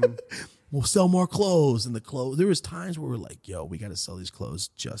 Mm-hmm. We'll sell more clothes. And the clothes, there was times where we're like, yo, we got to sell these clothes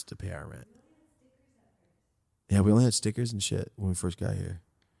just to pay our rent. Yeah, we only had stickers and shit when we first got here.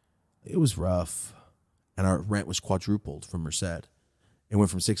 It was rough. And our rent was quadrupled from Merced. It went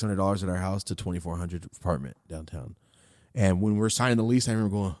from $600 at our house to $2,400 apartment downtown. And when we were signing the lease, I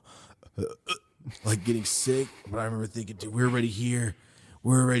remember going, like getting sick. But I remember thinking, dude, we're already here.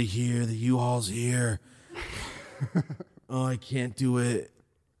 We're already here. The U-Haul's here. Oh, I can't do it.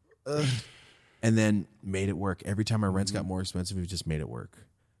 And then made it work. Every time our rents got more expensive, we just made it work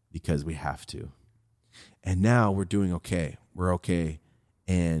because we have to. And now we're doing okay. We're okay.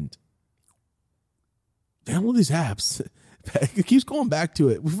 And download these apps. It keeps going back to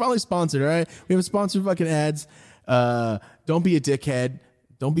it. We're finally sponsored, all right? We have sponsored fucking ads. Don't be a dickhead.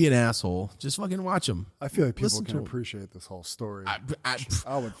 Don't be an asshole. Just fucking watch them. I feel like people can appreciate this whole story. I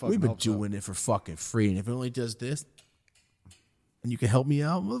would fucking We've been doing it for fucking free. And if it only does this, and you can help me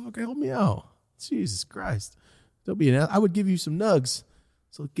out, motherfucker, help me out. Jesus Christ. Don't be an asshole. I would give you some nugs.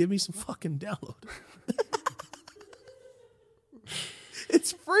 So give me some fucking download.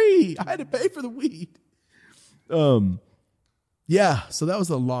 It's free. I had to pay for the weed. Yeah, so that was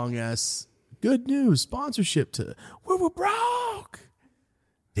a long ass good news sponsorship to we're broke.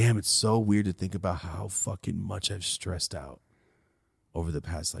 Damn, it's so weird to think about how fucking much I've stressed out over the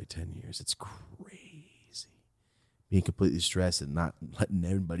past like 10 years. It's crazy. Being completely stressed and not letting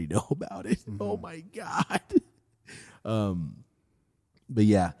everybody know about it. Mm-hmm. Oh my God. But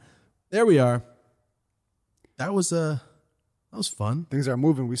yeah, there we are. That was fun. Things are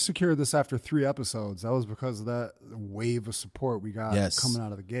moving. We secured this after 3 episodes. That was because of that wave of support we got coming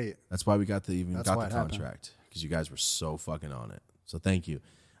out of the gate. That's why we got the contract, because you guys were so fucking on it. So thank you.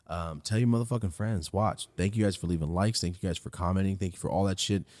 Tell your motherfucking friends. Watch. Thank you guys for leaving likes. Thank you guys for commenting. Thank you for all that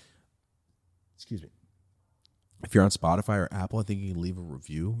shit. Excuse me. If you're on Spotify or Apple, I think you can leave a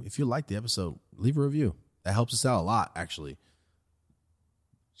review. If you like the episode, leave a review. That helps us out a lot, actually.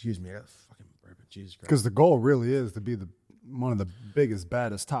 Excuse me. I got fucking burping. Jesus Christ. Because the goal really is to be one of the biggest,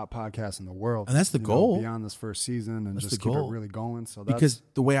 baddest, top podcasts in the world. And that's the goal. Beyond this first season and That's just the keep goal. it really going. So because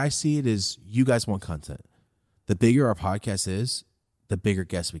the way I see it is you guys want content. The bigger our podcast is, the bigger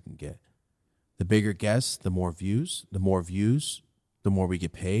guests we can get. The bigger guests, the more views. The more views, the more we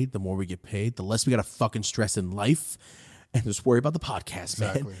get paid. The more we get paid, the less we got to fucking stress in life and just worry about the podcast,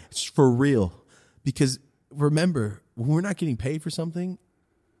 Exactly. man. It's for real. Because remember, when we're not getting paid for something,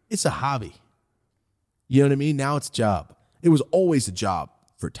 it's a hobby. You know what I mean? Now it's a job. It was always a job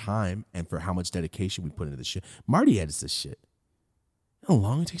for time and for how much dedication we put into this shit. Marty edits this shit. You know how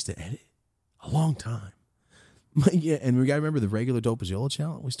long it takes to edit? A long time. Yeah, and we got to remember the regular Dope as YOLO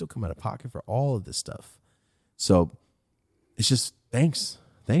channel. We still come out of pocket for all of this stuff. So it's just thanks.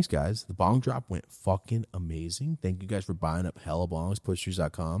 Thanks, guys. The bong drop went fucking amazing. Thank you guys for buying up hella bongs.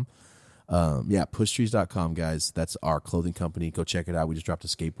 Pushtrees.com. Pushtrees.com, guys. That's our clothing company. Go check it out. We just dropped a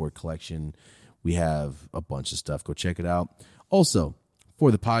skateboard collection. We have a bunch of stuff. Go check it out. Also,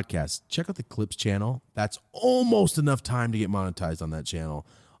 for the podcast, check out the Clips channel. That's almost enough time to get monetized on that channel.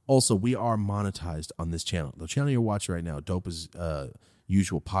 Also, we are monetized on this channel. The channel you're watching right now, Dope as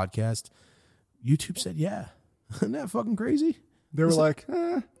Usual Podcast. YouTube said, yeah. Isn't that fucking crazy? They were like,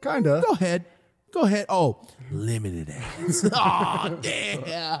 kind of. Go ahead. Oh, limited ads. Oh,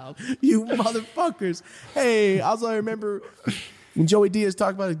 damn. You motherfuckers. Hey, also I remember when Joey Diaz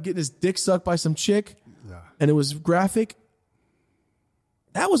talked about getting his dick sucked by some chick, and it was graphic.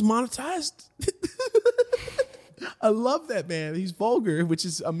 That was monetized. I love that, man. He's vulgar, which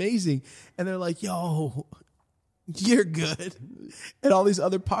is amazing. And they're like, yo, you're good. And all these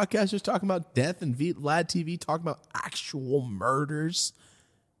other podcasters talking about death and Vlad TV talking about actual murders.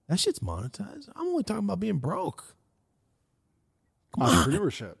 That shit's monetized. I'm only talking about being broke. Come on.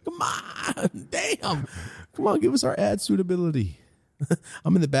 Entrepreneurship. Come on. Damn. Come on, give us our ad suitability.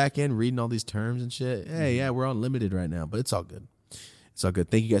 I'm in the back end reading all these terms and shit. Hey, yeah, we're on limited right now, but it's all good. It's all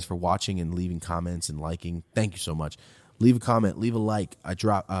good. Thank you guys for watching and leaving comments and liking. Thank you so much. Leave a comment. Leave a like.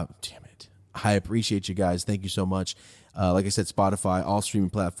 Damn it. I appreciate you guys. Thank you so much. Like I said, Spotify, all streaming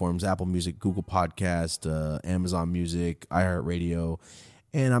platforms, Apple Music, Google Podcast, Amazon Music, iHeartRadio.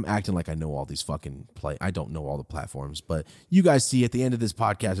 And I'm acting like I know all these fucking I don't know all the platforms, but you guys see at the end of this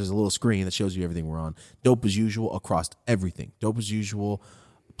podcast, there's a little screen that shows you everything we're on. Dope as Usual across everything. Dope as Usual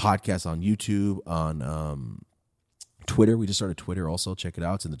podcast on YouTube, on Twitter. We just started Twitter also. Check it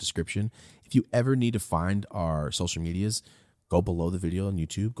out. It's in the description. If you ever need to find our social medias, go below the video on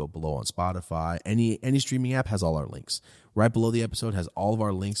YouTube, go below on Spotify. Any streaming app has all our links. Right below the episode has all of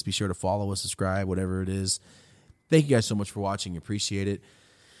our links. Be sure to follow us, subscribe, whatever it is. Thank you guys so much for watching. Appreciate it.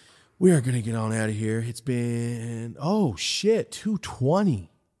 We are going to get on out of here. It's been, 2:20.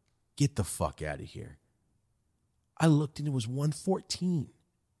 Get the fuck out of here. I looked and it was 1:14.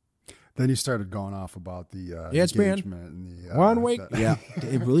 Then you started going off about the it's been engagement and the 1 week. Yeah,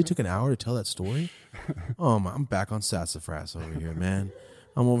 it really took an hour to tell that story. Oh my, I'm back on sassafras over here, man.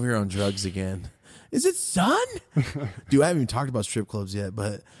 I'm over here on drugs again. Is it sun? Dude, I haven't even talked about strip clubs yet,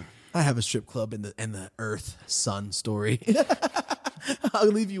 but I have a strip club in the Earth Sun story. I'll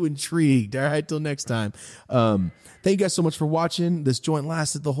leave you intrigued. All right, till next time. Thank you guys so much for watching. This joint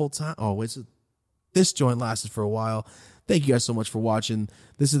lasted the whole time. This joint lasted for a while. Thank you guys so much for watching.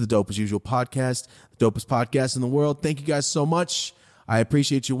 This is the Dope as Usual podcast, the dopest podcast in the world. Thank you guys so much. I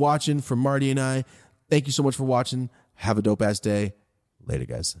appreciate you watching. From Marty and I, thank you so much for watching. Have a dope ass day. Later,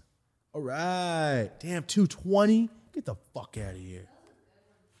 guys. All right. Damn, 2:20. Get the fuck out of here.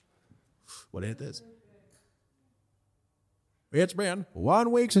 What ain't this? It's been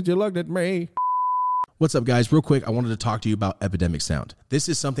 1 week since you looked at me. What's up, guys? Real quick, I wanted to talk to you about Epidemic Sound. This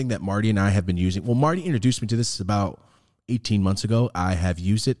is something that Marty and I have been using. Well, Marty introduced me to this about 18 months ago. I have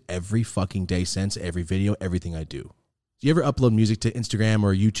used it every fucking day since, every video, everything I do. Do you ever upload music to Instagram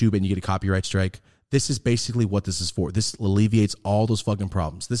or YouTube and you get a copyright strike? This is basically what this is for. This alleviates all those fucking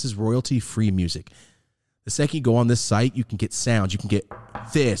problems. This is royalty-free music. The second you go on this site, you can get sounds. You can get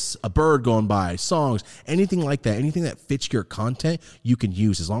this, a bird going by, songs, anything like that. Anything that fits your content, you can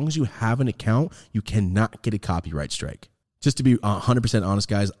use. As long as you have an account, you cannot get a copyright strike. Just to be 100% honest,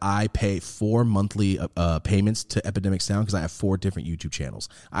 guys, I pay 4 monthly payments to Epidemic Sound because I have 4 different YouTube channels.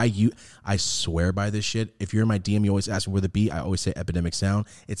 I swear by this shit. If you're in my DM, you always ask me where the beat. I always say Epidemic Sound.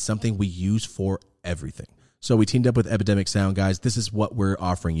 It's something we use for everything. So we teamed up with Epidemic Sound, guys. This is what we're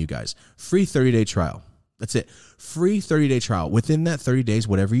offering you guys. Free 30-day trial. That's it. Free 30-day trial. Within that 30 days,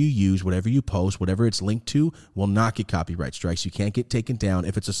 whatever you use, whatever you post, whatever it's linked to will not get copyright strikes. You can't get taken down.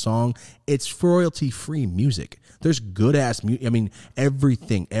 If it's a song, it's royalty-free music. There's good-ass music. I mean,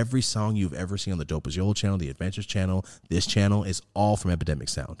 everything, every song you've ever seen on the Dope Is YOLO channel, the Adventures channel, this channel is all from Epidemic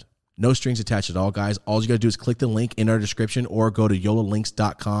Sound. No strings attached at all, guys. All you got to do is click the link in our description or go to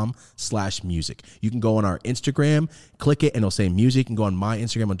yololinks.com/music. You can go on our Instagram, click it, and it'll say music. You can go on my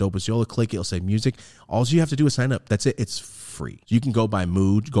Instagram on Dope Is YOLO, click it, it'll say music. All you have to do is sign up. That's it. It's free. You can go by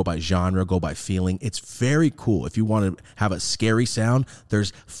mood, go by genre, go by feeling. It's very cool. If you want to have a scary sound,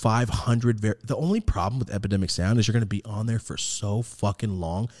 there's 500. The only problem with Epidemic Sound is you're going to be on there for so fucking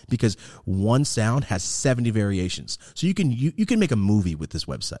long because one sound has 70 variations. So you can make a movie with this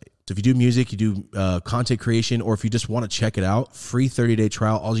website. So if you do music, you do content creation, or if you just want to check it out, free 30-day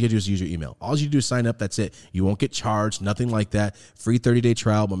trial. All you got to do is use your email. All you do is sign up. That's it. You won't get charged, nothing like that. Free 30-day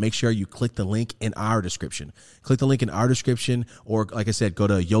trial, but make sure you click the link in our description. Click the link in our description, or like I said, go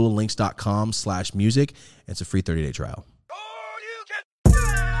to yololinks.com/music. It's a free 30-day trial.